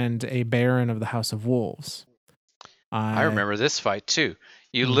and a baron of the House of Wolves. I remember this fight too.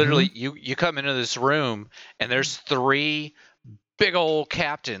 You literally you come into this room and there's 3 big old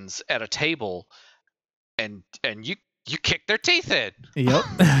captains at a table, and you kick their teeth in. Yep.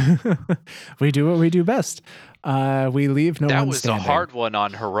 We do what we do best. We leave no one standing. That was a hard one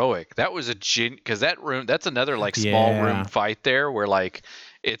on heroic. That was because that room, that's another like small room fight there where like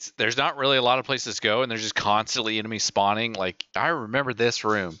there's not really a lot of places to go and there's just constantly enemies spawning. Like I remember this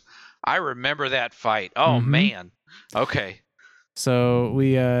room. I remember that fight. Oh man. Okay. So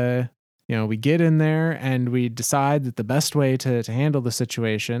we we get in there and we decide that the best way to handle the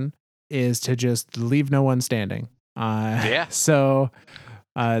situation is to just leave no one standing. So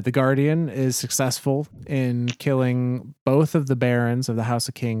the Guardian is successful in killing both of the barons of the House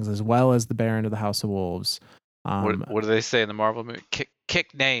of Kings as well as the baron of the House of Wolves. What do they say in the Marvel movie?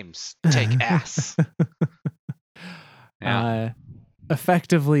 Kick names, take ass. Yeah.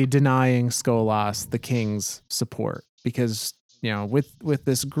 Effectively denying Skolas the King's support, because with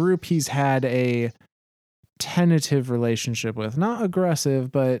this group he's had a tentative relationship with, not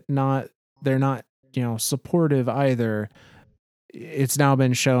aggressive, but they're not supportive either. It's now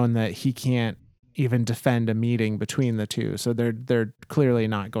been shown that he can't even defend a meeting between the two, so they're clearly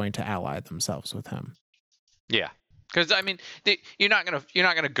not going to ally themselves with him. Yeah. Because I mean, you're not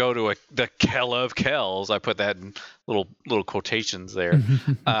gonna go to the Kell of Kells. I put that in little quotations there.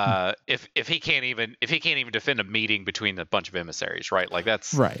 If he can't even defend a meeting between a bunch of emissaries, right? Like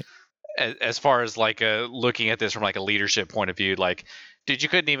that's Right. as far as like looking at this from like a leadership point of view. Like, dude, you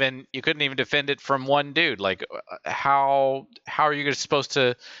couldn't even defend it from one dude. Like, how are you supposed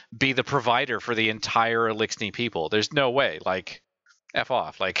to be the provider for the entire Eliksni people? There's no way. Like, f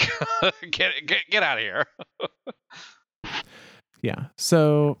off. Like, get out of here. Yeah.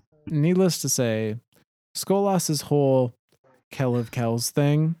 So, needless to say, Skolas's whole Kell of Kells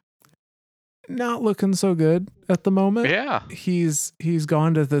thing not looking so good at the moment. Yeah. He's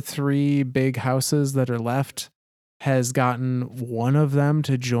gone to the 3 big houses that are left, has gotten one of them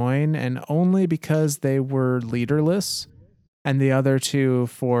to join, and only because they were leaderless, and the other 2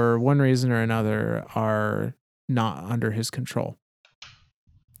 for one reason or another are not under his control.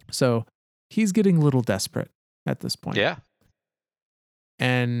 So, he's getting a little desperate at this point. Yeah.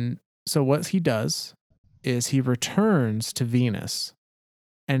 And so what he does is he returns to Venus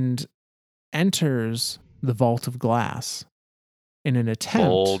and enters the Vault of Glass in an Bold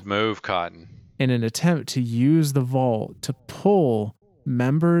attempt move, Cotton. to use the vault to pull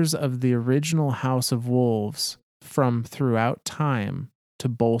members of the original House of Wolves from throughout time to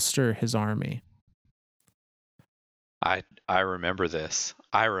bolster his army. I remember this.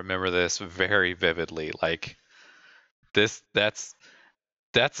 I remember this very vividly. Like this that's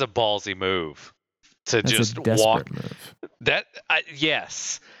a ballsy move to That's just a walk desperate move. that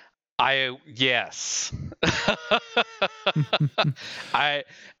yes. Yes. I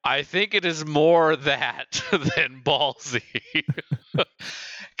think it is more that than ballsy.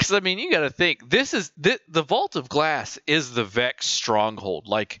 Because I mean, you got to think this is the Vault of Glass is the Vex stronghold.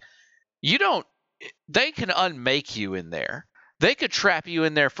 Like they can unmake you in there. They could trap you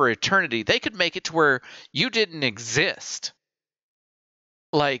in there for eternity. They could make it to where you didn't exist.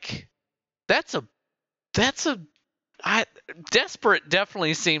 Like that's a desperate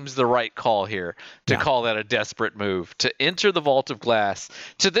definitely seems the right call here to call that a desperate move to enter the Vault of Glass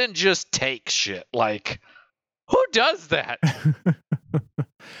to then just take shit. Like, who does that?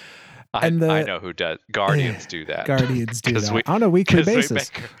 I know who does. Guardians do that. Guardians do that on a weekly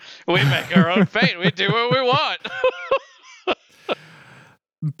basis. We make our own fate. We do what we want.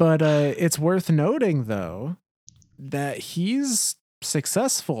 But it's worth noting, though, that he's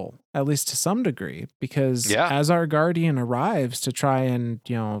successful, at least to some degree, because as our Guardian arrives to try and,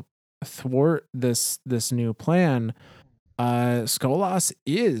 thwart this new plan, Skolas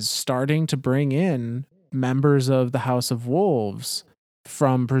is starting to bring in members of the House of Wolves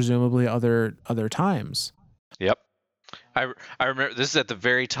from presumably other times. Yep. I remember this is at the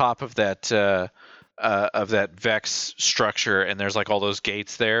very top of that Vex structure, and there's like all those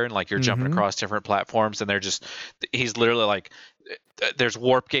gates there, and like you're jumping across different platforms, and he's literally like there's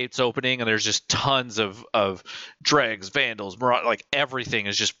warp gates opening, and there's just tons of dregs, vandals, like everything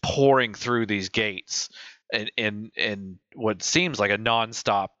is just pouring through these gates in what seems like a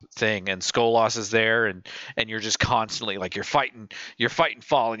nonstop thing, and Skolas is there, and you're just constantly like you're fighting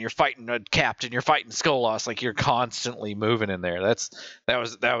Fallen, you're fighting a captain, you're fighting Skolas, like you're constantly moving in there.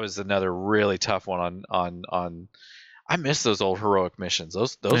 That was another really tough one on I miss those old heroic missions.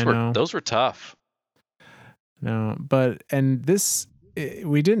 Those were tough. No, but this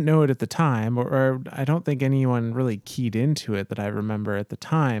we didn't know it at the time, or I don't think anyone really keyed into it that I remember at the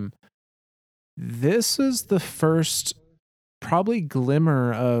time. This is the first probably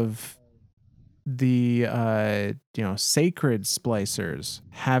glimmer of the sacred splicers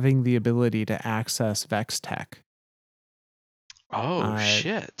having the ability to access Vex tech. Oh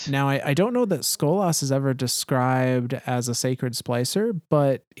shit. Now I don't know that Skolas is ever described as a sacred splicer,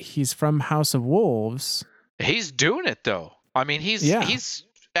 but he's from House of Wolves. He's doing it though. I mean, he's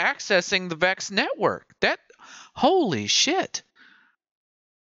accessing the Vex network. Holy shit.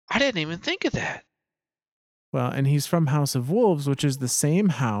 I didn't even think of that. Well, and he's from House of Wolves, which is the same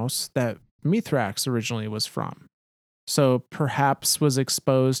house that Mithrax originally was from. So perhaps was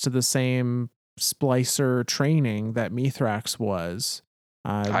exposed to the same splicer training that Mithrax was.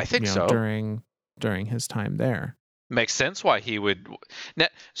 I think so. During his time there. Makes sense why he would.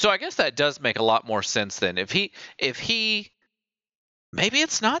 So I guess that does make a lot more sense then. If he, maybe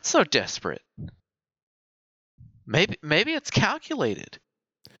it's not so desperate. Maybe it's calculated.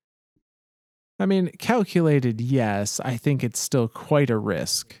 I mean, calculated, yes. I think it's still quite a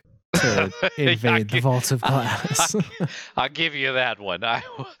risk to invade the Vault of Glass. I'll give you that one.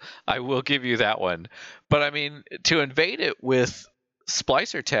 I will give you that one. But I mean, to invade it with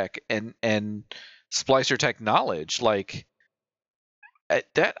splicer tech and splicer tech knowledge, like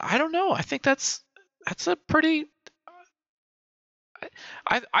that, I don't know. I think that's a pretty.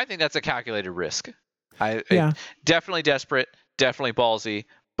 I think that's a calculated risk. Yeah, Definitely desperate, definitely ballsy,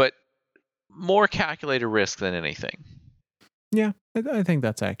 but more calculated risk than anything. yeah, I think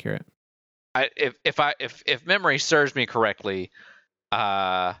that's accurate. If memory serves me correctly, he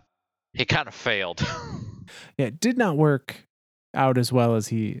kind of failed. Yeah, it did not work out as well as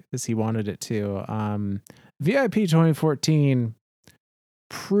he wanted it to. VIP 2014,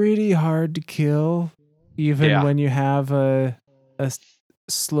 pretty hard to kill, even Yeah. when you have a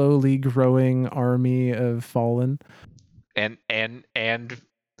slowly growing army of fallen. And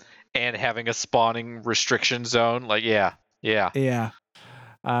having a spawning restriction zone, like yeah. Yeah.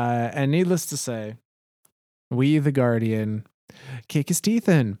 And needless to say, we the Guardian kick his teeth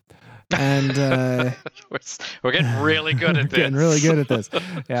in. And We're getting really good at getting really this. good at this.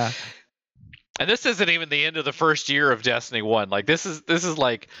 Yeah. And this isn't even the end of the first year of Destiny 1. Like this is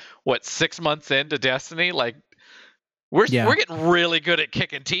like what, 6 months into Destiny? Like we're getting really good at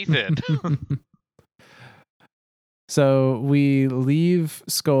kicking teeth in. So we leave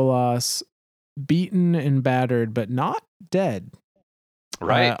Skolas beaten and battered, but not dead.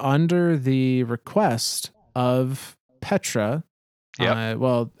 Right. Under the request of Petra, Yep.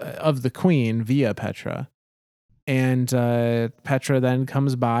 of the queen via Petra. And Petra then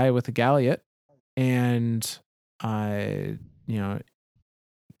comes by with a galliot and, you know,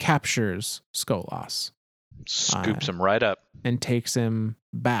 captures Skolas. Scoops him right up. And takes him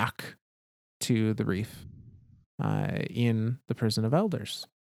back to the reef in the prison of elders.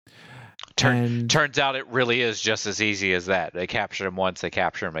 Turns out it really is just as easy as that. They capture him once, they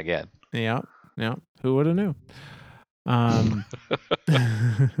capture him again. Yeah. Who would have knew?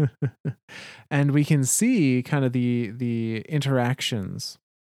 And we can see kind of the interactions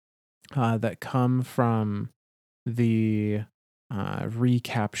that come from the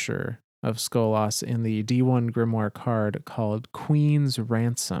recapture of Skolas in the D1 Grimoire card called Queen's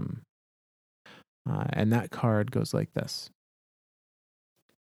Ransom. And that card goes like this.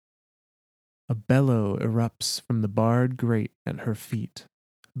 A bellow erupts from the barred grate at her feet.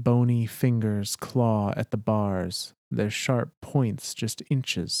 Bony fingers claw at the bars, their sharp points just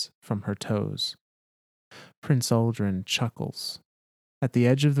inches from her toes. Prince Aldrin chuckles. At the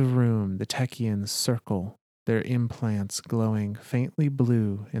edge of the room, the Techians circle, their implants glowing faintly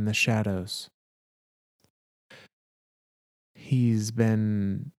blue in the shadows. He's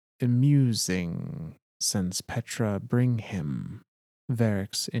been amusing since Petra bring him,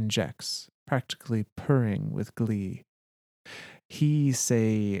 Varix injects, practically purring with glee. He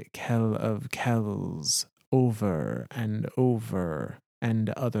say Kell of Kells over and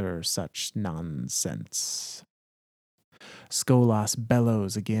other such nonsense. Skolas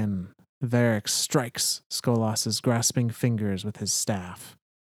bellows again. Varix strikes Skolas's grasping fingers with his staff.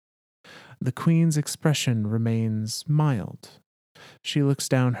 The queen's expression remains mild. She looks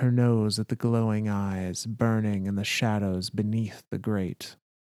down her nose at the glowing eyes burning in the shadows beneath the grate.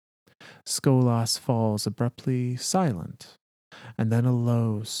 Skolas falls abruptly silent, and then a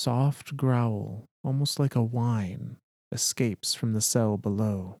low, soft growl, almost like a whine, escapes from the cell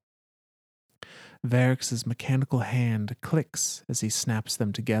below. Varix's mechanical hand clicks as he snaps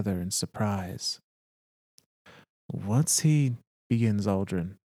them together in surprise. What's he? Begins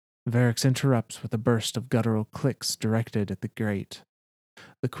Aldrin. Varix interrupts with a burst of guttural clicks directed at the grate.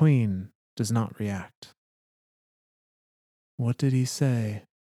 The queen does not react. What did he say?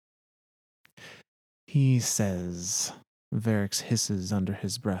 He says, Varix hisses under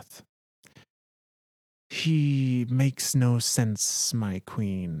his breath. He makes no sense, my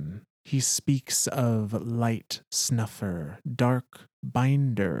queen. He speaks of light snuffer, dark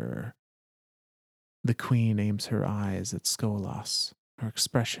binder. The queen aims her eyes at Skolas, her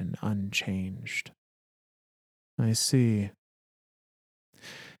expression unchanged. I see.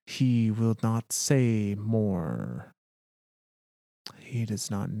 He will not say more. He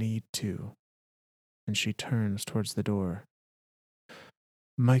does not need to. And she turns towards the door.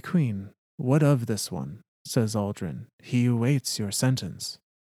 My queen, what of this one? Says Aldrin. He awaits your sentence.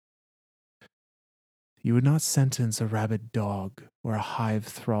 You would not sentence a rabid dog, or a hive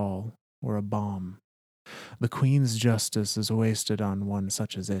thrall, or a bomb. The queen's justice is wasted on one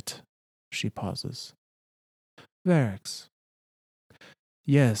such as it. She pauses. Varix.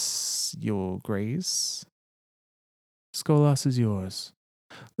 Yes, your grace. Skolas is yours.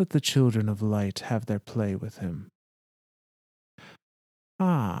 Let the children of light have their play with him.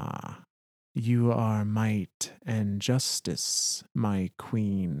 Ah, you are might and justice, my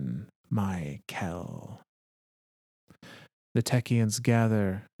queen, my Kell. The Techians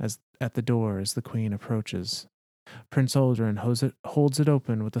gather at the door as the queen approaches. Prince Aldrin holds it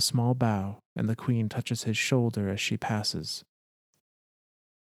open with a small bow, and the queen touches his shoulder as she passes.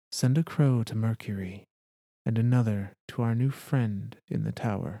 Send a crow to Mercury, and another to our new friend in the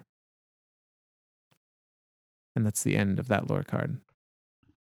tower. And that's the end of that lore card.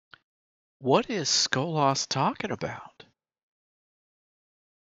 What is Skolas talking about?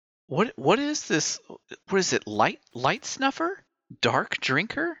 What is this? What is it? Light snuffer? Dark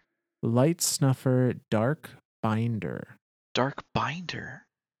drinker? Light Snuffer Dark Binder. Dark binder.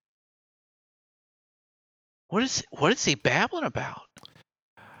 What is he babbling about?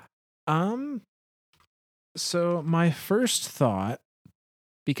 So my first thought,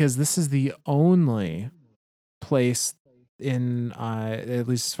 because this is the only place in at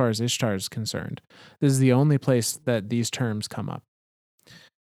least as far as Ishtar is concerned, this is the only place that these terms come up.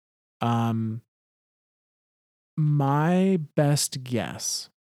 My best guess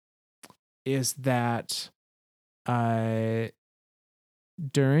is that during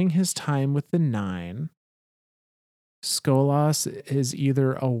his time with the Nine, Skolas is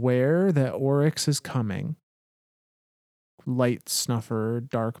either aware that Oryx is coming. Light Snuffer,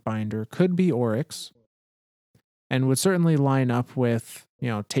 Dark Binder could be Oryx, and would certainly line up with,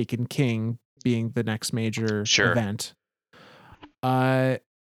 Taken King being the next major event.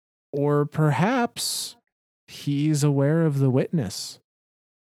 Or perhaps he's aware of the witness.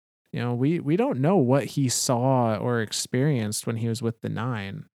 We don't know what he saw or experienced when he was with the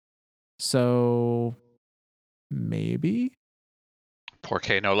Nine. So maybe? Por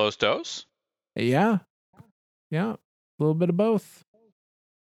qué no los dos? Yeah. Yeah. A little bit of both.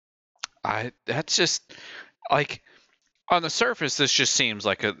 That's just like, on the surface, this just seems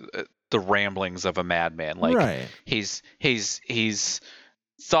like the ramblings of a madman. Like, right. He's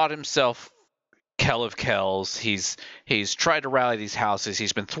thought himself Kell of Kells. He's tried to rally these houses.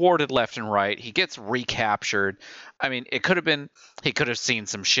 He's been thwarted left and right. He gets recaptured. I mean, it could have been, he could have seen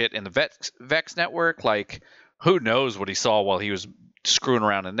some shit in the Vex network. Like, who knows what he saw while he was screwing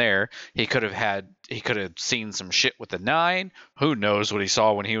around in there. He could have seen some shit with the Nine. Who knows what he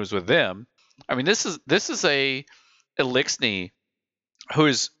saw when he was with them. I mean, this is a Eliksni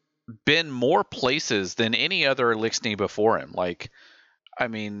who's been more places than any other Eliksni before him. Like, I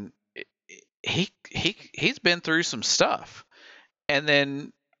mean, he's been through some stuff, and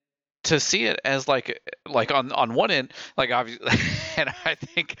then to see it as like on one end, like, obviously, and I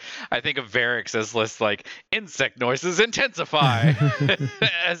think of Varix as this, like, insect noises intensify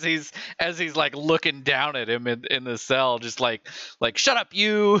as he's like looking down at him in the cell, just like shut up,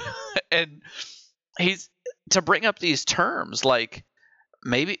 you. And he's to bring up these terms, like,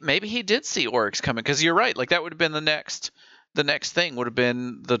 maybe he did see Oryx coming, because you're right, like, that would have been the next thing would have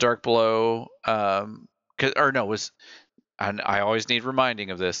been the Dark Below. Or no, was, and I always need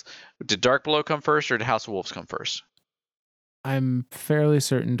reminding of this. Did Dark Below come first, or did House of Wolves come first? I'm fairly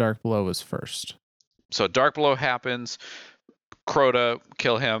certain Dark Below was first. So Dark Below happens, Crota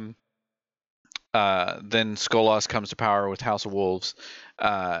kill him, then Skolas comes to power with House of Wolves,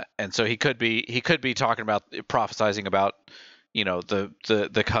 and so he could be talking about, prophesizing about,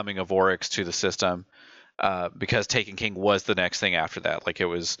 the coming of Oryx to the system, because Taken King was the next thing after that. Like, it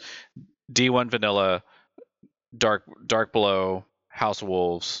was D1 Vanilla, Dark Below, House of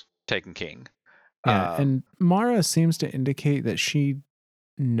Wolves, Taken King. Yeah, and Mara seems to indicate that she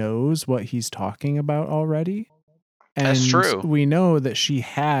knows what he's talking about already. And that's true. We know that she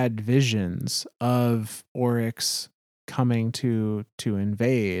had visions of Oryx coming to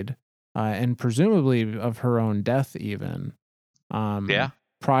invade, and presumably of her own death even. Yeah.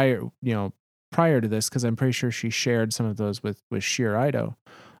 Prior to this, because I'm pretty sure she shared some of those with Shir Ido.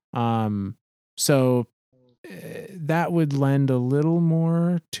 So that would lend a little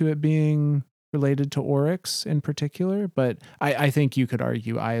more to it being related to Oryx in particular, but I think you could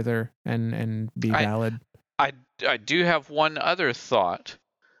argue either and be valid. I do have one other thought,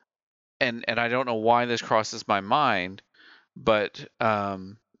 and I don't know why this crosses my mind, but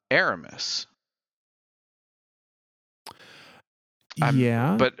Aramis.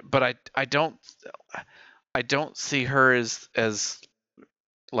 Yeah. But I don't see her as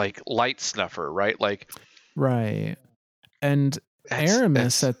like Light Snuffer, right? Like, right. And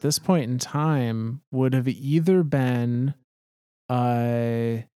Aramis at this point in time would have either been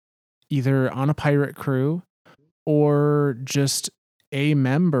either on a pirate crew or just a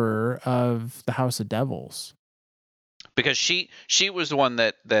member of the House of Devils. Because she was the one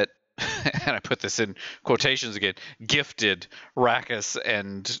that and I put this in quotations again, gifted Rackus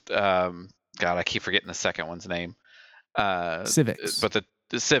and God, I keep forgetting the second one's name. Civics. But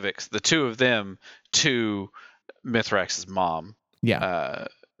the Civics, the two of them to Mithrex's mom. Yeah.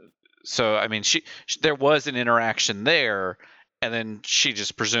 So I mean, she there was an interaction there, and then she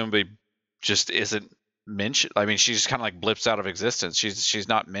just presumably just isn't mentioned. I mean, she just kind of like blips out of existence. She's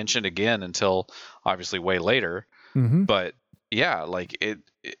not mentioned again until obviously way later. Mm-hmm. But yeah, like it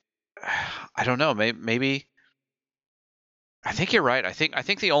I don't know. Maybe I think you're right. I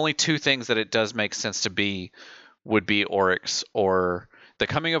think the only two things that it does make sense to be would be Oryx or the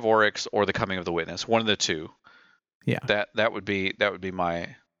coming of Oryx or the coming of the Witness. One of the two. Yeah. That would be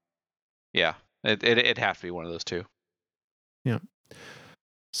my yeah. It'd have to be one of those two. Yeah.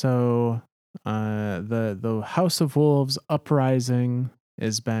 So the House of Wolves uprising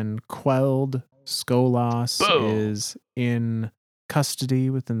has been quelled. Skolas Boom. is in custody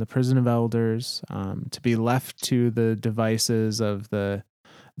within the prison of elders, to be left to the devices of the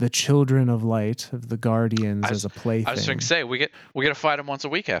children of light, of the guardians, I as was a I was trying to plaything. say we get to fight him once a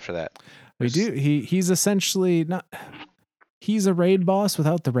week after that. We There's do. He's essentially not. He's a raid boss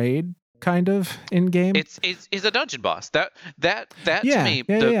without the raid, kind of in game. it's a dungeon boss. That to Yeah, me,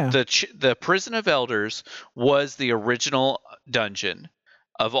 yeah, yeah, yeah. the Prison of Elders was the original dungeon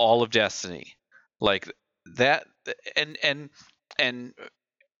of all of Destiny. Like that, and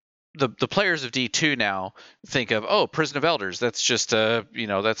the players of D2 now think of, oh, Prison of Elders, that's just a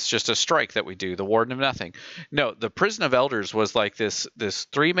strike that we do, the Warden of Nothing. No, the Prison of Elders was like this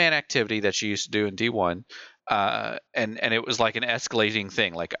 3-man activity that you used to do in D1, and it was like an escalating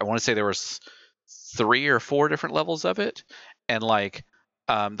thing. Like I want to say there was 3 or 4 different levels of it, and like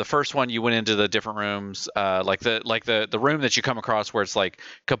the first one you went into the different rooms, like the room that you come across where it's like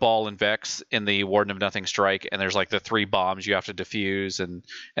Cabal and Vex in the Warden of Nothing strike, and there's like the 3 bombs you have to defuse, and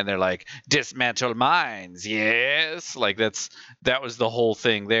they're like dismantle mines, yes, like that was the whole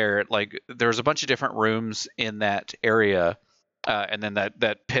thing there. Like there's a bunch of different rooms in that area, and then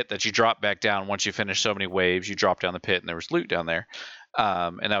that pit that you drop back down once you finish so many waves, you drop down the pit and there was loot down there.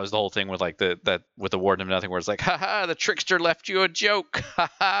 And that was the whole thing with like that with the Warden of Nothing, where it's like, haha, the trickster left you a joke,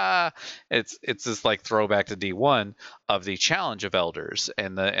 haha. It's this like throwback to D1 of the Challenge of Elders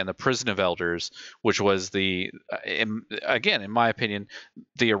and the Prison of Elders, which was again, in my opinion,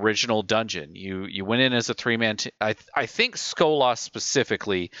 the original dungeon. You went in as a 3-man. I think Skolas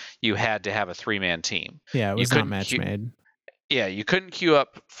specifically, you had to have a 3-man team. Yeah, it You was not couldn't match made. Yeah, you couldn't queue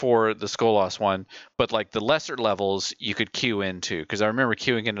up for the Skolas one, but like the lesser levels you could queue into, because I remember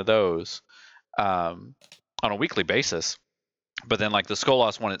queuing into those um, on a weekly basis. But then like the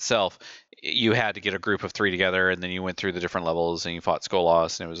Skolas one itself, you had to get a group of 3 together, and then you went through the different levels and you fought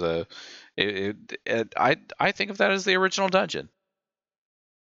Skolas, and it was I think of that as the original dungeon.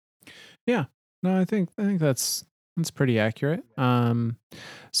 Yeah. No, I think that's pretty accurate.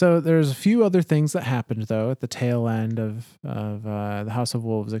 So there's a few other things that happened though at the tail end of the House of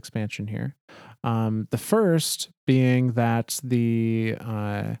Wolves expansion here. The first being that the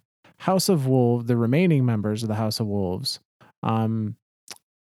House of Wolves, the remaining members of the House of Wolves, um,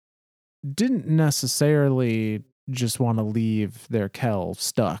 didn't necessarily just want to leave their Kel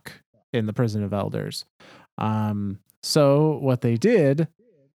stuck in the prison of elders. So what they did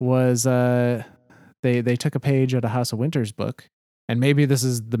was they took a page out of House of Winter's book, and maybe this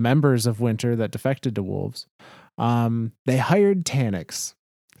is the members of Winter that defected to Wolves. They hired Tannix.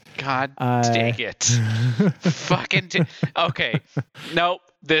 God Uh, dang it. Okay. Nope.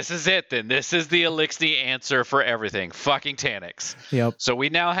 This is it then. This is the Eliksni answer for everything. Fucking Tannix. yep. So we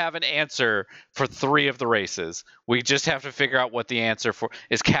now have an answer for 3 of the races. We just have to figure out what the answer for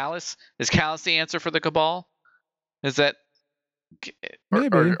is. Callus the answer for the Cabal? Is that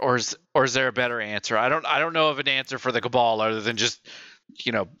Maybe. or is there a better answer? I don't know of an answer for the Cabal other than just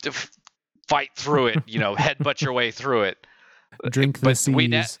fight through it, headbutt your way through it. Drink the But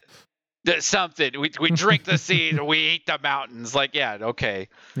seas. something. We drink the sea, we eat the mountains. Like, yeah, okay.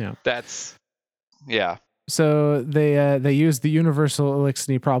 Yeah. That's yeah. So they use the universal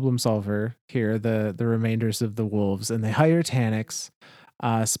Eliksni problem solver here, the remainders of the wolves, and they hire Tannix,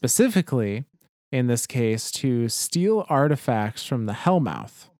 specifically in this case to steal artifacts from the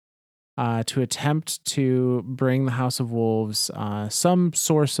Hellmouth, to attempt to bring the House of Wolves some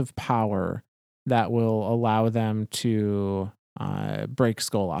source of power that will allow them to break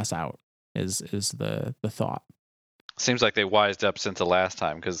Skolas out. Is the thought? Seems like they wised up since the last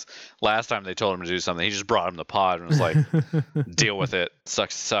time, because last time they told him to do something, he just brought him the pod and was like, deal with it.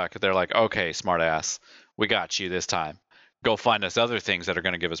 Sucks to suck. They're like, okay, smartass, we got you this time. Go find us other things that are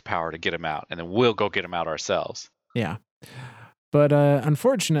going to give us power to get him out, and then we'll go get him out ourselves. Yeah. But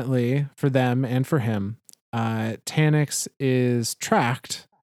unfortunately for them and for him, Tannix is tracked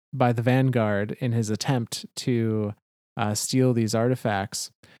by the Vanguard in his attempt to steal these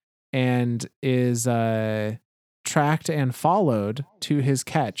artifacts, and is tracked and followed to his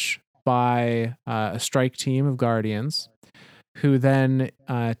catch by a strike team of Guardians. who then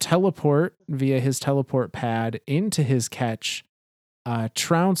teleport via his teleport pad into his catch,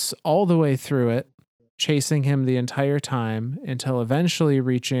 trounce all the way through it, chasing him the entire time until eventually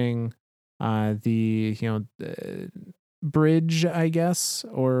reaching the bridge, I guess,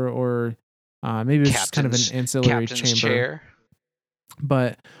 or maybe it's just kind of an ancillary captain's chamber. chair.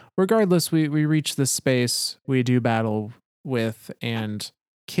 But regardless, we reach this space, we do battle with and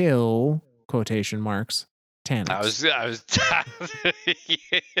kill quotation marks Tannix. I was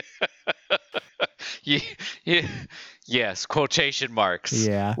yes, quotation marks.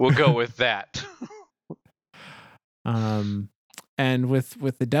 Yeah. We'll go with that. And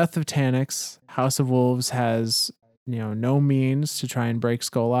with the death of Tannix, House of Wolves has no means to try and break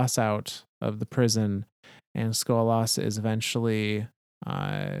Skolas out of the prison, and Skolas is eventually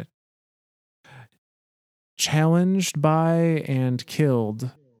challenged by and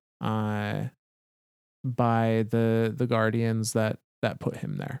killed by the guardians that put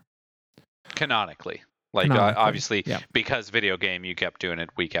him there. Canonically. Like, obviously, yeah. because video game, you kept doing it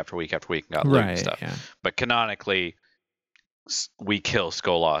week after week after week and got loot and stuff. Yeah. But canonically, we kill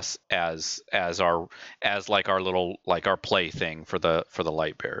Skolas as our little our plaything for the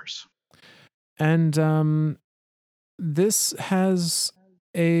light bearers. And this has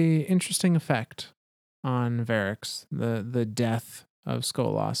a interesting effect on Varix. The death of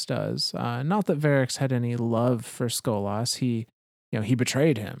Skolas does. Not that Varix had any love for Skolas. He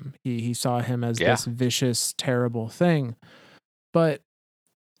betrayed him. He saw him as this vicious, terrible thing. But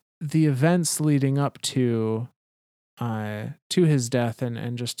the events leading up to his death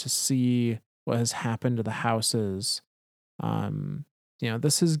and just to see what has happened to the houses,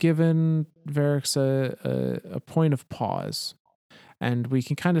 this has given Varix a point of pause. And we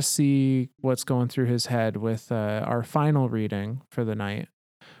can kind of see what's going through his head with our final reading for the night,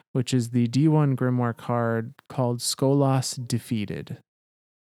 which is the D1 Grimoire card called Skolas Defeated.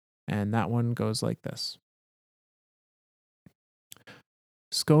 And that one goes like this.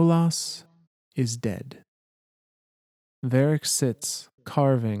 Skolas is dead. Varix sits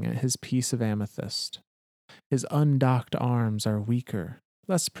carving at his piece of amethyst. His undocked arms are weaker,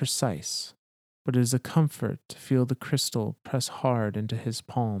 less precise, but it is a comfort to feel the crystal press hard into his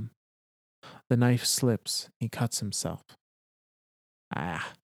palm. The knife slips, he cuts himself.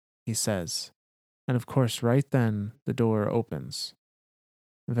 Ah, he says, and of course right then the door opens.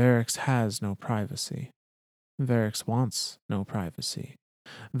 Varix has no privacy. Varix wants no privacy.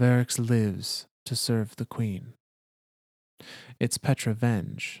 Varix lives to serve the queen. It's Pt.3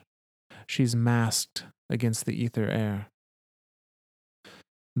 Venge. She's masked against the ether air.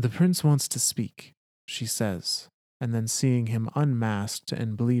 The prince wants to speak, she says, and then seeing him unmasked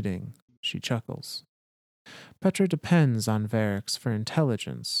and bleeding, she chuckles. Pt.3 depends on Varix for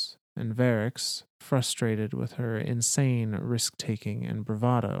intelligence, and Varix, frustrated with her insane risk-taking and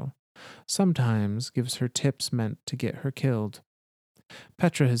bravado, sometimes gives her tips meant to get her killed.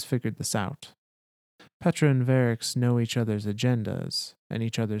 Pt.3 has figured this out. Pt.3 and Varix know each other's agendas and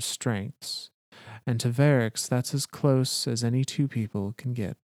each other's strengths, and to Varix that's as close as any two people can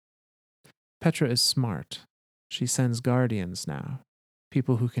get. Pt.3 is smart. She sends guardians now,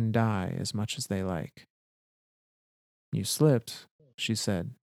 people who can die as much as they like. You slipped, she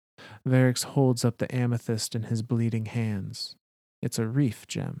said. Varix holds up the amethyst in his bleeding hands. It's a reef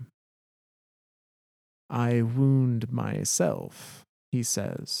gem. I wound myself, he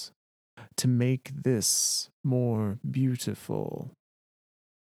says, to make this more beautiful.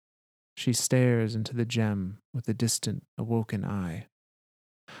 She stares into the gem with a distant, awoken eye.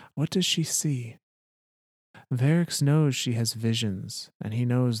 What does she see? Varix knows she has visions, and he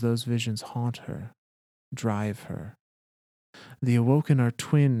knows those visions haunt her, drive her. The awoken are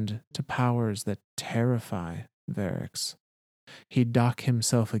twinned to powers that terrify Varix. He'd dock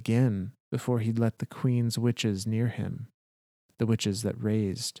himself again before he'd let the queen's witches near him, the witches that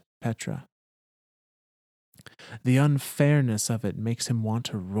raised Pt.3. The unfairness of it makes him want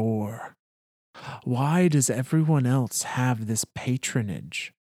to roar. Why does everyone else have this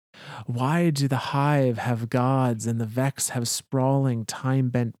patronage? Why do the Hive have gods and the Vex have sprawling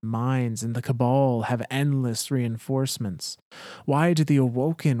time-bent minds and the Cabal have endless reinforcements? Why do the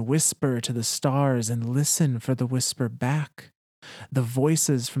Awoken whisper to the stars and listen for the whisper back? The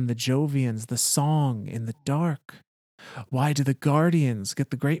voices from the Jovians, the song in the dark? Why do the Guardians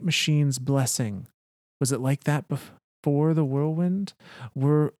get the great machine's blessing? Was it like that before the whirlwind?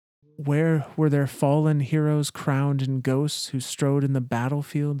 Where were there fallen heroes crowned in ghosts who strode in the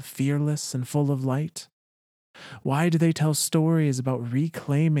battlefield fearless and full of light? Why do they tell stories about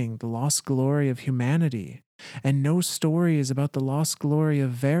reclaiming the lost glory of humanity, and no stories about the lost glory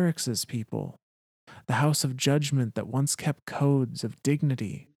of Varix's people? the house of judgment that once kept codes of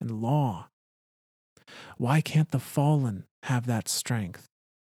dignity and law. Why can't the fallen have that strength?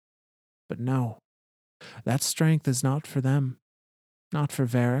 But no, that strength is not for them, not for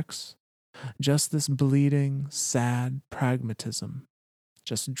Varix. Just this bleeding, sad pragmatism,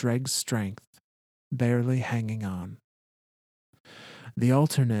 just Dreg's strength, barely hanging on. The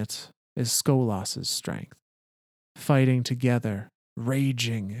alternate is Skolas's strength, fighting together,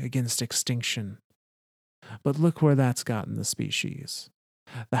 raging against extinction. But look where that's gotten the species.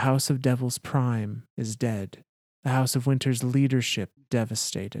 The House of Devil's Prime is dead. The House of Winter's leadership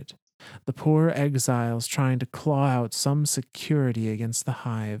devastated. The poor exiles trying to claw out some security against the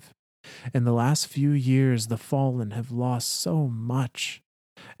hive. In the last few years, the fallen have lost so much,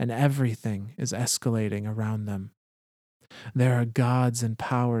 and everything is escalating around them. There are gods and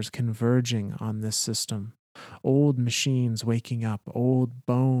powers converging on this system. Old machines waking up, old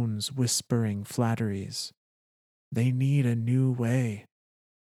bones whispering flatteries. They need a new way.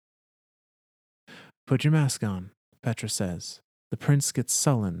 Put your mask on, Petra says. The prince gets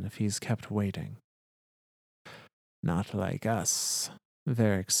sullen if he's kept waiting. Not like us,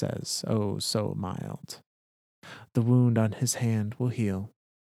 Varric says, oh so mild. The wound on his hand will heal.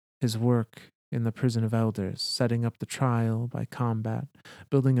 His work in the prison of elders, setting up the trial by combat,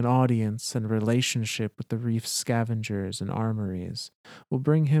 building an audience and relationship with the reef's scavengers and armories, will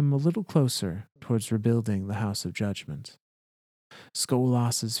bring him a little closer towards rebuilding the House of Judgment.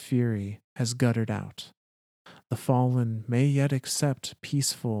 Skolas's fury has guttered out. The fallen may yet accept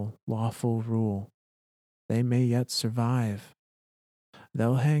peaceful, lawful rule. They may yet survive.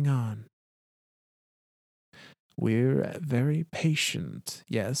 They'll hang on. We're very patient,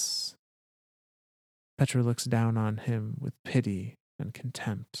 yes? Petra looks down on him with pity and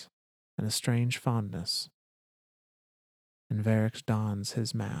contempt and a strange fondness. And Varric dons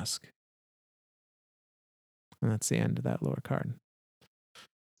his mask. And that's the end of that lore card.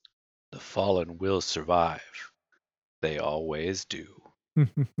 The fallen will survive. They always do.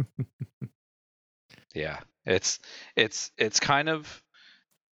 Yeah. It's kind of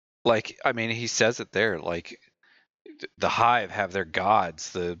like, I mean, he says it there, like the hive have their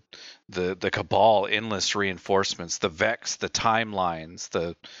gods, the cabal, endless reinforcements, the vex, the timelines,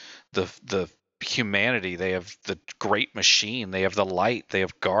 the humanity. They have the great machine, they have the light, they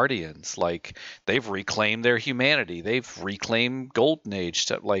have guardians. Like, they've reclaimed their humanity, they've reclaimed golden age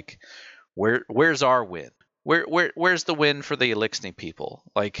stuff. Like, where's our win? Where's the win for the Eliksni people?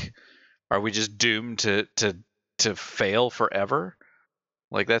 Like, are we just doomed to fail forever?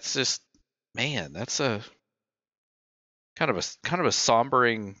 Like, that's just, man, that's a kind of a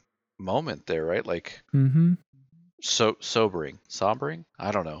sombering moment there, right? Like, Mm-hmm. Sombering.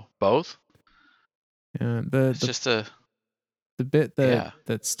 I don't know, both. Yeah, It's just a the bit yeah,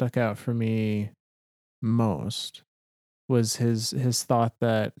 that stuck out for me most was his thought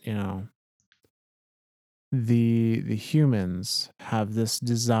that, the humans have this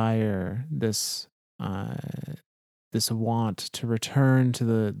desire, uh this want to return to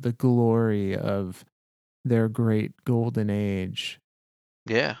the glory of their great golden age.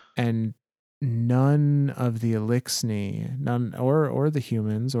 yeah. And none of the Eliksni, none or the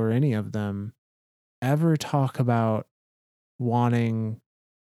humans or any of them ever talk about wanting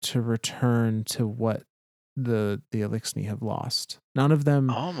to return to what the Eliksni have lost. None of them.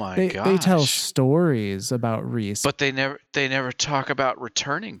 Oh my They tell gosh. stories about Reese. But they never talk about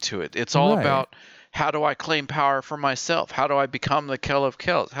returning to it. It's all Right. about, how do I claim power for myself? How do I become the Kell of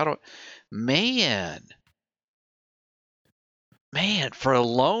Kells? How do I, man, for a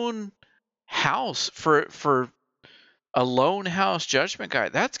lone house, for a lone house judgment guy,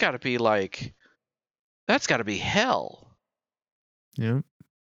 that's got to be like, that's got to be hell. Yeah.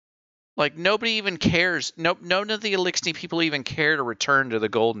 Like, nobody even cares. No, none of the Eliksni people even care to return to the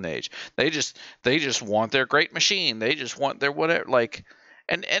Golden Age. They just want their great machine. They just want their whatever. Like,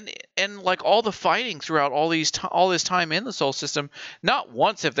 and like, all the fighting throughout all this time in the Soul System. Not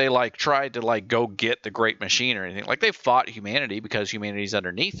once have they like tried to like go get the great machine or anything. Like, they fought humanity because humanity's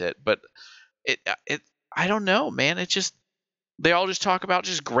underneath it. But it I don't know, man. It just, they all just talk about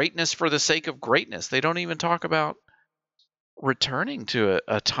just greatness for the sake of greatness. They don't even talk about returning to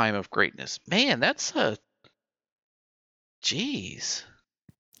a time of greatness. Man, that's a, jeez.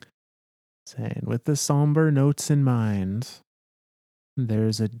 Saying with the somber notes in mind,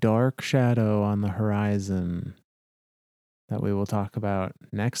 there's a dark shadow on the horizon that we will talk about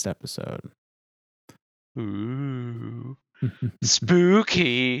next episode. Ooh,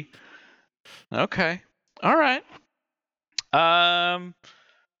 spooky. Okay, all right. Um,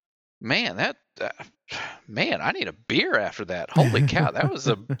 Man, man, I need a beer after that. Holy cow, that was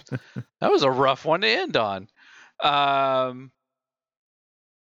a rough one to end on. All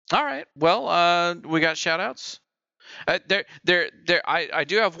right. Well, we got shout outs. I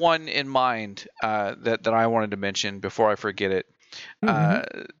do have one in mind that I wanted to mention before I forget it. Uh,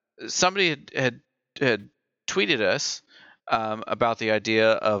 Somebody had tweeted us about the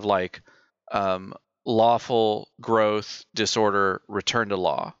idea of like um, lawful growth disorder return to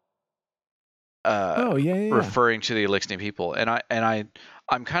law, Oh, yeah. referring to the Eliksni people, and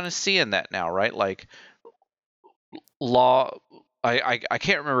I'm kind of seeing that now, right? Like law. I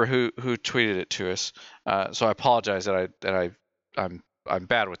can't remember who tweeted it to us, so I apologize I'm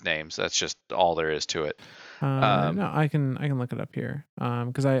bad with names. That's just all there is to it. No, I can look it up here.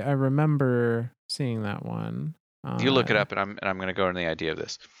 Because I remember seeing that one. You look it up, and I'm going to go into the idea of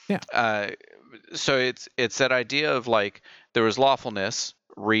this. Yeah. So it's that idea of like there was lawfulness,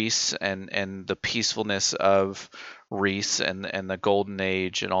 Reese, and the peacefulness of Reese and the golden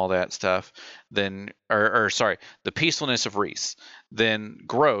age and all that stuff. Then, or sorry, the peacefulness of Reese. Then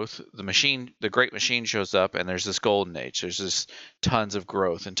growth, the great machine shows up, and there's this golden age. There's this tons of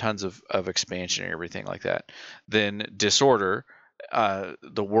growth and tons of expansion and everything like that. Then disorder,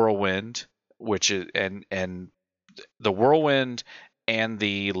 the whirlwind, which is and the whirlwind and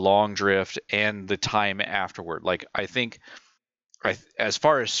the long drift and the time afterward. Like I think, as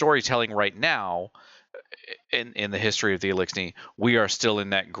far as storytelling right now, in the history of the Eliksni, we are still in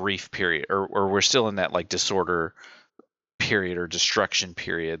that grief period, or we're still in that like disorder period or destruction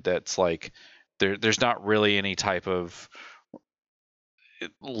period. That's like there's not really any type of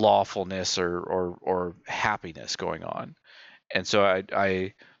lawfulness or happiness going on. And so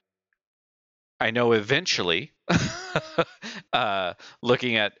I know eventually,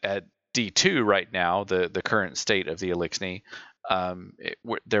 looking at D2 right now, the current state of the Eliksni,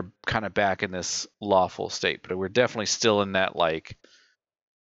 they're kind of back in this lawful state, but we're definitely still in that like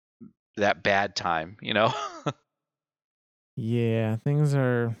that bad time, you know? Yeah, things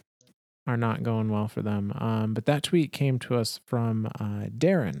are not going well for them. But that tweet came to us from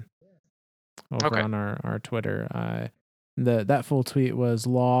Darren over Okay. on our Twitter. That full tweet was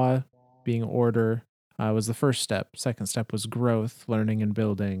law being order was the first step. Second step was growth, learning and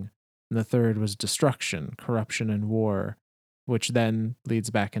building. And the third was destruction, corruption and war, which then leads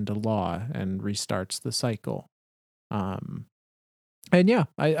back into law and restarts the cycle. And yeah,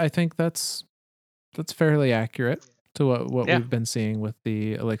 I think that's fairly accurate to what Yeah. we've been seeing with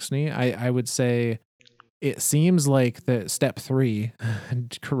the Eliksni. I would say it seems like the step 3,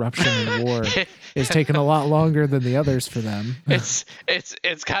 corruption and war, is taking a lot longer than the others for them. it's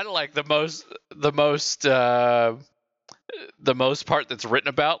kind of like the most part that's written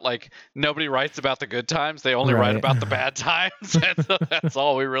about. Like nobody writes about the good times; they only write Right. about the bad times. That's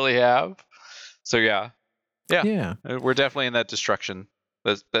all we really have. So yeah, Yeah. we're definitely in that destruction.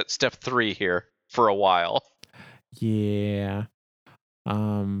 That step 3 here for a while. Yeah.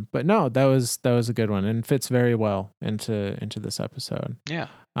 But no, that was a good one and fits very well into this episode. Yeah.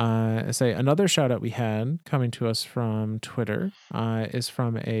 Say another shout out we had coming to us from Twitter is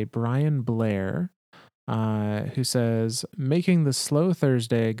from a Brian Blair, who says, "Making the slow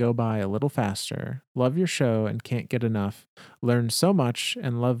Thursday go by a little faster. Love your show and can't get enough. Learned so much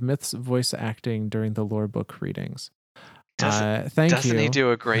and love Myth's voice acting during the lore book readings." Thank Doesn't you. he do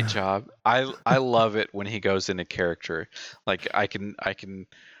a great job? I love it when he goes into character. Like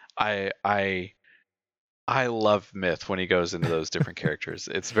I love Myth when he goes into those different characters.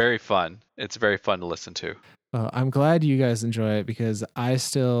 It's very fun. It's very fun to listen to. Well, I'm glad you guys enjoy it because I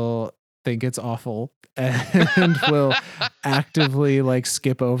still think it's awful and will actively like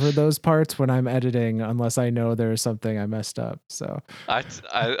skip over those parts when I'm editing unless I know there's something I messed up. So I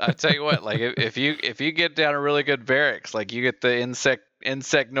tell you what, like if you get down a really good barracks, like you get the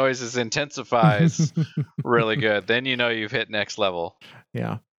insect noises intensifies really good, then you know you've hit next level.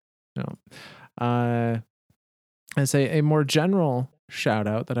 Yeah. No. I say a more general shout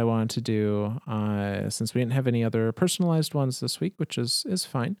out that I wanted to do, since we didn't have any other personalized ones this week, which is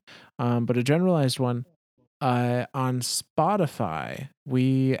fine. But a generalized one, on Spotify,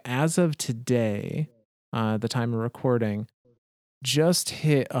 we, as of today, the time of recording, just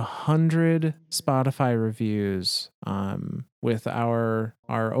hit 100 Spotify reviews, with our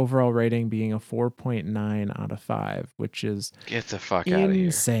overall rating being a 4.9 out of 5, which is Get the fuck out of here.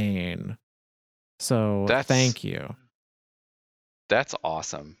 insane. So thank you. That's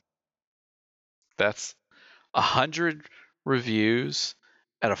awesome. That's 100 reviews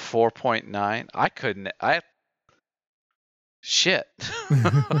at a 4.9. Shit.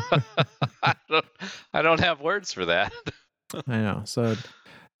 I don't have words for that. I know. So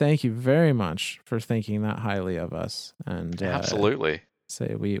thank you very much for thinking that highly of us, and Absolutely.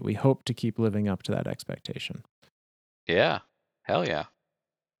 say we hope to keep living up to that expectation. Yeah. Hell yeah.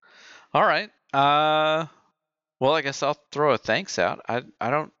 All right. Well, I guess I'll throw a thanks out. I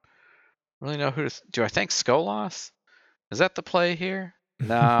don't really know who to. Do I thank Skolas? Is that the play here?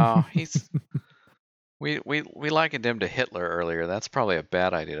 No, we likened him to Hitler earlier. That's probably a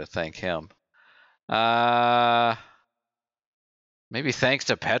bad idea to thank him. Maybe thanks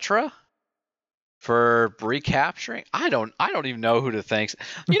to Petra for recapturing. I don't even know who to thank.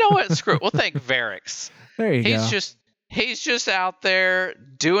 You know what? Screw it. We'll thank Varix. There you He's go. just out there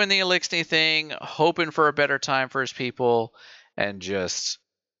doing the Eliksni thing, hoping for a better time for his people, and just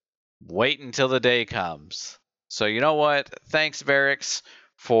wait until the day comes. So you know what? Thanks, Varix,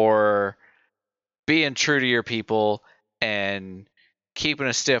 for being true to your people and keeping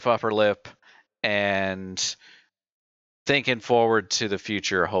a stiff upper lip and thinking forward to the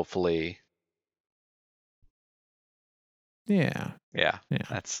future, hopefully. Yeah. Yeah.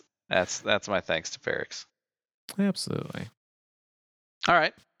 Yeah. That's my thanks to Varix. Absolutely. All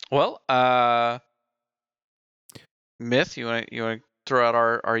right. Well, Myth, you want to throw out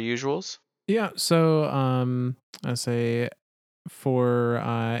our usuals? Yeah. So I say for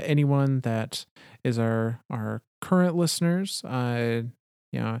anyone that is our current listeners,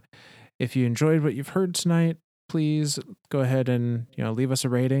 you know, if you enjoyed what you've heard tonight, please go ahead and leave us a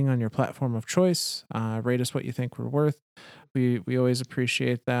rating on your platform of choice. Rate us what you think we're worth. We always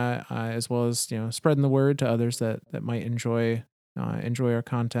appreciate that, as well as spreading the word to others that might enjoy our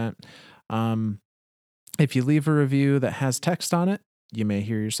content. Um, if you leave a review that has text on it, you may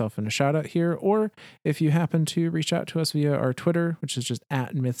hear yourself in a shout out here. Or if you happen to reach out to us via our Twitter, which is just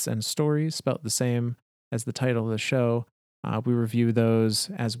at Myths and Stories, spelled the same as the title of the show, we review those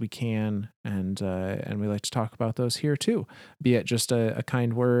as we can, and we like to talk about those here too. Be it just a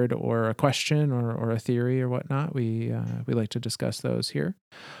kind word or a question or a theory or whatnot, we like to discuss those here.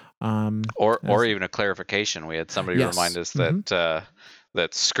 Or even a clarification. We had somebody remind Yes. us that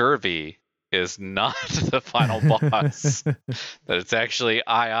that scurvy is not the final boss. That it's actually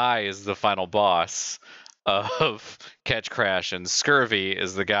II is the final boss of Catch Crash, and scurvy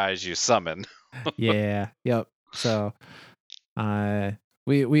is the guys you summon. Yeah. Yep. So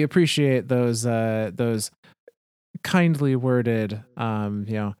we appreciate those kindly worded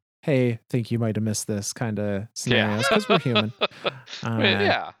hey, think you might have missed this kind of Yeah. scenarios, because we're human.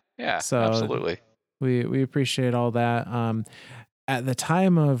 uh yeah, so absolutely. we appreciate all that. At the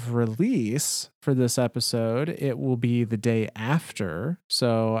time of release for this episode, it will be the day after,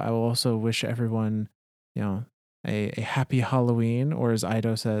 so I will also wish everyone you know a happy Halloween, or as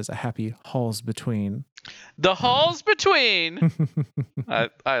Ido says, a happy halls between. The uh, halls between.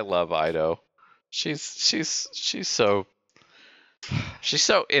 I love Ido. She's so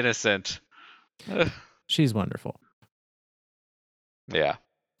innocent. She's wonderful. Yeah.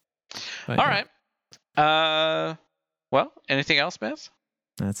 But All yeah, right. Well, anything else, Myth?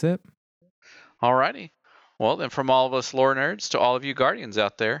 that's it. All righty. Well, then from all of us lore nerds to all of you guardians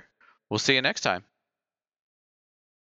out there, we'll see you next time.